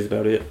mobility is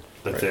about it.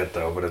 That's it,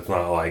 though, but it's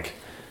not like...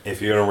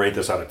 If you're going to rate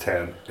this out of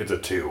 10, it's a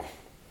 2.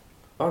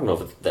 I don't know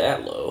if it's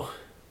that low.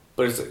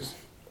 But it's...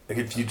 Like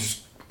if you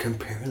just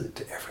compare it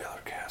to every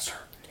other caster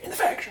in the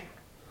faction.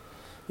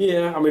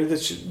 Yeah, I mean, the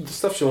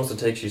stuff she wants to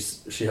take,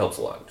 she helps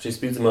a lot. She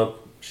speeds them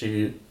up.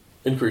 She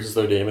increases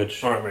their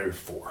damage. Alright, maybe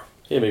 4.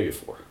 Yeah, maybe a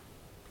 4.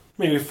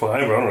 Maybe 5, I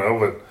don't know,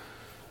 but...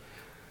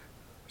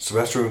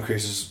 Silvestro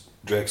increases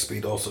Jack's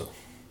speed also.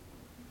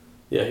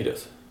 Yeah, he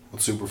does.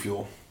 With super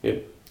fuel.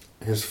 Yep.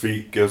 His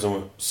feet gives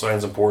him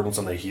signs of importance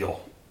and they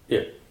heal.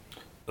 Yeah.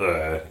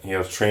 He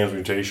has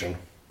transmutation.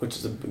 Which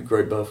is a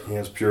great buff. He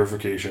has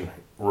purification.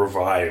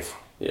 Revive.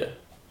 Yeah.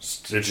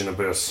 Stitch and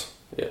Abyss.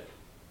 Yeah.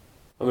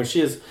 I mean, she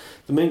has...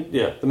 The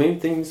main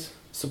things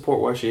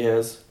support-wise she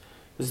has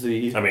is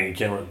the... I mean, you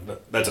can't...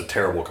 That's a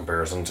terrible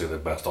comparison to the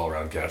best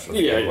all-around caster.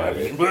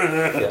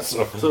 Yeah.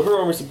 So her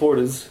army support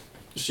is...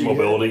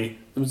 Mobility.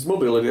 It's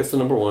mobility, that's the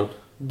number one.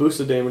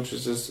 Boosted damage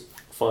is just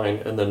fine,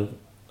 and then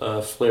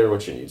flare when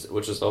she needs it,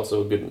 which is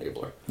also a good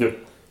enabler.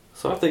 Yep.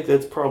 So I think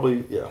that's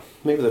probably,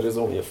 maybe that is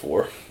only a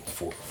 4.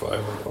 4 or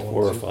 5. 4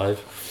 or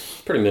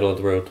 5. Pretty middle of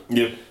the road.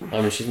 Yep.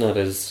 I mean, she's not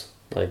as,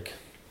 like...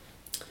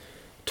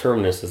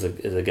 Terminus is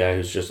a guy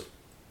who's just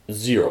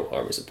 0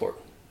 army support.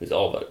 He's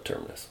all about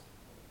Terminus.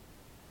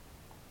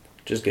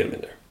 Just get him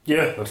in there.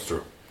 Yeah, that's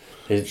true.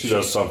 She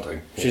does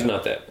something. She's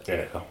not that.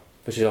 Yeah.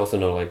 But she's also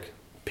no, like,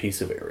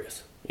 piece of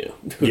areas. You know?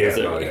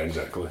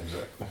 Exactly.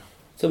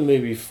 So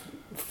maybe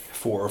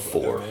 4 or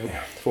 4.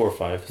 4 or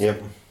 5. So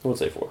Yep. I would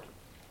say 4.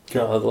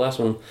 The last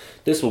one,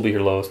 this will be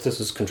her lowest. This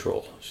is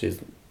Control. She's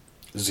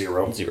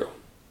 0. She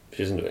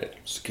doesn't do anything.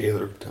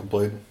 Scalar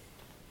template.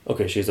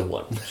 Okay, she's a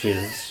 1. She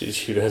has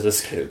a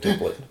scalar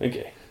template.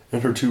 Okay.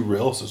 And her 2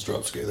 rails just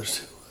drop scalars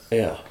too.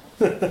 Yeah.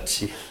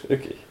 Gee,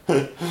 okay.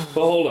 Well,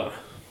 hold on.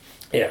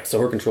 Yeah, so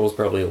her control is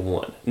probably a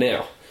 1.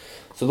 Now,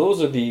 so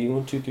those are the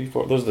 1, 2, 3,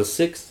 4. Those are the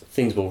 6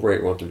 things we'll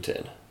rate 1 through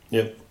 10.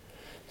 Yep.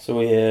 So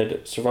we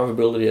had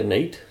survivability at an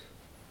 8.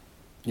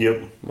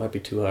 Yep. Might be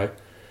too high.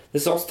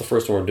 This is also the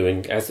first one we're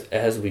doing.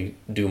 As we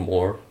do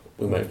more,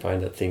 we might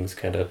find that things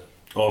kind of...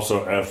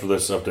 Also, after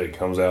this update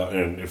comes out,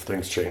 and if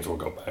things change, we'll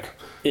go back.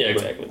 Yeah,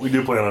 exactly. But we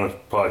do plan on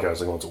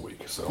podcasting once a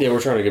week, so... Yeah,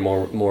 we're trying to get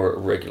more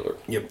regular.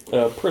 Yep.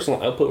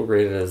 Personal output we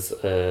rated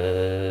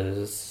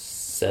as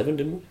 7,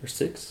 didn't we? Or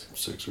 6?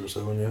 6 or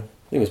 7, yeah. I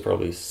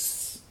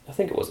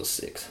think it was a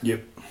 6.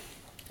 Yep.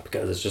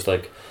 Because it's just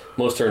like,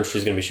 most turns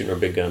she's going to be shooting her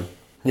big gun.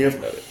 Yep.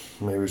 That's about it.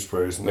 Maybe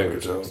sprays and Maybe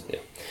out.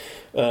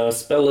 Yeah.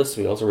 Spell list,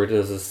 we also rated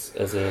as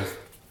a...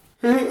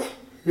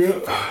 Yeah.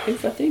 I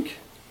think.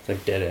 It's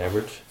like dead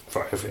average.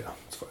 5, yeah.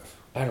 It's 5.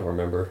 I don't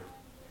remember.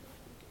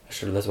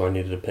 That's why I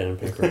needed a pen and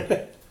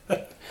paper.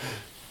 But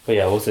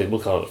yeah, we'll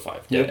call it a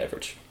 5. Dead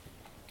average.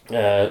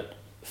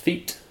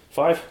 Feet,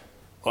 5.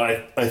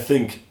 I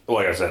think,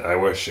 like I said, I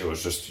wish it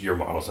was just your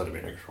models had to be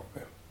in control.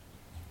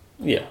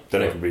 Yeah.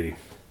 Then it could be...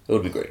 It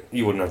would be great.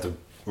 You wouldn't have to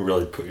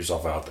really put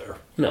yourself out there.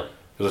 No.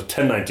 Because a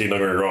 10-19, don't get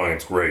me wrong,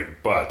 it's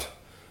great, but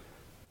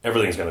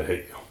everything's going to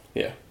hit you.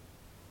 Yeah.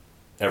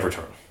 Every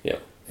turn. Yeah.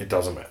 It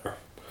doesn't matter.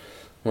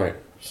 Right.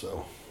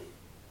 So...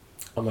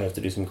 I might have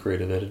to do some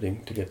creative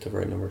editing to get the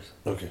right numbers.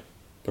 Okay.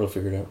 But I'll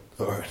figure it out.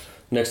 Alright.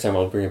 Next time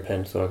I'll bring a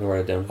pen so I can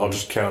write it down. I'll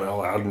just count out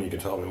loud and you can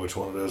tell me which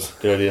one it is.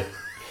 Good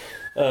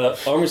idea.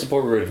 Army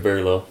support we rated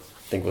very low.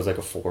 I think it was like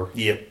a 4.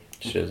 Yep.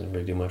 She doesn't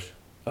really do much.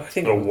 I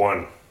think A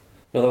 1.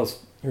 No, that was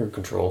her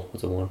control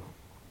was a 1.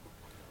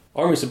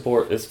 Army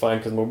support is fine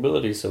because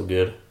mobility is so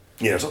good.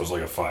 Yeah, so it was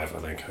like a 5, I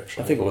think,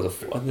 actually. I think it was a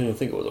 4. I didn't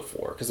think it was a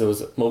 4 because it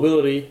was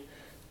mobility,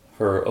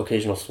 her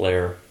occasional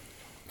flare,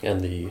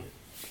 and the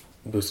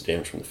boosted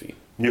damage from the feet.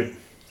 Yep.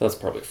 So that's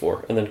probably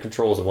 4. And then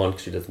control is a 1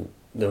 because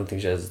the only thing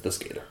she has is the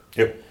skater.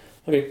 Yep.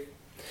 Okay.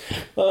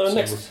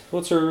 Next,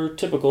 what's her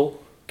typical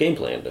game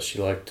plan? Does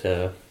she like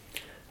to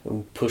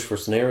push for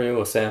scenario,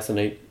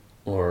 assassinate,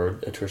 or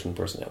attrition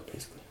person out,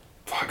 basically?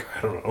 Fuck,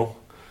 I don't know.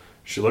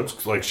 She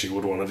looks like she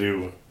would want to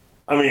do...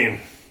 I mean,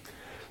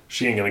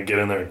 she ain't going to get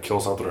in there and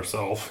kill something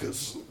herself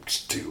because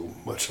it's too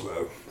much of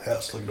a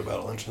hassle to get a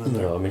battle engine in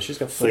there. No, I mean, she's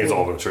got... I think it's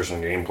all an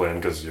attrition game plan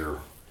because you're...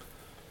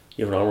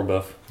 You have an armor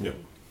buff. Yep.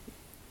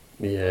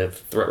 You have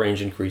threat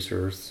range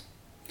increasers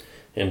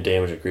and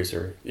damage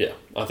increaser. Yeah,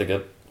 I think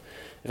that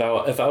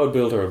if I would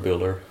build her, I'd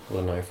build her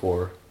with an eye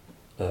for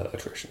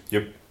attrition.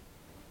 Yep.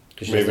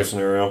 Maybe a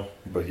scenario,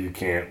 but you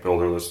can't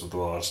build her list with a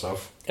lot of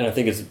stuff. And I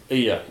think it's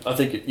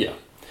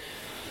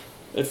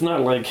It's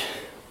not like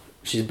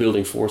she's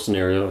building for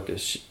scenario.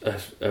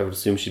 I would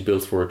assume she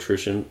builds for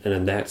attrition, and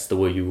then that's the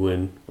way you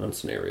win on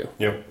scenario.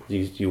 Yep.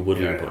 You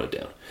whittle your opponent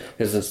down.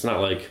 Because it's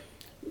not like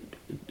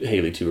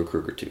Haley 2 or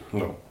Kruger 2.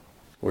 No.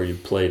 Where you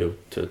play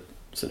to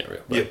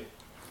scenario. Right? Yep.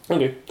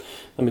 Okay.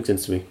 That makes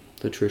sense to me.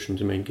 The attrition's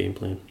the main game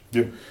plan.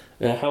 Yep.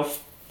 How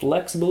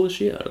flexible is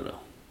she? I don't know.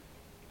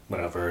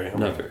 Not very.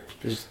 Not very.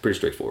 It's pretty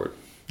straightforward.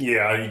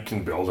 Yeah, you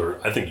can build her.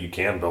 I think you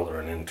can build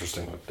her in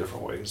interesting,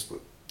 different ways, but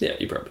yeah,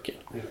 you probably can.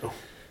 You know.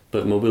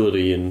 But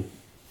mobility and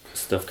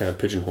stuff kind of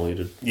pigeonhole you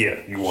to.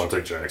 Yeah, you want to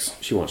take jacks.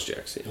 She wants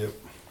jacks. Yeah. Yep.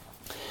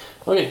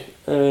 Okay.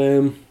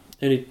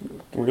 Any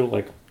real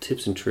like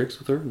tips and tricks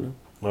with her? No.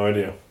 No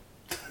idea.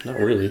 Not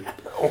really.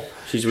 No.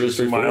 She's really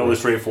straightforward. Mildly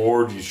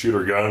straightforward. You shoot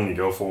her gun. You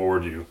go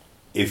forward.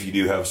 If you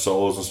do have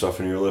solos and stuff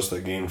in your list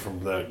that gain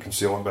from that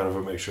concealment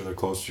benefit, make sure they're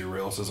close to your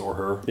rails or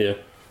her. Yeah.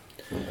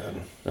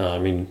 And I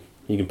mean,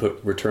 you can put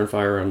return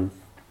fire on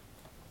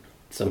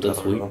something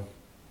sweet.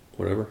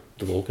 Whatever.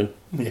 The Vulcan.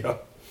 Yeah.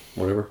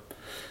 Whatever.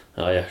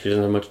 Yeah, she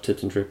doesn't have much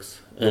tips and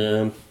tricks.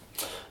 And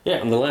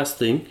the last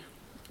thing,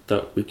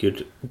 thought we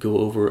could go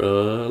over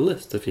a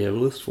list if you have a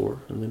list for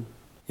her, and then.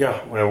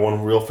 Yeah, we have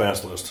one real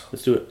fast list.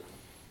 Let's do it.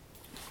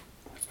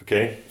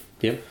 Okay.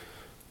 Yep.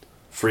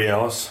 Free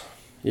Alice.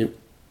 Yep.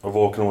 A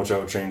Vulcan, which I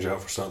would change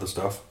out for some other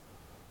stuff.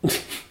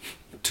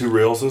 2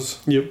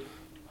 Railses. Yep.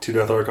 2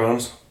 Death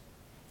Archons.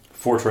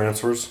 4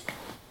 transfers.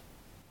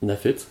 And that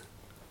fits?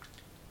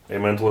 A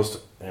Mentalist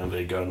and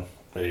a gun.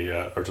 A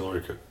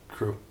artillery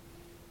crew.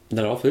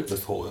 That all fits?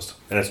 That's the whole list.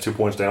 And it's 2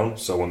 points down,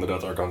 so when the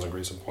Death Archons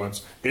increase in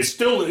points, it's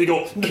still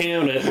illegal.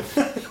 Count it.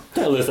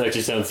 That list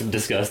actually sounds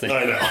disgusting.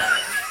 I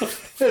know.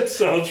 It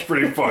sounds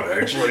pretty fun,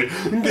 actually.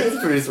 That's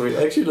pretty sweet.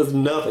 Actually does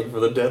nothing for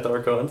the Death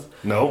Archons.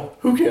 No.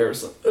 Who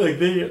cares? Like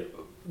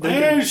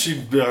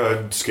She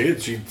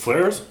skates, she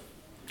flares.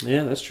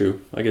 Yeah, that's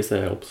true. I guess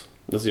that helps.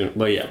 But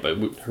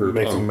her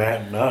makes them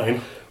mat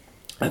 9.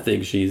 I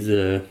think she's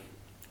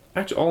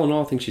actually all in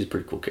all I think she's a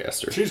pretty cool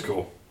caster. She's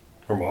cool.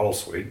 Her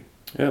model's sweet.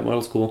 Yeah,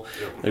 model's cool.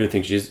 Yep. I do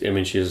think she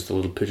is a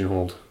little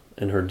pigeonholed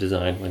in her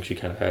design, like she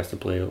kinda has to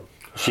play out.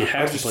 She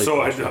has to play. So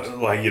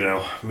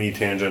me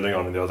tangenting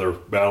on the other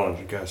battle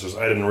engine casters,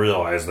 I didn't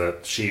realize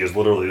that she is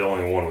literally the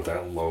only one with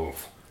that low.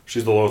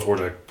 She's the lowest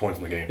Warjack points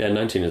in the game. Yeah,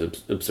 19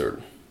 is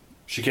absurd.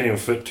 She can't even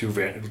fit two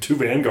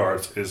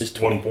vanguards. Is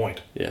 1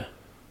 point. Yeah,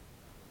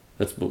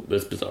 that's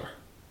bizarre.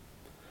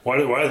 Why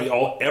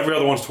every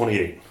other one's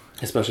 28?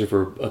 Especially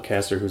for a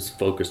caster who's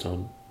focused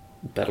on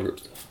battle group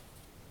stuff.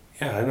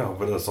 Yeah, I know,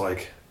 but it's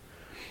like,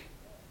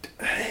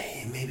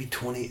 hey, maybe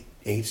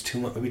 28's too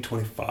much. Maybe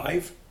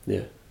 25.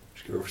 Yeah.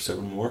 Should give her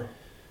 7 more.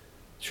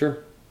 Sure.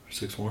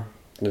 6 more.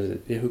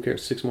 Yeah, who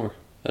cares? 6 more.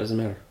 That doesn't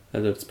matter.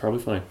 That's probably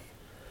fine.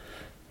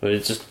 But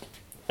it's just,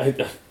 I'm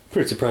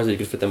pretty surprised that you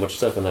could fit that much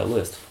stuff on that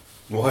list.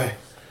 Why?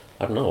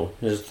 I don't know.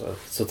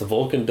 So the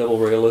Vulcan double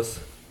Railless,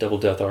 double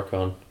Death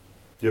Archon.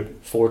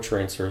 Yep. 4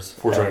 transfers.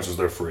 4 transfers,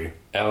 they're free.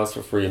 Alice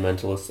for free, a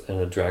Mentalist, and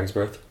a Dragon's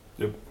Breath.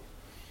 Yep.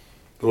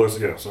 The list,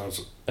 yeah,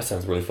 that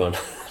sounds really fun.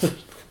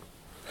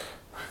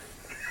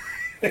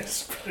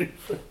 It's pretty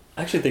fun.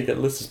 I actually think that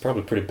list is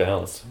probably pretty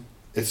balanced.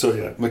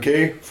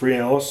 McKay, free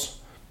Alice.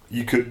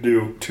 You could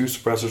do 2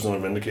 suppressors and a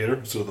Vindicator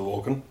instead of the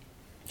Vulcan.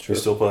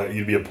 Sure.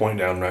 You'd be a point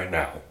down right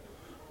now.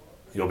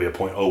 You'll be a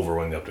point over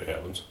when the update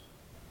happens.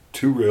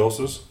 2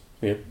 Railses.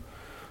 Yep.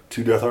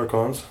 2 Death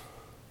Archons.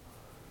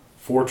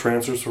 4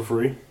 transfers for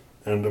free.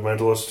 And a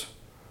Mentalist.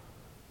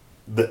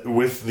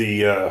 With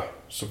the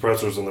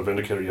suppressors and the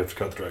Vindicator, you have to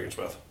cut the Dragon's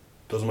Breath.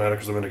 Doesn't matter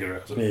because the Vindicator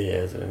has it.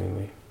 Yeah, it's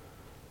anyway.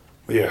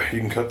 But yeah,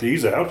 you can cut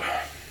these out.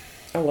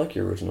 I like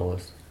your original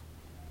list.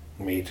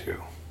 Me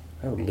too.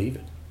 I would leave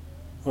it.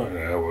 Well,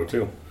 yeah, I would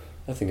too.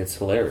 I think it's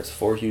hilarious.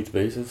 4 huge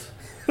bases.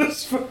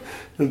 So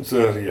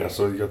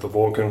you got the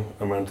Vulcan,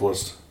 a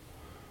Mentalist.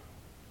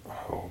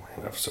 Oh man,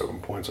 I have 7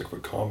 points. I could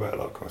put Combat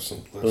Alchemist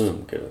in the list.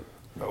 Boom, get it.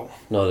 No,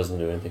 it doesn't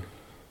do anything.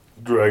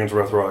 Dragon's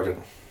Breath Rocket.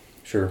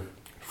 Sure.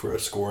 For a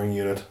scoring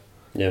unit.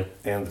 Yeah.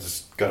 And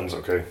this gun's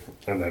okay.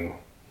 And then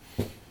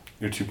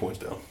you're 2 points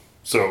down.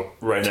 So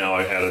right now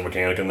I added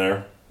Mechanic in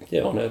there.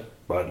 Yeah, on it.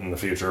 But in the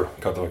future,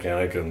 cut the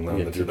Mechanic and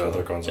then the 2 Death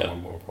Archons on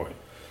 1 more point.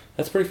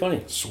 That's pretty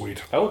funny.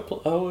 Sweet. I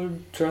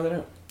would try that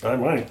out. I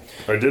might.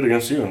 I did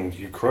against you and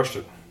you crushed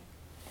it.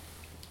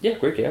 Yeah,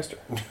 great caster.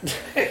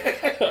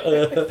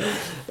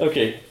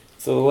 Okay,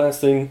 so the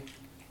last thing,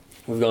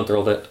 we've gone through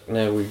all that.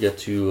 Now we get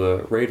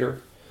to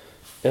Raider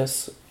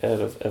S.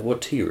 At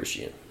what tier is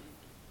she in?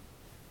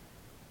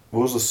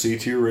 What was the C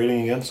tier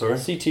rating again? Sorry?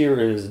 C tier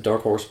is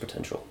Dark Horse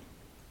Potential.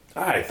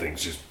 I think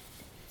she's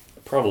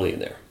probably in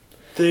there.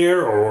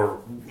 There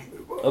or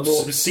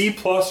C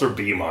plus or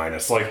B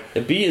minus. Like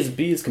B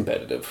is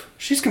competitive.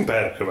 She's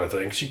competitive, I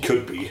think. She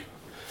could be.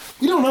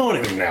 We don't know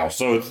anything now,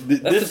 so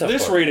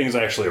this rating is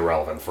actually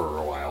irrelevant for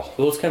a while.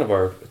 Well, it's kind of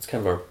our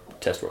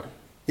test run.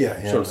 Yeah.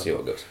 Trying to see how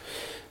it goes.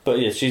 But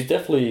yeah, she's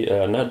definitely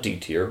not D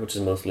tier, which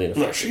is mostly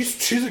ineffective. No,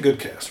 she's a good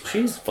caster.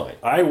 She's fine.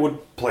 I would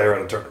play her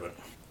at a tournament.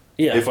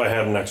 Yeah. If I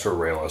had an extra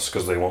Railless,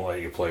 because they won't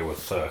let you play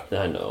with.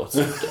 I know it's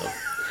so dumb.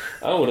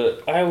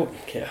 I would.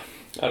 Yeah.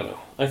 I don't know.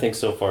 I think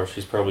so far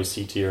she's probably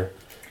C tier.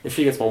 If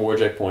she gets more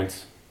Warjack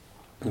points,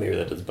 maybe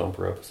that does bump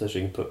her up, so she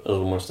can put a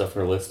little more stuff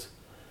on her list.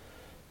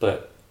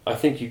 But I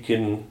think you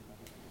can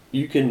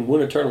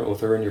win a tournament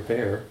with her in your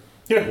pair.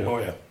 Yeah. You know? Oh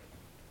yeah.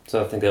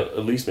 So I think that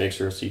at least makes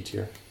her a C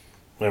tier.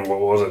 And what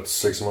was it,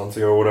 6 months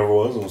ago or whatever it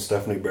was, when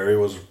Stephanie Berry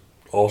was,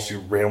 all she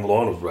rambled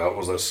on about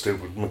was that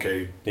stupid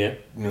McKay,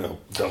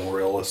 double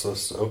rail list.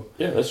 So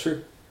yeah, that's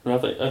true. And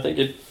I think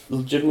it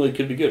legitimately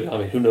could be good. I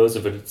mean, who knows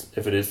if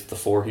it is the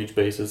 4 huge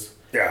bases?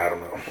 Yeah, I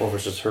don't know. Or if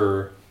it's just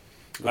her.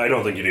 I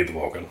don't think you need the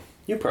Vulcan.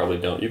 You probably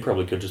don't. You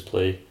probably could just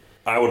play.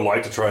 I would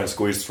like to try and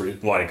squeeze 3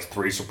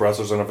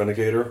 suppressors and a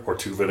Vindicator, or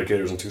 2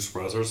 Vindicators and 2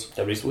 suppressors.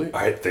 That'd be sweet.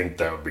 I think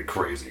that would be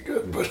crazy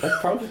good, but that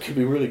probably could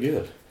be really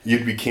good.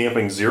 You'd be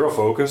camping 0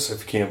 focus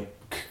if you camp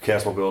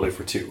cast mobility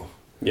for 2.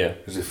 Yeah,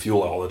 because you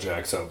fuel all the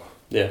jacks up.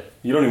 Yeah,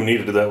 you don't even need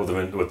to do that with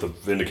the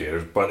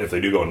Vindicators, but if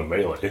they do go into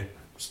melee,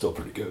 still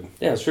pretty good.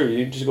 Yeah, it's true.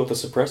 You just go with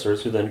the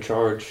suppressors, who then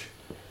charge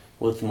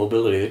with the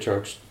mobility. They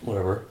charge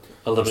whatever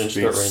 11-inch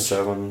start range.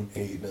 7,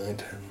 8, 9,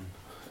 10.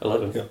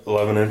 11. Yeah,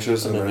 11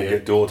 inches, and then you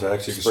get dual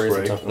attacks. You can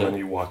spray, and then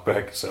you walk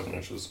back 7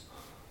 inches.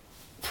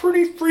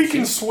 Pretty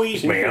freaking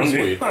sweet, man.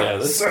 Sweet. Yeah,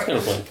 that's kind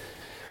of fun.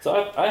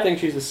 So I think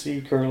she's a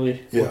C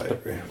currently. Yeah, I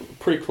agree.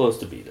 Pretty close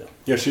to B, though.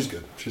 Yeah, she's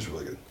good. She's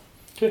really good.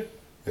 Okay.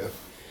 Yeah.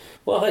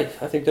 Well, hey,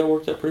 I think that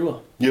worked out pretty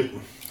well. Yep.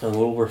 And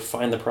we'll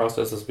refine the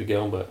process as we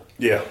go, but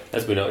yeah,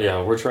 as we know,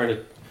 yeah, we're trying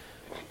to.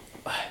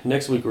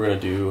 Next week we're going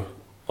to do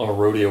our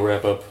rodeo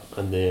wrap up,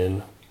 and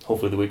then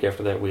hopefully the week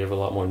after that we have a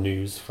lot more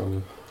news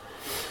from.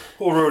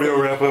 We'll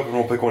rodeo wrap up, and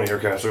we'll pick one of your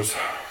casters.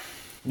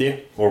 Yeah.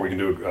 Or we can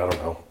do, I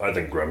don't know. I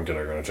think Remington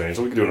are going to change,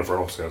 so we can do an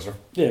Infernal caster.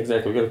 Yeah,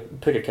 exactly. We got to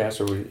pick a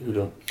caster who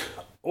don't.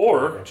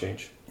 Or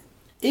change.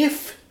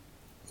 If.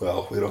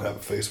 Well, we don't have a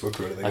Facebook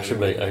or anything.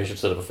 I should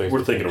set up a Facebook.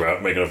 We're thinking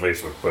about making a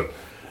Facebook, but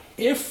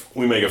if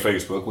we make a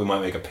Facebook, we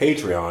might make a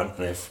Patreon.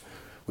 And if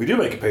we do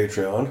make a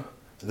Patreon,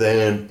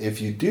 then if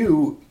you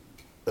do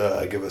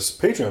give us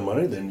Patreon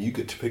money, then you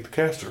get to pick the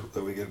caster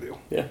that we get to do.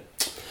 Yeah.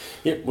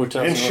 Yep, we're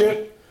talking and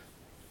shit,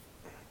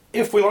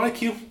 if we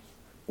like you,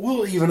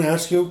 we'll even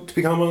ask you to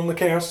become on the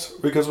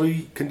cast because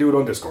we can do it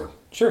on Discord.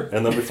 Sure.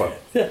 And that'll be fun.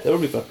 Yeah, that'll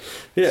be fun.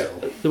 Yeah.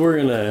 So we're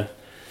going to...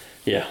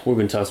 Yeah, we've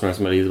been tossing around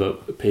some ideas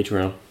about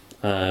Patreon.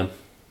 I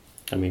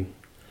mean,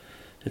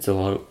 it's a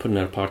lot. Putting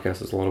out a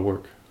podcast is a lot of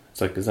work.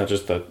 It's not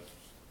just the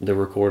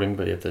recording,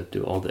 but you have to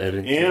do all the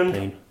editing.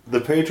 And the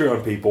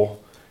Patreon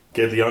people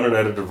get the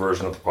unedited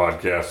version of the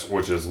podcast,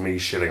 which is me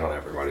shitting on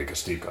everybody because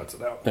Steve cuts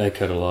it out. I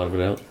cut a lot of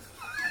it out.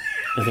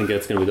 I think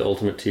that's going to be the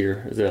ultimate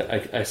tier. Is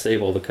that I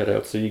save all the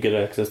cutouts, so you get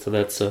access to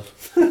that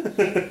stuff.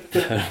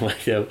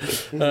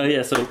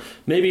 Yeah. So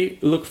maybe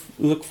look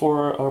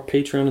for our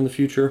Patreon in the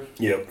future.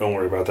 Yep. Don't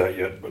worry about that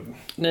yet. But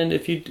and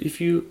if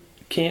you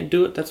can't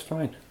do it, that's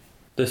fine.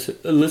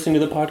 Listening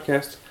to the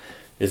podcast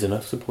is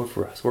enough support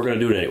for us. We're going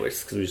to do it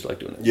anyways because we just like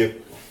doing it.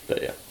 Yep.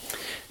 But yeah,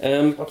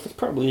 that's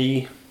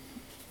probably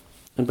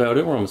about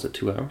it. We're almost at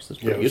 2 hours. That's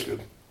pretty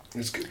good.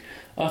 It's good.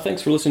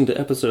 Thanks for listening to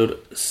episode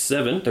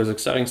 7. There's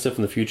exciting stuff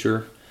in the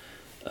future.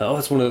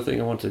 That's one other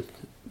thing I want to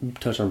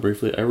touch on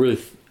briefly.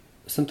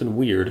 Something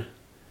weird.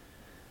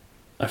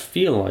 I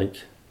feel like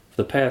for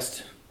the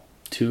past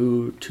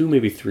two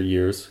maybe 3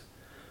 years,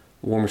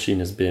 War Machine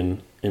has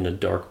been in a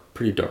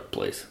pretty dark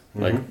place.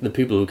 Mm-hmm. Like the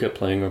people who kept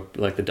playing are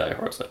like the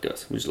diehards like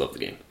us. We just love the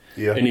game.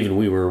 Yeah. And even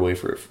we were away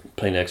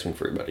playing X-Wing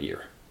for about a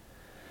year.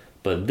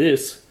 But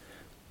this,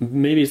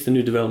 maybe it's the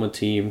new development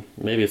team.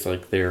 Maybe it's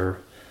like they're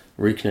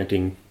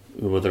reconnecting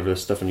with whatever the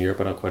stuff in Europe.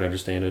 I don't quite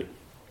understand it.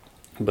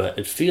 But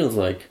it feels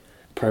like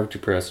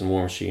Privateer Press and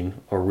War Machine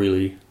are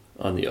really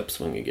on the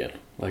upswing again.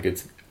 Like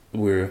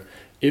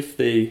if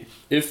they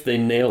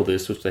nail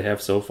this, which they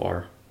have so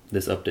far,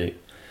 this update,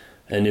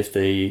 and if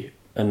they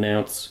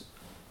announce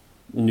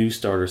new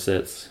starter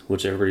sets,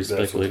 which everybody's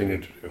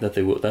speculating that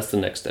they will, that's the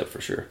next step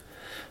for sure.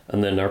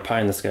 And then our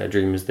pie in the sky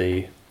dream is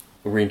they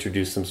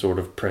reintroduce some sort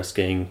of press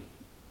gang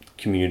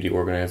community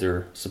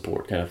organizer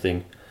support kind of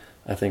thing.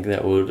 I think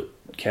that would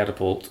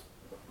catapult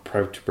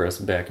Privateer Press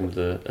back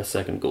into a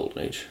second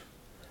golden age.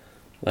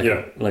 Like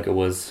it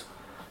was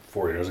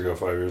 4 years ago,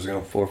 5 years ago,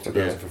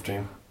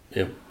 2015.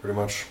 Yep, pretty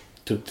much.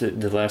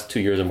 The last 2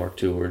 years of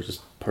Mark II were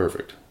just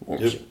perfect.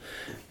 Yep.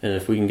 And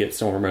if we can get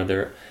somewhere around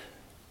there,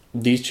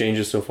 these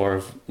changes so far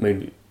have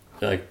made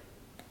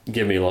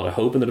give me a lot of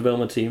hope in the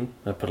development team.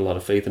 I put a lot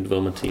of faith in the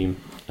development team.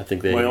 I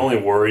think they. My only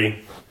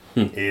worry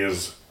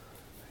is,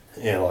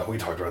 like we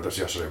talked about this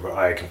yesterday, but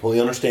I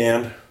completely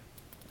understand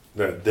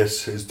that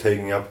this is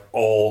taking up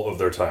all of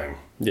their time.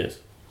 Yes.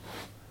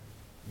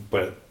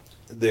 But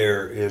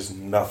there is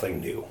nothing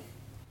new.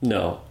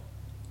 No.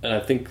 And I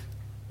think,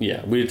 we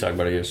did talk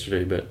about it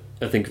yesterday, but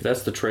I think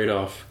that's the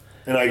trade-off.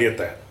 And I get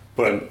that.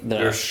 But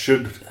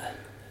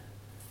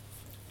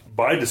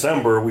by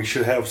December, we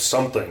should have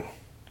something.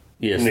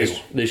 Yes, new.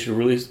 They should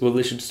release,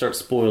 they should start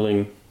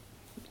spoiling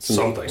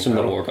some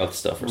more about the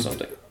stuff or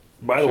something.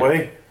 By the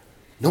way,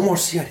 no more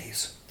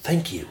CIDs.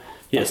 Thank you.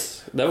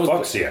 Yes, that was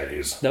Foxy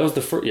IDs. That was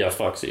the first. Yeah,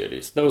 Foxy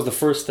IDs. That was the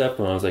first step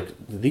when I was like,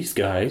 these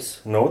guys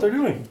Know what they're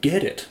doing.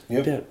 get it.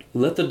 Yep. Yeah,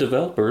 let the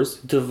developers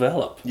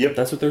develop. Yep.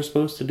 That's what they're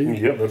supposed to do.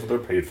 Yep, that's what they're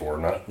paid for,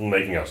 not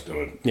making us do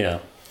it. Yeah.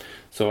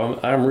 So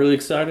I'm really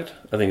excited.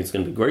 I think it's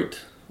going to be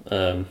great.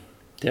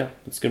 Yeah,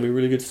 it's going to be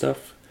really good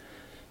stuff.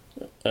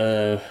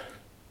 Oh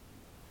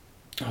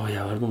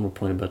yeah, I had one more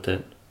point about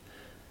that.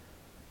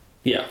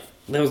 Yeah,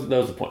 that was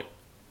the point.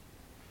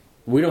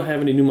 We don't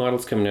have any new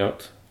models coming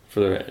out for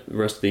the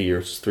rest of the year.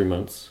 It's just 3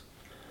 months.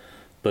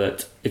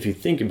 But if you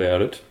think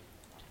about it,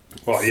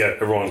 Well, yeah,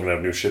 everyone's gonna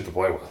have new shit to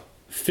play with.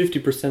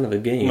 50% of the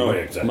game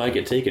might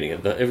get taken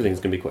again. Everything's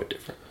going to be quite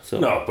different. So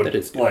No, but that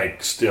is good.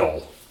 like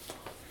still,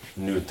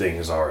 new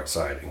things are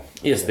exciting.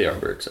 Yes, they are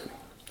very exciting.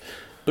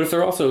 But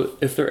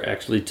if they're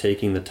actually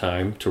taking the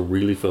time to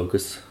really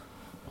focus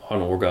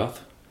on Orgoth,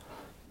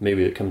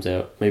 maybe it comes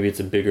out. Maybe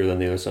it's bigger than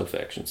the other sub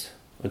factions.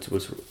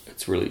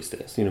 It's released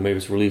as. Maybe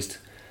it's released.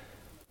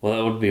 Well,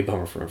 that would be a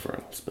bummer for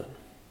Infernals, but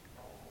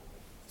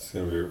It's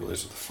gonna be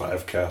released with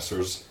 5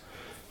 casters,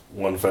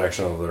 one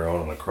faction of their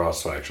own, and a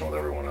cross faction with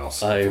everyone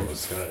else. I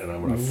and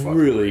I'm gonna fucking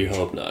really rage.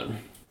 hope not.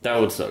 That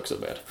would suck so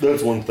bad.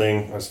 That's one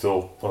thing I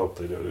still hope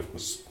they do.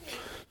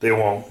 They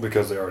won't,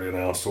 because they already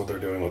announced what they're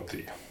doing with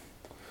the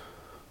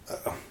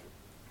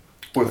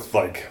with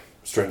like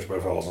Strange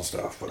Bedfellows and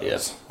stuff. But I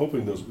was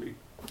hoping those would be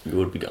It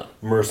would be gone.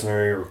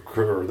 mercenary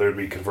or there'd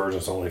be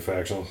convergence only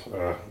factions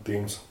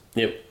themes.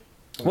 Yep.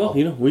 Well,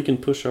 we can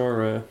push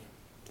our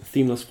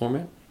themeless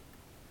format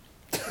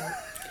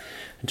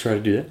and try to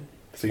do that.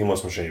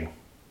 Themeless machine.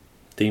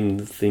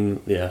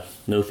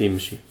 No theme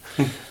machine.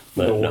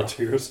 But No war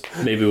tears.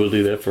 Maybe we'll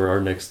do that for our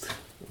next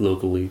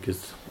local league,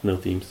 because no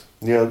themes.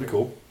 Yeah, that'd be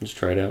cool. Just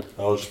try it out.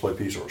 I'll just play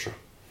Peace Orchard.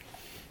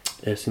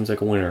 It seems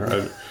like a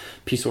winner.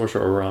 Peace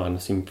Orchard or Ron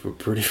seem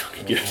pretty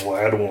fucking good.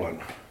 Lad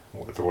one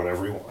with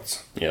whatever he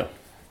wants. Yeah.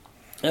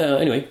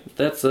 Anyway,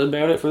 that's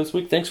about it for this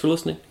week. Thanks for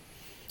listening.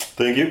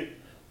 Thank you.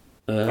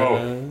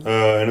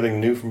 Anything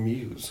new from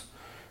Muse?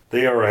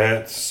 They are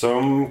at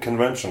some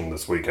convention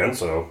this weekend,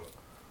 so.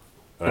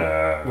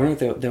 Weren't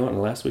they went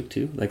last week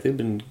too? Like they've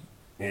been.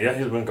 Yeah,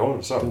 he's been going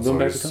to something. Going So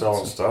back he's to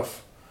selling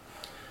stuff.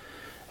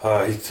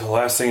 The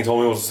last thing he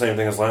told me was the same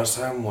thing as last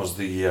time. Was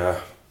the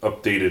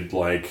updated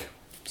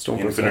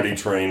Infinity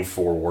Train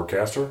for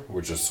Warcaster,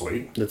 which is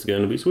sweet. That's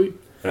going to be sweet.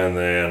 And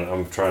then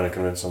I'm trying to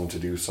convince him to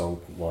do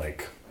some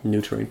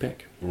new terrain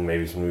pack.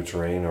 Maybe some new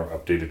terrain or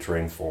updated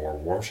terrain for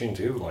War Machine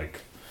too,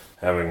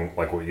 having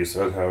what you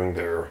said, having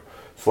their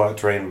flat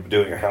terrain,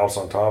 doing a house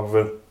on top of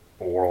it,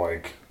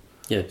 or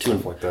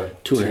stuff like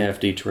that.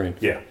 2.5D terrain.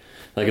 Yeah.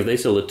 Like if they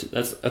sell it,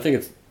 I think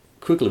it's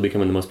quickly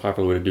becoming the most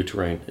popular way to do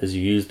terrain. Is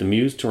you use the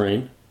Muse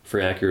terrain for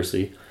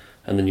accuracy,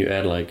 and then you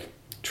add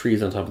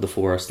trees on top of the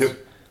forest. Yep.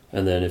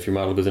 And then if your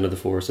model goes into the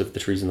forest, if the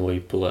tree's in the way,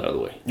 you pull it out of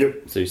the way.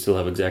 Yep. So you still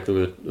have exactly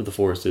where the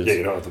forest is. Yeah,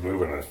 you don't have to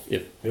move in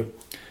it. Yep.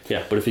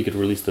 Yeah, but if you could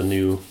release the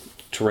new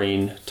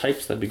terrain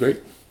types, that'd be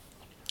great.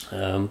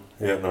 And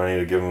then I need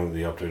to give him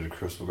the updated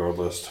Crystal Guard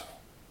list.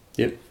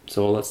 Yep.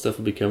 So all that stuff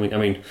will be coming. I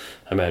mean,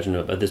 I imagine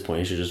at this point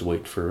you should just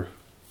wait for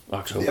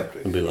October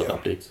and be a lot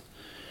of updates.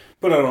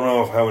 But I don't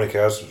know how many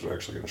casters are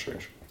actually going to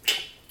change.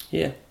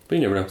 Yeah, but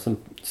you never know.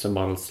 Some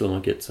models still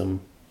might get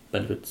some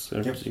benefits.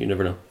 So you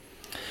never know.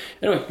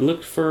 Anyway,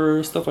 look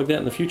for stuff like that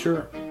in the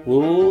future.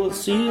 We'll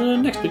see you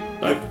next week.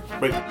 Bye.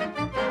 Bye.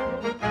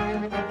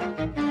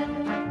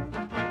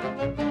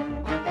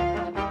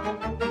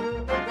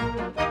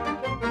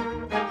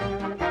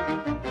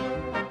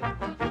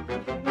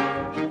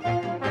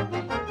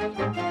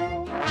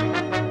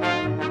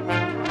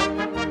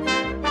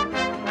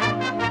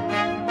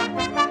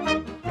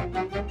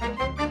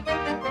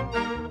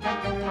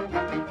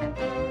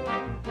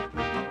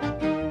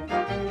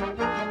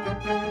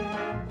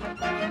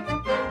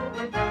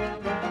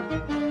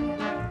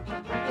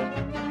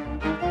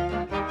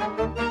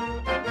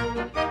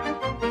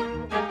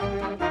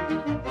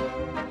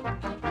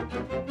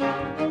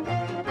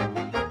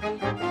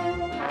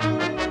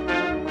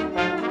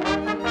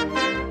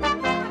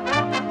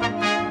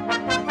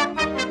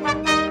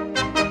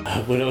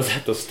 When I was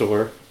at the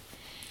store,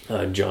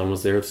 John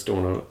was there,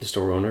 the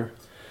store owner.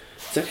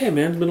 He's like, "Hey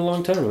man, it's been a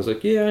long time." I was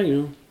like, "Yeah,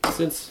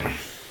 since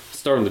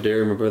starting the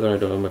dairy, my brother and I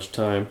don't have much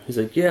time." He's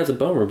like, "Yeah, it's a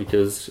bummer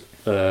because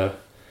Glenn's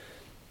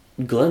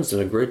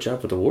done a great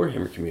job with the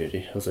Warhammer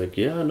community." I was like,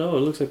 "Yeah, I know,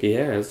 it looks like he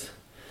has."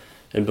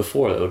 And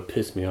before that would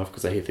piss me off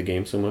because I hate the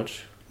game so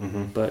much.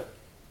 Mm-hmm. But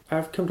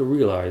I've come to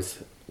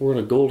realize we're in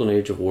a golden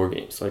age of war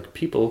games.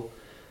 People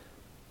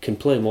can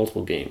play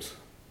multiple games.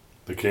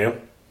 They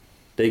can?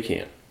 They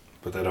can.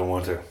 But they don't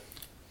want to.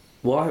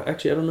 Well,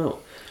 actually, I don't know.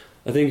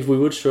 I think if we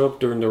would show up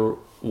during the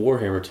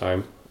Warhammer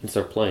time and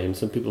start playing,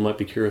 some people might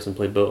be curious and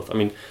play both. I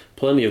mean,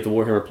 plenty of the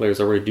Warhammer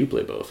players already do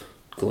play both.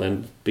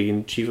 Glenn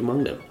being chief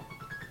among them.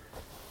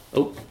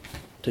 Oh,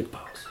 take a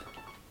pause.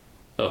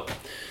 Oh.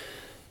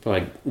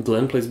 But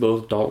Glenn plays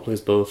both, Dalton plays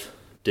both,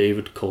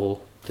 David,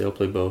 Cole, they all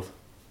play both.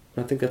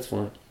 I think that's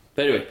fine.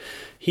 But anyway,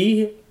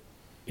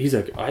 he's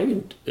like, I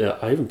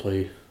even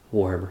play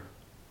Warhammer.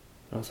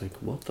 I was like,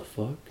 what the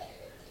fuck?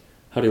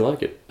 How do you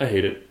like it? I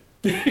hate it.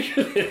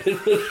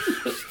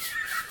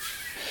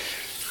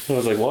 I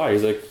was like, why?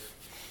 He's like,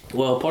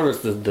 well, part of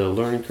it's the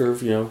learning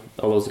curve,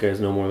 all those guys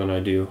know more than I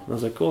do. I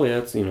was like, well, yeah,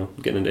 it's, getting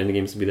into indie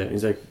games to be that. And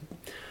he's like,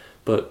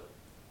 but,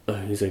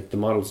 he's like, the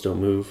models don't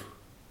move.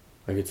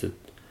 Like, it's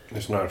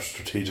not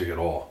strategic at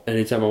all.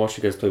 Anytime I watch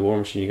you guys play War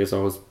Machine, you guys are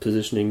always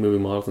positioning,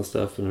 moving models and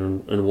stuff,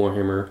 and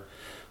Warhammer,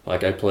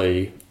 like,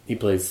 he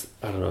plays,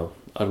 I don't know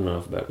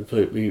enough about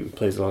it. He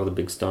plays a lot of the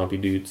big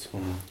stompy dudes.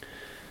 Mm-hmm.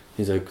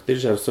 He's like, they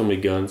just have so many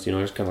guns, I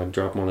just kind of like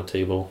drop them on the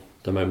table.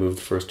 They might move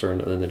the first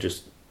turn, and then they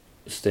just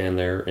stand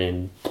there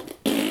and...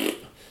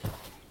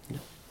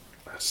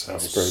 That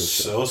sounds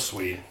so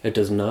sweet. It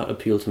does not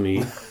appeal to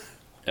me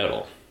at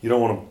all. You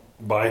don't want to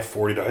buy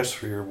 40 dice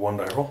for your one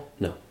die roll?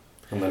 No.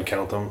 And then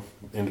count them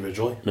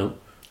individually? No.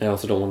 I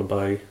also don't want to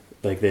buy,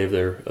 like, they have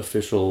their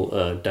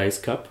official dice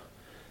cup,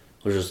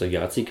 which is a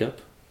Yahtzee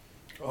cup.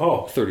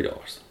 Oh.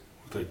 $30.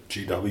 With a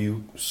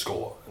GW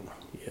skull.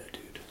 Yeah,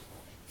 dude.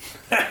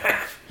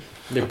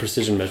 Their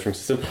precision measuring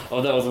system.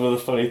 Oh, that was one of the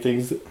funny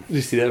things. Did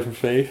you see that from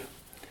Faye?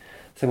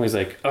 Somebody's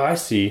like, oh, I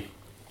see.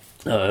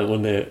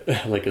 When they,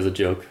 like, as a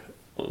joke,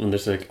 when they're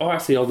like, oh, I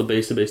see all the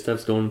base-to-base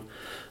stuff's going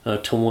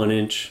to 1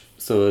 inch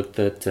so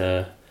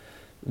that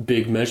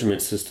big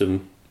measurement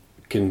system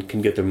can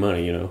get their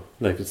money,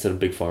 like instead of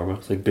big pharma,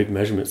 it's like big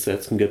measurement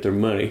sets can get their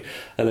money.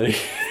 And then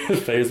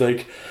Faye's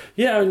like,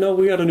 yeah, no,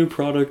 we got a new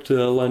product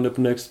lined up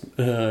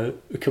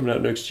coming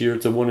out next year.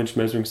 It's a 1 inch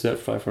measuring set,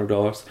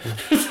 $500.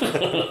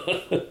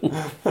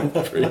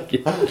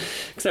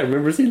 Because I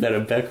remember seeing that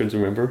at Beckman's,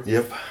 remember?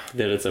 Yep.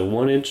 That it's a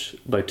 1 inch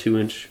by 2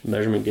 inch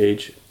measurement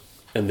gauge,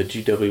 and the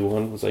GW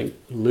one was like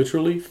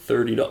literally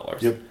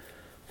 $30. Yep.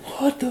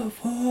 What the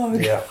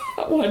fuck? Yeah.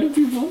 Why do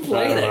people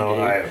play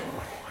that game?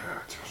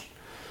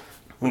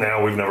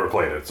 Now, we've never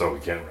played it, so we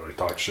can't really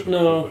talk shit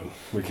about it.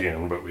 We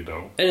can, but we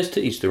don't. And it's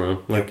to each their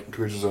own. Like,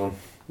 to each his own.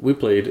 We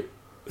played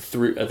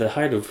at the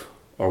height of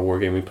our war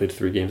game, we played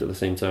 3 games at the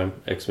same time.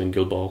 X-Men,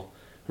 Guild Ball,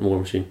 and War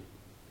Machine.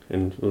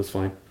 And it was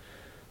fine.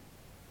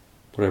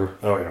 Whatever.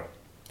 Oh, yeah.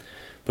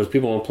 But if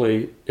people want to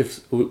play,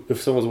 if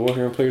someone's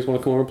Warhammer players want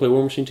to come over and play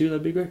War Machine too,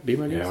 that'd be great. Be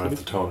my guest. Yeah, I have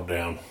to tone it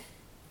down.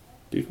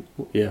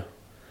 Yeah.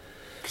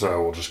 Because I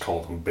will just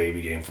call them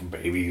baby game for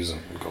babies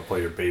and go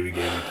play your baby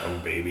game and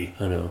I'm baby.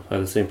 I know. I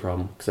have the same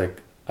problem. Because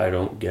I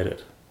don't get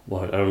it.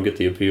 Well, I don't get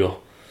the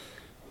appeal.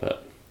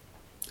 But,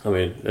 I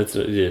mean, it's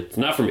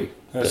not for me.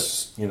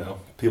 That's,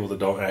 people that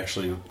don't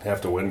actually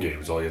have to win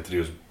games. All you have to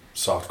do is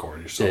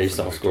softcore yourself. Yeah, you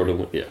softcore to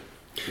win. Yeah.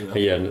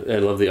 Yeah, and I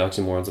love the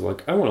oxymorons of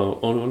like, I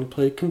want to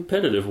play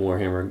competitive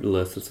Warhammer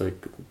lists. It's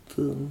like...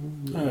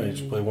 you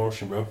just play War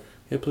Machine, bro.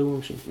 Yeah, play War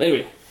Machine.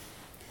 Anyway,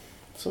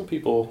 some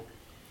people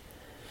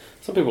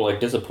are like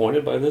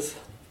disappointed by this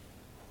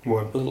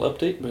little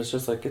update, but it's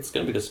just like, it's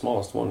going to be the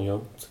smallest one,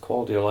 It's a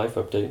quality of life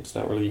update. It's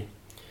not really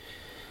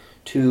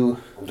too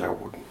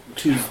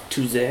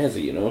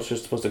zazzy, It's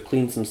just supposed to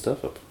clean some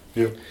stuff up.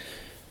 Yep.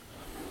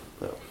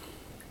 No.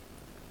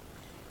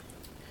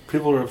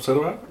 People are upset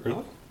about it?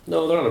 Really?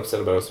 No, they're not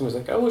upset about it. Somebody's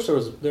like, I wish there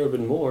had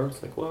been more.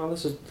 It's like, well,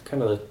 this is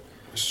kind of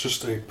It's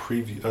just a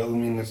preview. I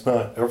mean, it's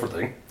not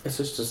everything. It's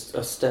just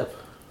a step.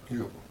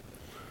 Yep.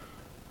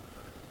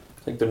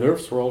 Like, the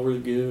nerfs were all really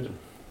good.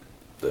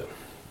 Good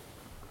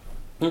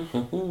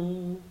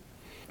Lord.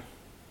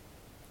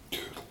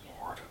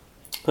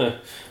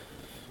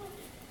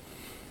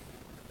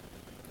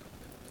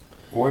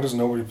 Why does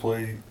nobody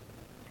play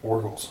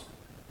Orgles?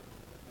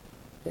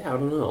 Yeah, I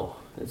don't know.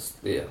 This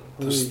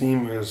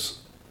theme is...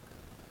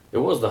 It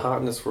was the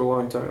hotness for a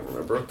long time,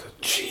 remember?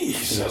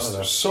 Jesus,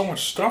 there's so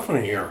much stuff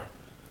in here.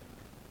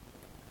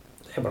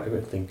 Yeah, but I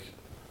would think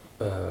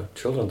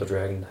Children of the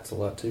Dragon has a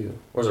lot too.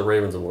 Or is it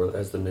Ravens of War that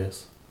has the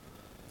NIS?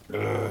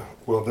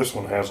 Well, this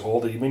one has all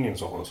the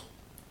minions on those.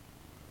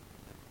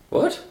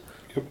 What?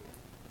 Yep.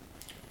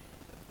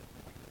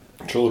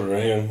 Children,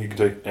 and you can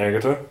take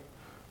Agatha,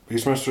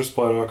 Beastmaster,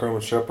 Spydock,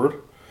 Armored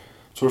Shepherd,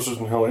 Sorcerers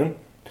in Hellion,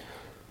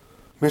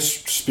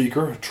 Mist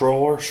Speaker,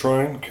 Trawler,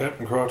 Shrine,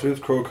 Captain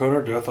Crawtooth, Crow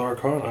Cunner, Death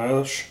Archon,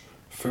 Eilish,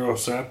 Pharaoh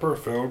Sapper,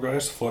 Pharaoh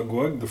Geist,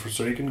 Flugwug, The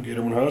Forsaken,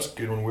 Gatorman Husk,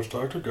 Gatorman Witch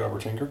Doctor,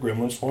 Gobber Tinker,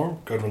 Gremlin Swarm,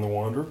 Gudrun the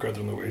Wanderer,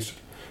 Gudrun the Wasted,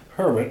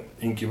 Hermit,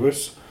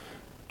 Incubus,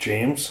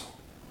 James,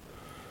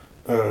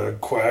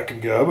 Quack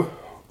and Gub,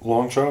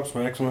 Longchops,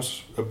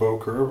 Maximus, a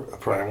Bowcurve, a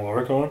Primal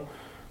Archon,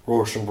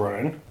 Roshan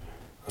Brine,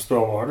 a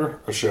Spellmartyr,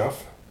 a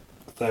Chef,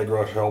 a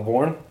Thagrosh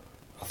Hellborn,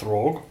 a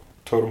Throg,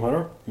 Totem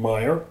Hunter,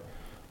 Meyer,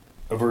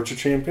 a Virtue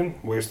Champion,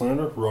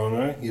 Wastelander, Wrong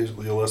Eye,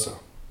 Yalissa.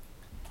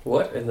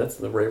 What? And that's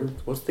the Raven.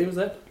 What theme is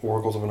that?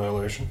 Oracles of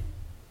Annihilation.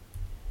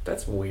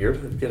 That's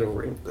weird. Get a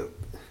ring.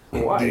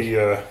 Why?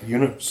 The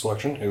unit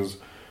selection is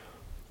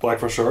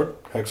Blackfish Shard,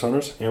 Hex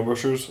Hunters,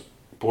 Ambushers,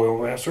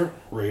 Boilmaster,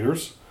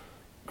 Raiders,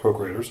 Croak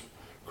Raiders,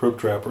 Croak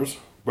Trappers,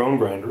 Bone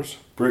Grinders,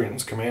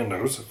 Brigands,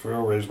 Commandos,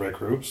 Pharaoh Razorback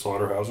Crew,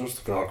 Slaughterhousers,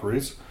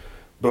 Valkyries,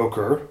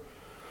 Bokur,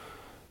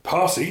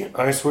 Posse,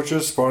 Ice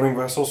Witches, Spawning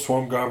Vessels,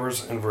 Swamp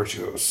Gobbers, and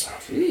Virtuos.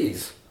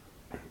 Jeez.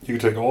 You can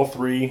take all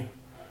 3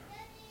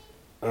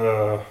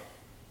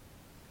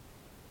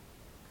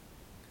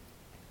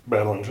 battle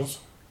engines.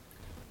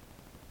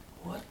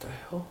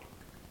 hell?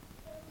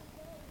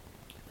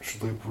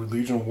 Should leave with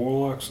Legion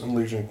Warlocks and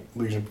Legion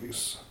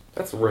Beasts.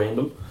 That's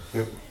random.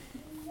 Yep.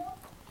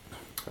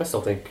 I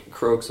still think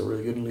Kroak's are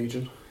really good in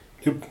Legion.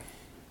 Yep.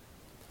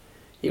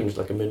 Even just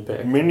like a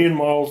mid-pack. Minion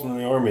models in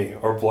the army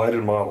are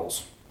blighted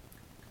models.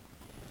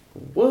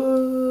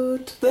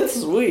 What?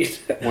 That's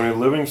sweet. When a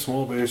living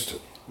small-based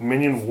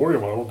minion warrior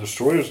model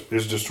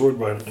is destroyed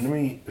by an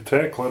enemy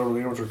attack, collateral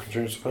damage, or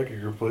continuous effect, you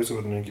can replace it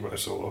with an Incubi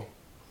solo.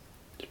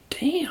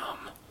 Damn.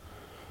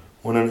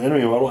 When an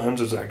enemy model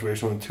ends its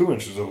activation within 2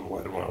 inches of a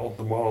blighted model,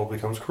 the model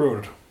becomes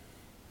corroded.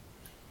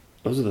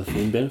 Those are the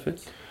theme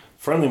benefits?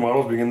 Friendly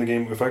models begin the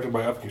game affected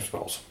by upkeep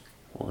spells.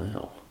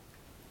 Wow.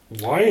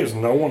 Why is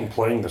no one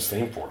playing this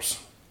theme for us?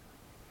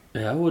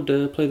 Yeah, I would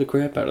play the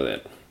crap out of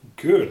that.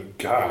 Good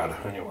God.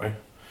 Anyway.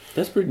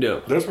 That's pretty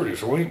dope. That's pretty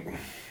sweet.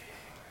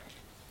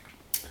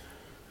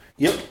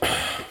 Yep.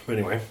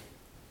 Anyway.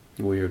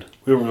 Weird.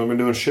 We haven't really been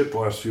doing shit the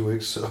last few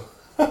weeks, so...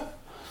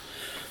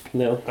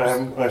 No.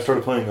 I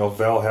started playing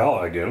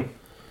Valhalla again.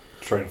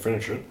 To try and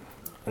finish it.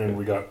 And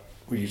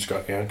we each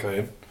got Anka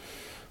in.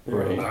 Or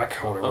Right. Anak,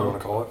 whatever you want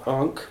to call it.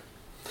 Ankh.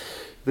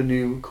 The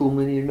new cool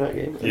mini unit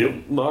game. And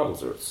Yep. the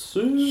models are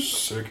super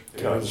Sick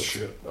Yeah, as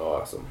shit.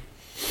 awesome.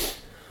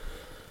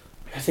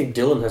 I think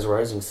Dylan has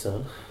Rising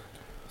Sun.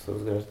 So I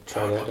was going to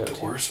try that out Not the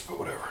too. worst, but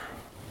whatever.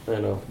 I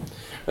know.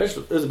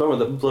 It was a bummer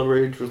that Blood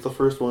Rage was the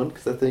first one,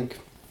 because I think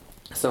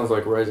it sounds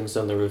like Rising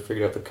Sun, they really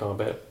figured out the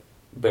combat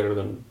better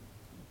than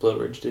Blood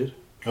Rage did.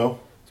 Oh?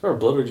 As far as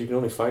Blood Rage, you can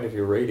only fight if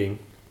you're raiding.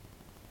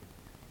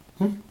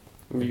 Hmm?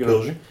 You can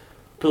Pillaging?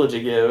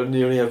 Pillaging, yeah. And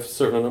you only have a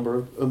certain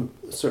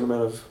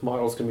amount of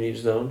models can be in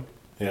each zone.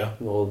 Yeah.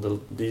 Well,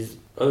 these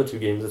other two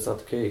games, that's not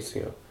the case,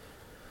 you know.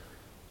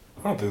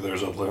 I don't think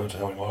there's a limit to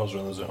how many models are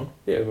in the zone.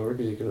 Yeah, remember,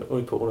 because you can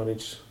only put one on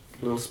each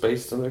little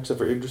space in there, except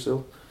for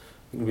Yggdrasil.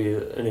 You can be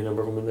any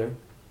number of them in there.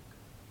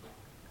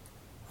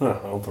 Huh,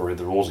 I'll have to read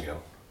the rules again.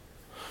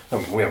 I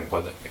mean, we haven't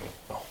played that game.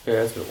 Oh.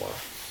 Yeah, it's been a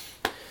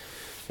while.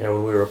 Yeah,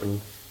 when we were up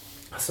in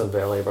Sun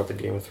Valley about the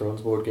Game of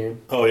Thrones board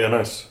game, Oh, yeah,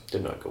 nice.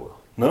 did not go well.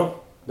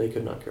 No? They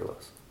could not care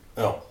less.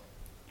 Oh.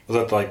 Was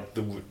that like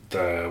the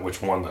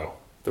which one, though?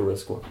 The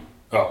Risk one.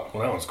 Oh,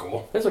 well, that one's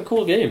cool. It's a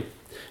cool game.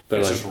 But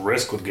It's like, just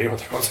Risk with Game of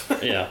Thrones.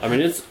 yeah, I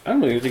mean, I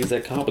don't even think it's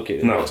that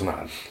complicated. No, it's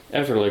not.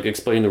 After like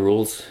explaining the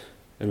rules,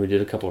 and we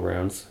did a couple of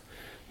rounds,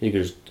 you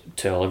could just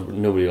tell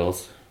nobody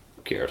else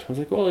cared. I was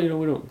like, well,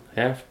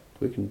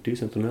 we can do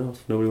something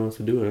else. Nobody wants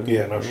to do it.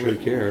 Yeah, no I don't shit.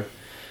 really care.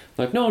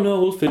 Like, no,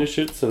 we'll finish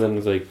it. So then it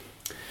was like,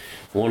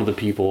 one of the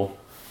people,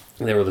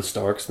 they were the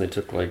Starks, and they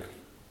took like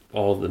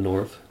all of the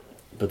north,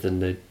 but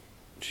then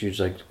she was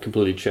like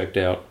completely checked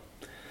out,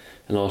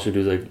 and all she would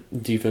do is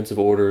like defensive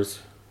orders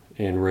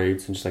and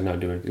raids, and just like not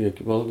doing it. Like,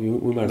 well,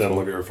 we might as Then well.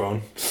 look at your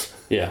phone.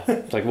 Yeah,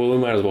 it's like, well, we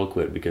might as well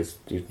quit because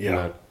you're Yeah.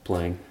 not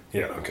playing.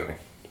 Yeah, no kidding.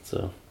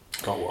 So,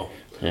 Oh, well.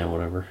 yeah,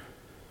 whatever.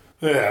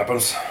 It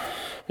happens.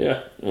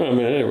 Yeah, well, I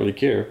mean, I didn't really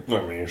care.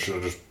 I mean, you should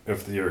have just,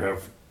 if you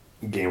have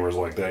gamers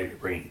like that, you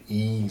bring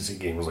easy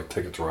games like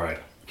Ticket to Ride.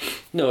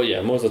 No,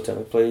 yeah, most of the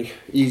time I play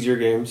easier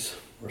games.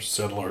 Or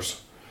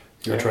Settlers.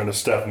 You're Yeah. trying to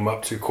step them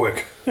up too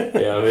quick. Yeah,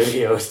 I mean,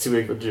 it was too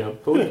big of a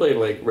jump. But we played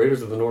like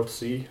Raiders of the North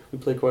Sea. We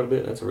played quite a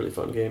bit. That's a really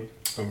fun game.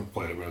 I haven't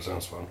played it, but it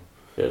sounds fun.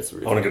 Yeah, it's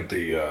really I want to fun. get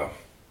the,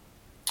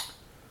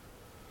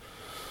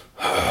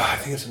 I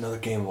think it's another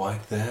game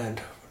like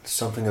that.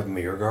 Something of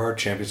Mirrorguard,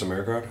 Champions of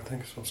Mirrorguard, I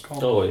think is what it's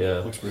called. Oh, yeah.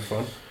 Looks pretty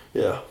fun.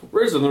 Yeah.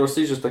 Raiders of the North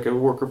Sea is just like a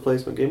worker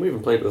placement game. We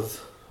even played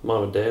with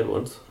Mom and Dad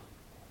once.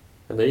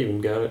 And they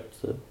even got it.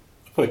 So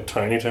I played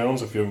Tiny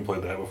Towns, if you haven't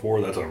played that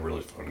before. That's a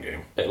really fun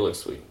game. it looks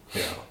sweet.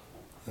 Yeah.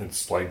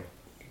 It's like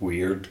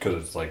weird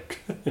because it's like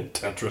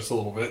Tetris a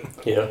little bit.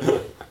 Yeah.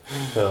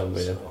 Oh, man.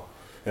 So,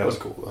 yeah, it was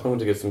cool I though. went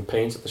to get some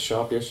paints at the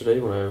shop yesterday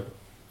when I,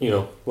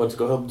 went to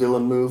go help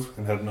Dylan move.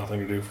 And had nothing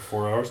to do for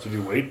 4 hours. Did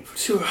you wait?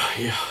 Sure,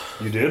 yeah.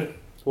 You did?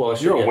 Well, I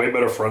should, You're a yeah. way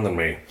better friend than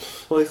me.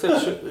 Well, he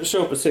said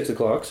show up at 6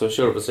 o'clock, so I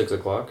showed up at 6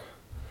 o'clock.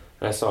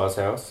 And I saw his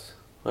house.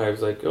 I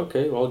was like,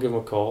 okay, well, I'll give him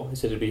a call. He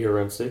said he'd be here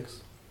around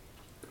 6.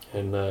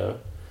 And I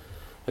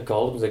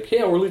called him. He's like,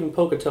 yeah, we're leaving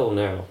Pocatello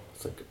now.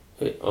 It's like,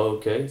 hey,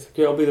 okay. He's like,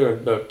 yeah, I'll be there in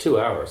about 2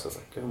 hours. I was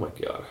like, oh my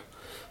God.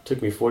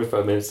 Took me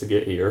 45 minutes to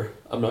get here.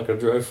 I'm not going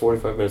to drive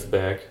 45 minutes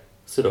back,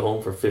 sit at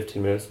home for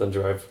 15 minutes, then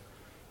drive.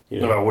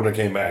 No, I wouldn't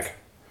have came back.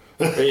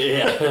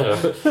 Yeah.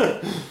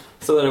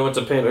 So then I went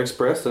to Panda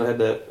Express and I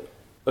had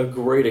a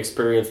great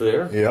experience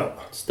there. Yeah.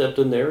 Stepped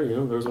in there,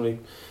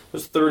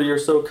 there's 30 or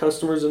so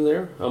customers in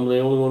there. I'm the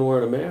only one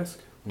wearing a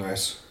mask.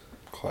 Nice.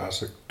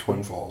 Classic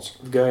Twin Falls.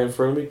 The guy in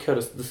front of me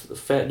this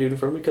fat dude in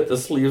front of me cut the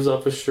sleeves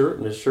off his shirt,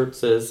 and his shirt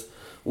says,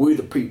 "We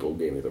the people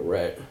gave me the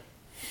right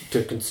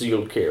to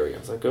concealed carry." I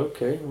was like,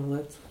 okay, well,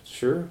 that's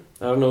sure.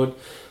 I don't know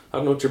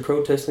what you're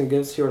protesting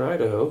against here in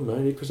Idaho.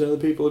 90% of the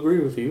people agree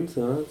with you,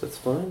 so that's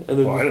fine. And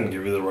then, Well, I didn't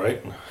give you the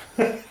right.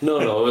 no,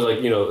 it was like,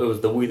 it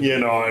was the we the Yeah,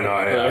 no, I know.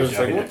 I was just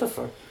like, get what it. the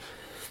fuck?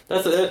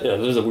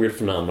 There's a weird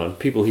phenomenon.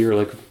 People here,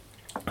 like,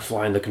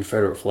 flying the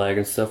Confederate flag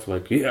and stuff,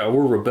 like, yeah,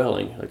 we're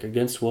rebelling. Like,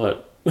 against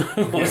what?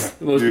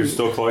 You're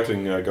still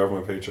collecting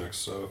government paychecks,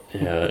 so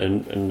yeah,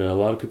 and a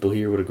lot of people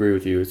here would agree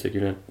with you. It's like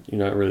you're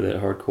not really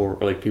that hardcore.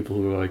 Or like people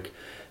who like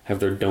have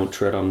their "Don't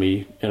Tread on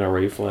Me"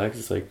 NRA flags.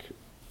 It's like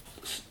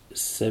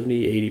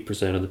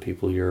 70-80% of the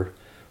people here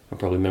are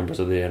probably members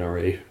of the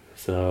NRA.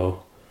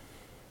 So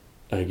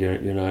like you're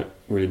not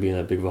really being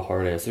that big of a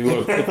hard ass.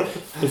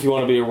 If you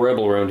want to be a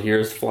rebel around here,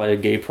 is fly a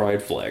gay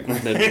pride flag.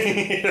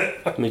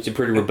 That makes you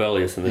pretty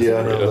rebellious in this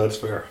area. Yeah, no, that's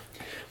fair.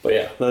 But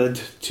yeah, the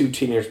two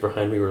teenagers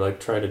behind me were like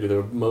trying to do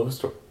the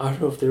most. I don't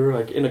know if they were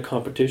like in a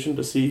competition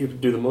to see who could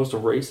do the most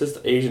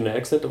racist Asian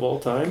accent of all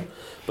time.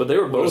 But they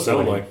were both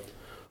sound like,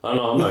 I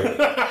know, I'm like,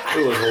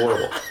 it was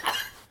horrible.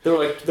 They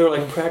were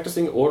like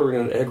practicing ordering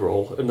an egg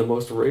roll in the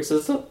most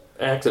racist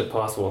accent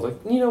possible. I was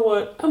like, you know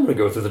what? I'm gonna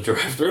go through the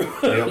drive-through.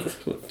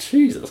 Yep.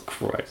 Jesus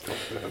Christ!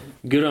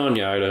 Good on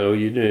you, Idaho.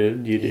 You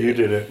did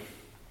it.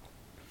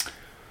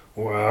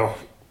 Wow.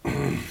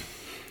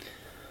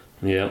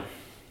 Yeah.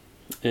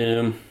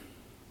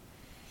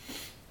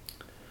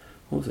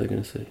 What was I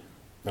going to say?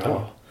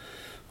 I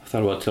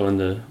thought about telling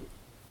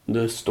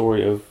the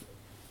story of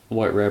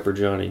white rapper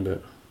Johnny,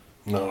 but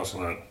no, it's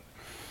not.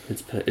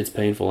 It's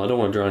painful. I don't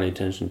want to draw any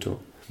attention to him.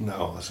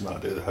 No, let's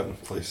not do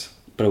that, please.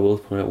 But I will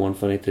point out one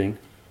funny thing.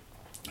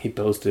 He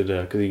posted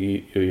because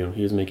he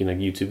was making like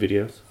YouTube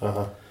videos.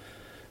 And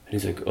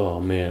he's like,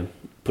 "Oh man,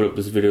 put up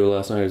this video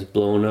last night. It's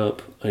blowing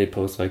up." And he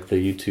posts like the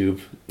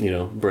YouTube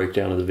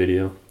breakdown of the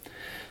video,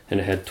 and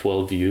it had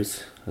 12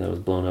 views. And that was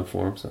blown up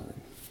for him. So,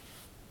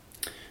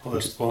 well,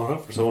 that's blown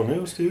up for someone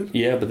new, dude.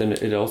 Yeah, but then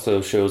it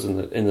also shows in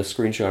the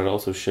screenshot. It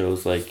also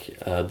shows like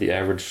the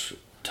average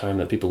time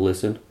that people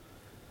listen.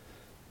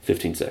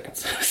 15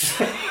 seconds.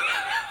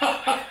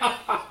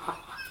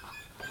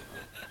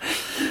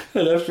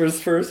 And after his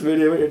first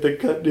video, he had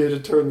to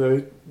turn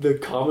the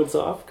comments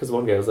off because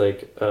one guy was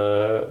like,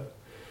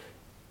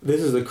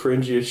 "This is the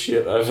cringiest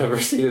shit I've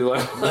ever seen in my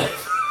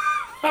life."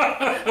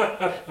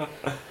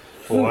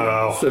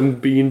 Wow. Some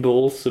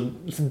beanpole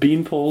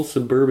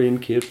suburban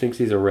kid thinks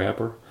he's a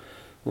rapper.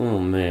 Oh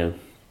man.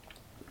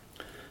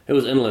 It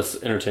was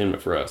endless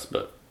entertainment for us,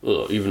 but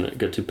even it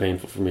got too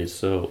painful for me,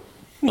 so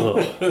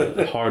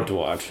hard to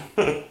watch.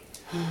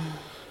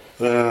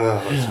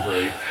 That's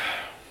great.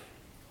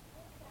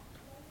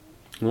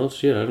 Well,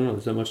 shit, I don't know.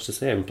 There's not much to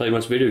say. I haven't played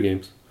much video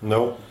games.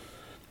 Nope.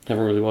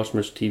 Haven't really watched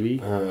much TV.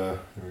 Have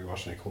you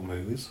watched any cool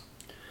movies?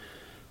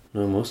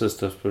 No, most of the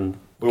stuff's been...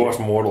 We watched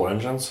Mortal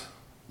Engines,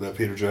 that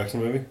Peter Jackson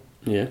movie.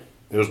 Yeah.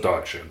 It was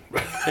dog shit.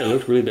 Yeah, it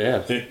looked really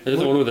bad. Is it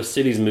the one where the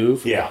cities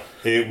move? Yeah.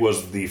 It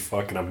was the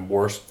fucking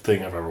worst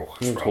thing I've ever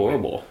watched. It was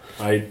horrible.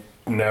 It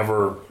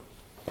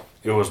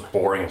was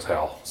boring as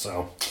hell,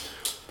 so...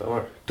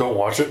 Don't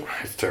watch it.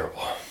 It's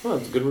terrible. Oh,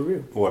 it's a good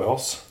review. What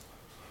else?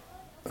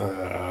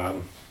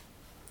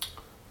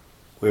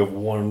 We have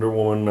Wonder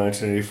Woman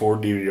 1984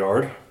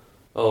 DVD.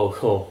 Oh,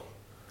 cool.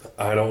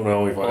 I don't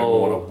know if I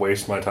want to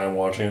waste my time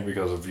watching it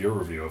because of your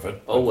review of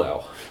it. Oh,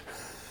 wow.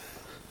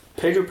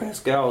 Pedro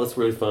Pascal is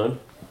really fun,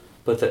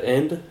 but the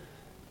end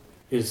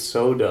is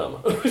so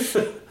dumb. I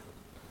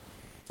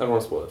don't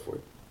want to spoil it for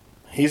you.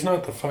 He's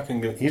not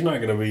he's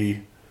not going to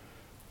be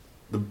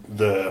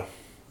the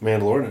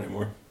Mandalorian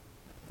anymore.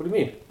 What do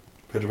you mean?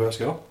 Pedro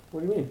Pascal?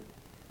 What do you mean?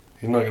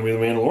 He's not going to be the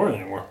Mandalorian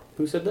anymore.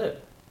 Who said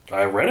that?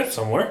 I read it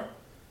somewhere.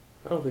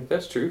 I don't think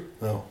that's true.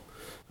 No.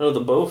 I know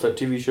the Boba Fett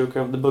TV show,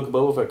 the book of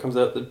Boba Fett comes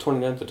out the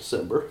 29th of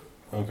December.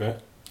 Okay.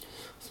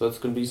 So that's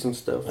going to be some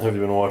stuff. Have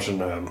you been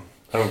watching, I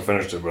haven't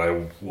finished it, but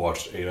I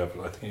watched 8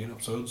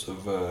 episodes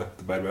of The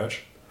Bad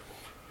Batch.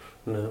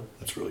 No.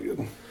 That's really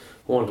good. I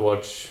wanted to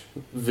watch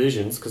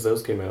Visions, because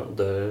those came out,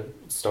 the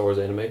Star Wars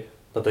anime.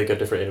 But they got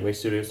different anime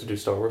studios to do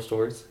Star Wars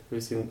stories.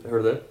 Have you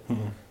heard of that?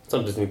 Mm-hmm. It's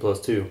on Disney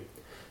Plus too.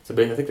 So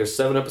I think there's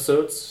 7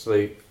 episodes. So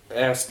they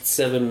asked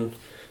 7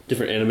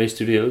 different anime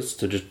studios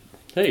to just,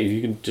 hey, you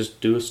can just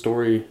do a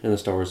story in the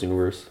Star Wars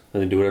universe,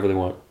 and they do whatever they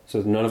want.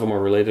 So none of them are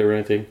related or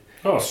anything.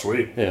 Oh,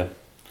 sweet. Yeah,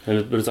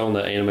 but it's all in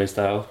the anime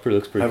style.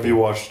 Looks pretty. Have you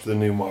watched the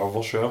new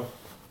Marvel show?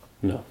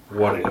 No.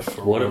 What If?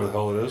 Or whatever the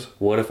hell it is.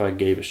 What if I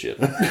gave a shit?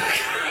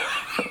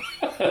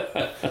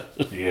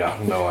 Yeah,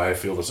 no, I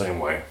feel the same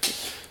way.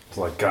 It's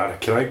like, God,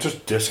 can I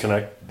just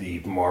disconnect the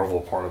Marvel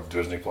part of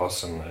Disney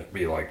Plus and it'd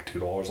be like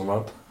 $2 a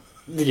month?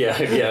 Yeah,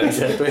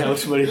 exactly. How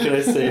much money can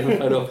I save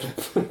if I don't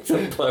have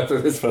to apply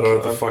for this? If I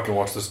don't have to fucking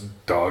watch this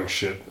dog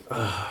shit.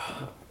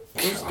 I've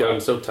just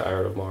gotten so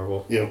tired of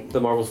Marvel. Yep.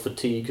 The Marvel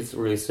fatigue is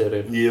really set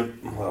in. Yep.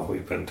 Well,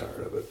 we've been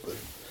tired of it.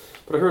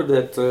 But I heard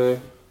that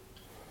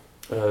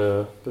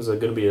there's going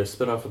to be a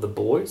spinoff of The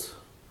Boys.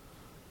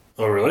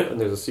 Oh, really?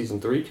 And there's a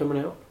season 3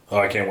 coming out. Oh,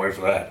 I can't wait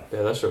for that.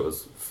 Yeah, that show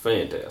was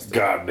fantastic.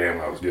 God damn,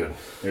 that was good.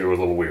 It was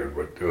a little weird,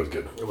 but it was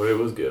good. But it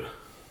was good.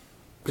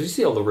 Did you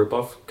see all the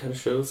rip-off kind of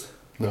shows?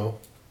 No.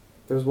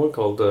 There was one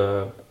called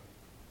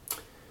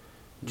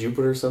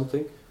Jupiter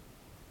something.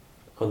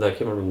 Oh, that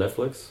came out on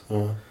Netflix.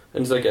 Uh-huh.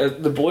 And it's like,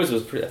 The Boys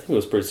was I think it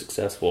was pretty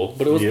successful,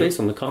 but it was based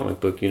on the comic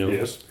book,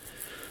 Yes.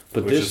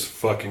 But Which is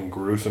fucking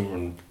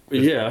gruesome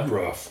and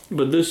rough.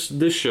 But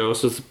this show,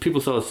 so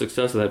people saw the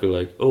success of that, be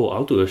like, oh,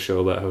 I'll do a show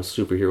about how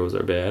superheroes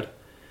are bad.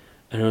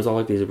 and it was all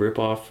like these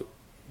rip-off,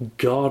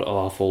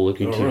 god-awful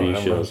looking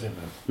TV shows.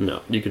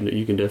 No, you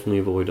can definitely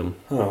avoid them.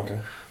 Oh, okay.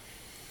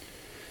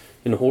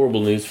 In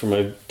horrible news for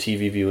my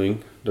TV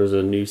viewing, there's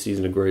a new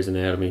season of Grey's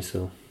Anatomy,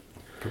 so...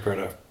 Prepare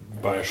to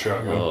buy a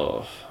shotgun.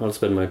 Oh, I'll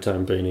spend my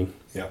time painting.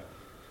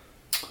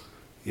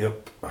 Yep. Yeah.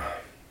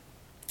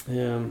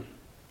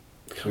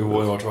 We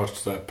really want to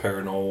watch that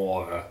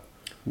paranormal.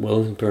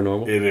 Well,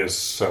 paranormal. It is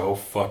so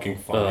fucking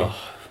funny. Oh,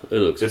 it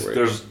looks great.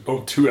 There's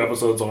 2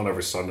 episodes on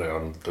every Sunday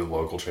on the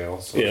local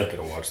channel, so I'm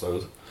gonna watch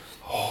those.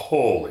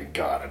 Holy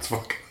God, it's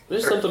fucking.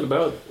 There's something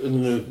about the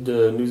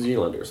New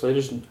Zealanders. They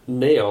just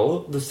nail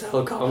the style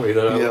of comedy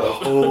that I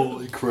love.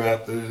 Holy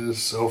crap, it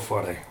is so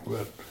funny.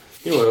 But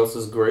you know what else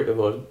is great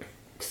about it?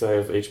 Because I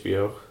have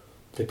HBO.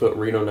 They put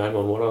Reno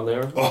 911 on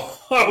there. Oh,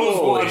 I was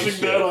watching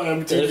that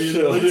on MTV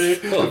the other day.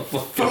 So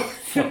fucking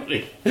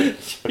funny.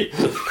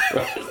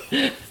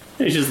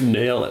 They just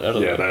nail it.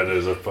 That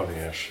is a funny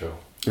ass show.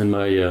 And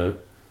my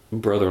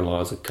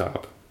brother-in-law is a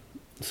cop,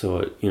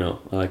 so I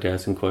like to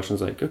ask him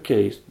questions like,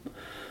 "Okay,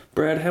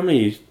 Brad, how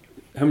many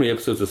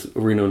episodes of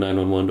Reno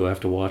 911 do I have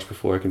to watch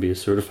before I can be a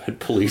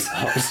certified police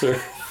officer?"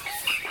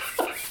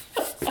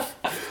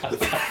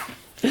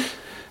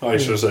 I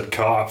should have said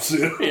cops.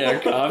 Yeah,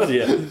 cops.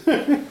 Yeah. Do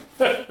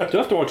I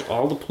have to watch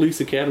all the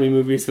Police Academy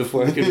movies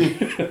before I can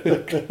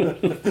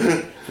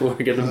before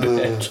I get a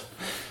badge?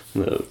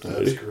 No,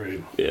 that's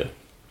great. Yeah.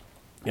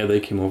 Yeah, they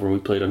came over and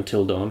we played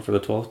Until Dawn for the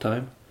 12th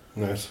time.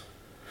 Nice.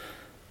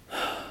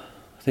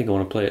 I think I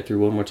want to play it through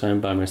one more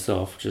time by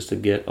myself just to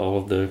get all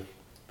of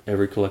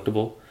every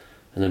collectible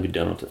and then be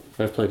done with it.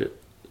 I've played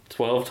it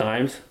 12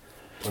 times.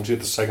 When'd you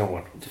get the second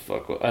one?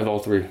 Fuck, I have all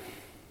 3.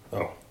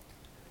 Oh.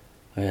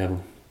 I have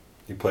them.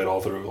 You played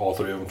all 3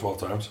 of them 12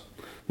 times?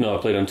 No,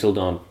 I played Until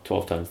Dawn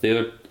 12 times.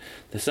 The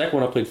second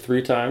one I played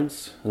 3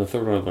 times, and the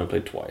third one I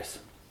played twice.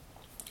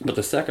 But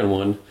the second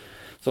one,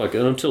 so like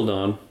in Until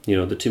Dawn,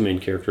 the 2 main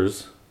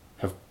characters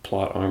have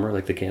plot armor,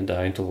 like they can't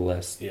die until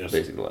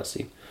basically the last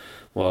scene.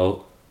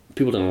 Well,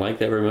 people didn't like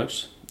that very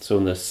much, so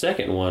in the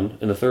second one,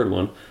 and the third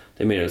one,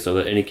 they made it so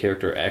that any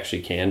character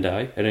actually can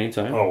die at any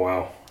time. Oh,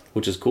 wow.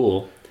 Which is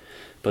cool,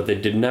 but they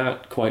did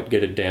not quite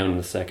get it down in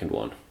the second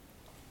one.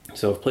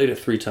 So I've played it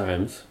 3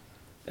 times.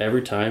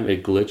 Every time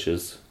it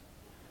glitches,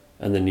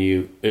 and then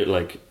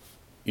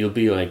you'll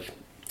be like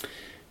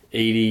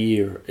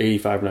 80 or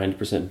 85,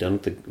 90% done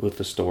with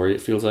the story,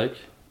 it feels like,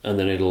 and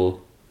then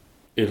it'll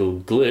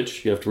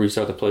glitch. You have to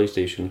restart the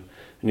PlayStation,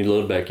 and you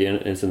load back in,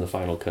 and it's in the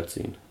final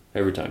cutscene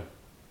every time.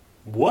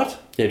 What?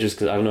 Yeah, just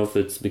because I don't know if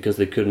it's because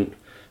they couldn't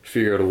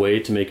figure out a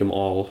way to make them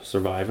all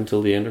survive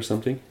until the end or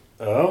something.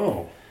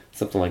 Oh.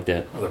 Something like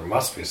that. Well, there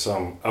must be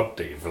some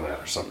update for that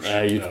or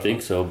something. You'd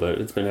think so, but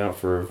it's been out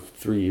for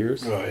 3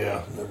 years. Oh,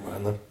 yeah. Never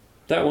mind then.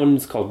 That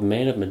one's called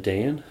Man of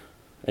Medan,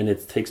 and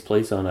it takes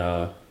place on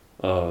a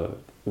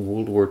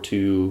World War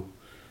II,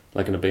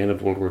 like an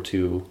abandoned World War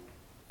II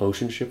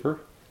ocean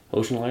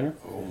liner.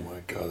 Oh my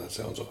God, that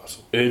sounds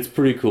awesome. It's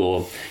pretty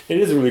cool. It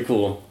is really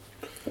cool.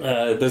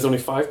 There's only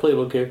 5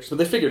 playable characters, but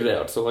they figured it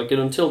out. So like in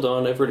Until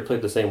Dawn, everybody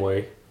played the same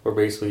way, where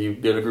basically you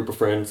get a group of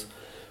friends,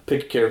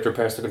 pick a character,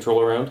 pass the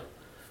controller around.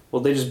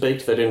 Well, they just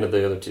baked that into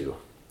the other 2.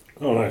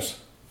 Oh, nice.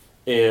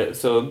 And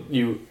so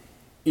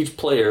each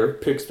player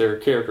picks their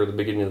character at the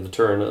beginning of the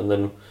turn,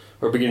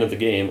 or beginning of the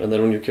game, and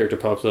then when your character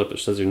pops up, it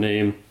says your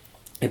name.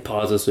 It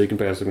pauses so you can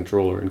pass the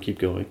controller and keep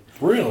going.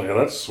 Really?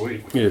 That's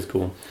sweet. It is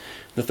cool.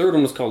 The third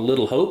one was called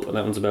Little Hope, and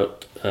that one's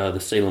about the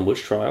Salem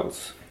witch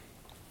trials.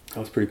 That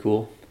was pretty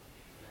cool.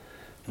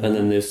 Mm-hmm. And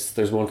then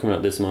there's one coming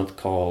out this month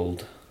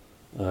called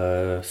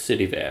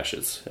City of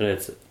Ashes, and I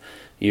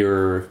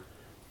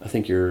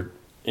think you're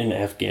in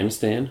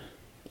Afghanistan,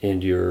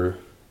 and you're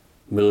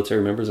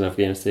military members in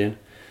Afghanistan,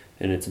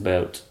 and it's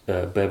about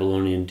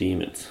Babylonian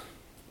demons,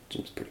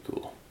 which is pretty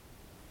cool.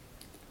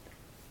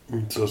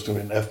 So it's going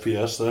to be an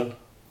FPS then?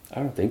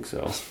 I don't think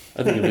so.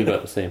 I think it'll be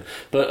about the same.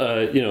 But,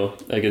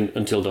 like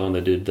Until Dawn,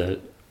 they did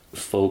that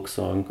folk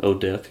song, Oh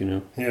Death,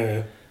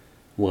 Yeah.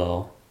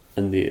 Well,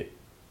 and the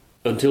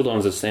Until Dawn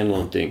is a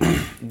standalone thing.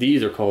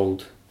 These are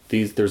called,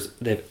 they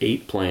have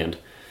 8 planned,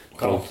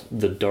 called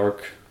The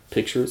Dark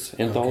Pictures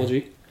Anthology.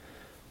 Okay.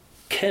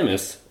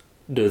 Chemist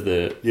does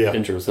the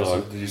intro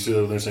song. Did you see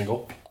the new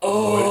single?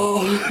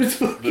 Oh,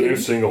 the new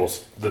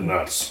single's the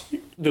nuts.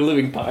 The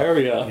Living Pyre,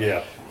 yeah.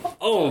 Yeah.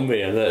 Oh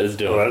man, that is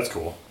dope. Oh, that's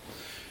cool.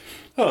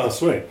 Oh,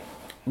 sweet.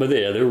 But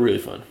yeah, they're really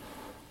fun.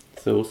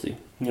 So we'll see.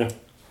 Yeah.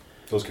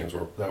 Those games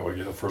were that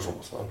way. The first one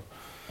was fun.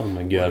 Oh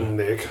my God.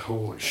 Nick,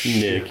 holy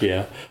shit. Nick,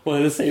 yeah. Well,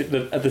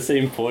 at the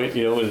same point,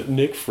 when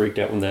Nick freaked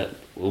out when that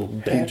little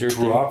badger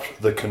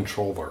dropped the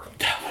controller.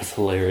 That was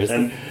hilarious.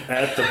 And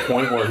at the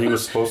point where he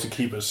was supposed to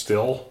keep it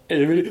still.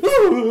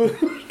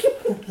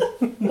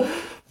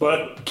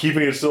 But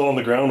keeping it still on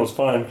the ground was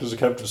fine because it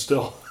kept it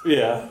still.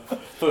 Yeah.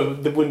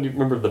 But when you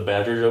remember the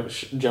badger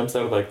jumps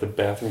out of like the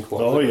bathroom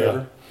closet. Oh,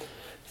 yeah.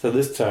 So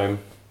this time,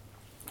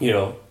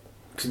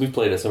 because we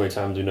played it so many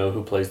times, we know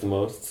who plays the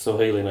most. So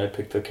Haley and I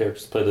picked the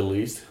characters to play the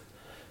least.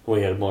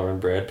 We had Mara and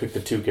Brad pick the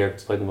 2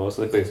 characters to play the most.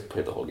 So they basically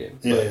played the whole game.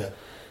 Yeah,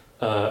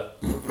 but,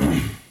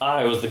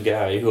 I was the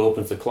guy who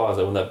opens the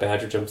closet when that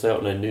badger jumps out,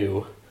 and I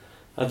knew.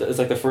 It's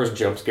like the first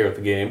jump scare of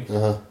the game.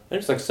 Uh-huh. And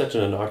it's like such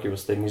an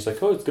innocuous thing. He's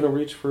like, oh, it's going to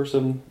reach for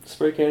some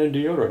spray can and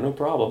deodorant, no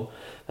problem.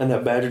 And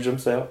that badger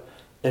jumps out.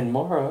 And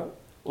Mara,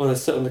 when I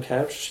sat on the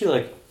couch, she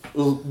like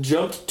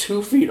jumped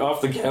 2 feet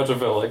off the couch and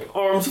felt like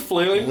arms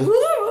flailing.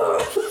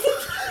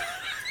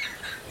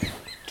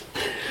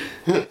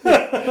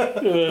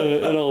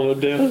 And all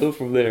went downhill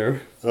from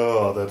there.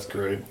 Oh, that's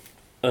great.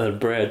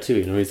 Brad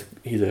too,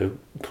 he's a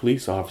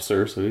police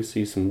officer, so he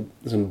sees some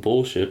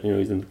bullshit.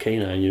 He's in the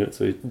K-9 unit,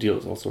 so he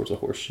deals with all sorts of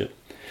horse shit.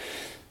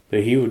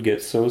 But he would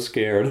get so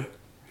scared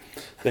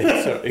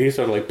that he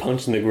started like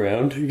punching the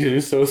ground. He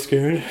was so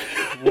scared.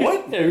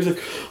 What? And he was like,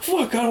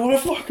 "Fuck, I don't want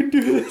to fucking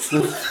do this."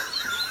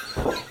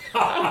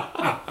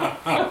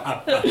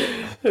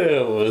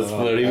 It was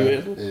funny,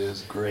 man. It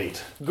is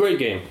great. Great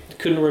game.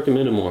 Couldn't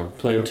recommend it more.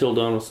 Play Until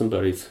Dawn with some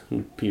buddies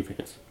and P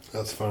fans.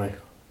 That's funny.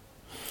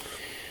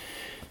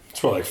 It's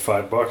probably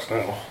like $5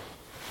 now.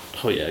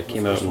 Oh yeah, it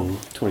came out in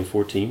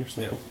 2014 or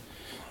something. Yeah.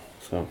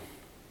 So,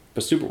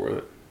 but super worth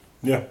it.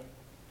 Yeah.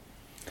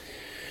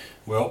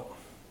 Well,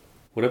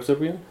 What episode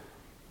are we on?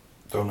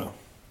 don't know.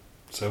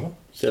 7?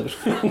 7.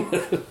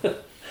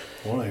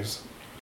 One of these.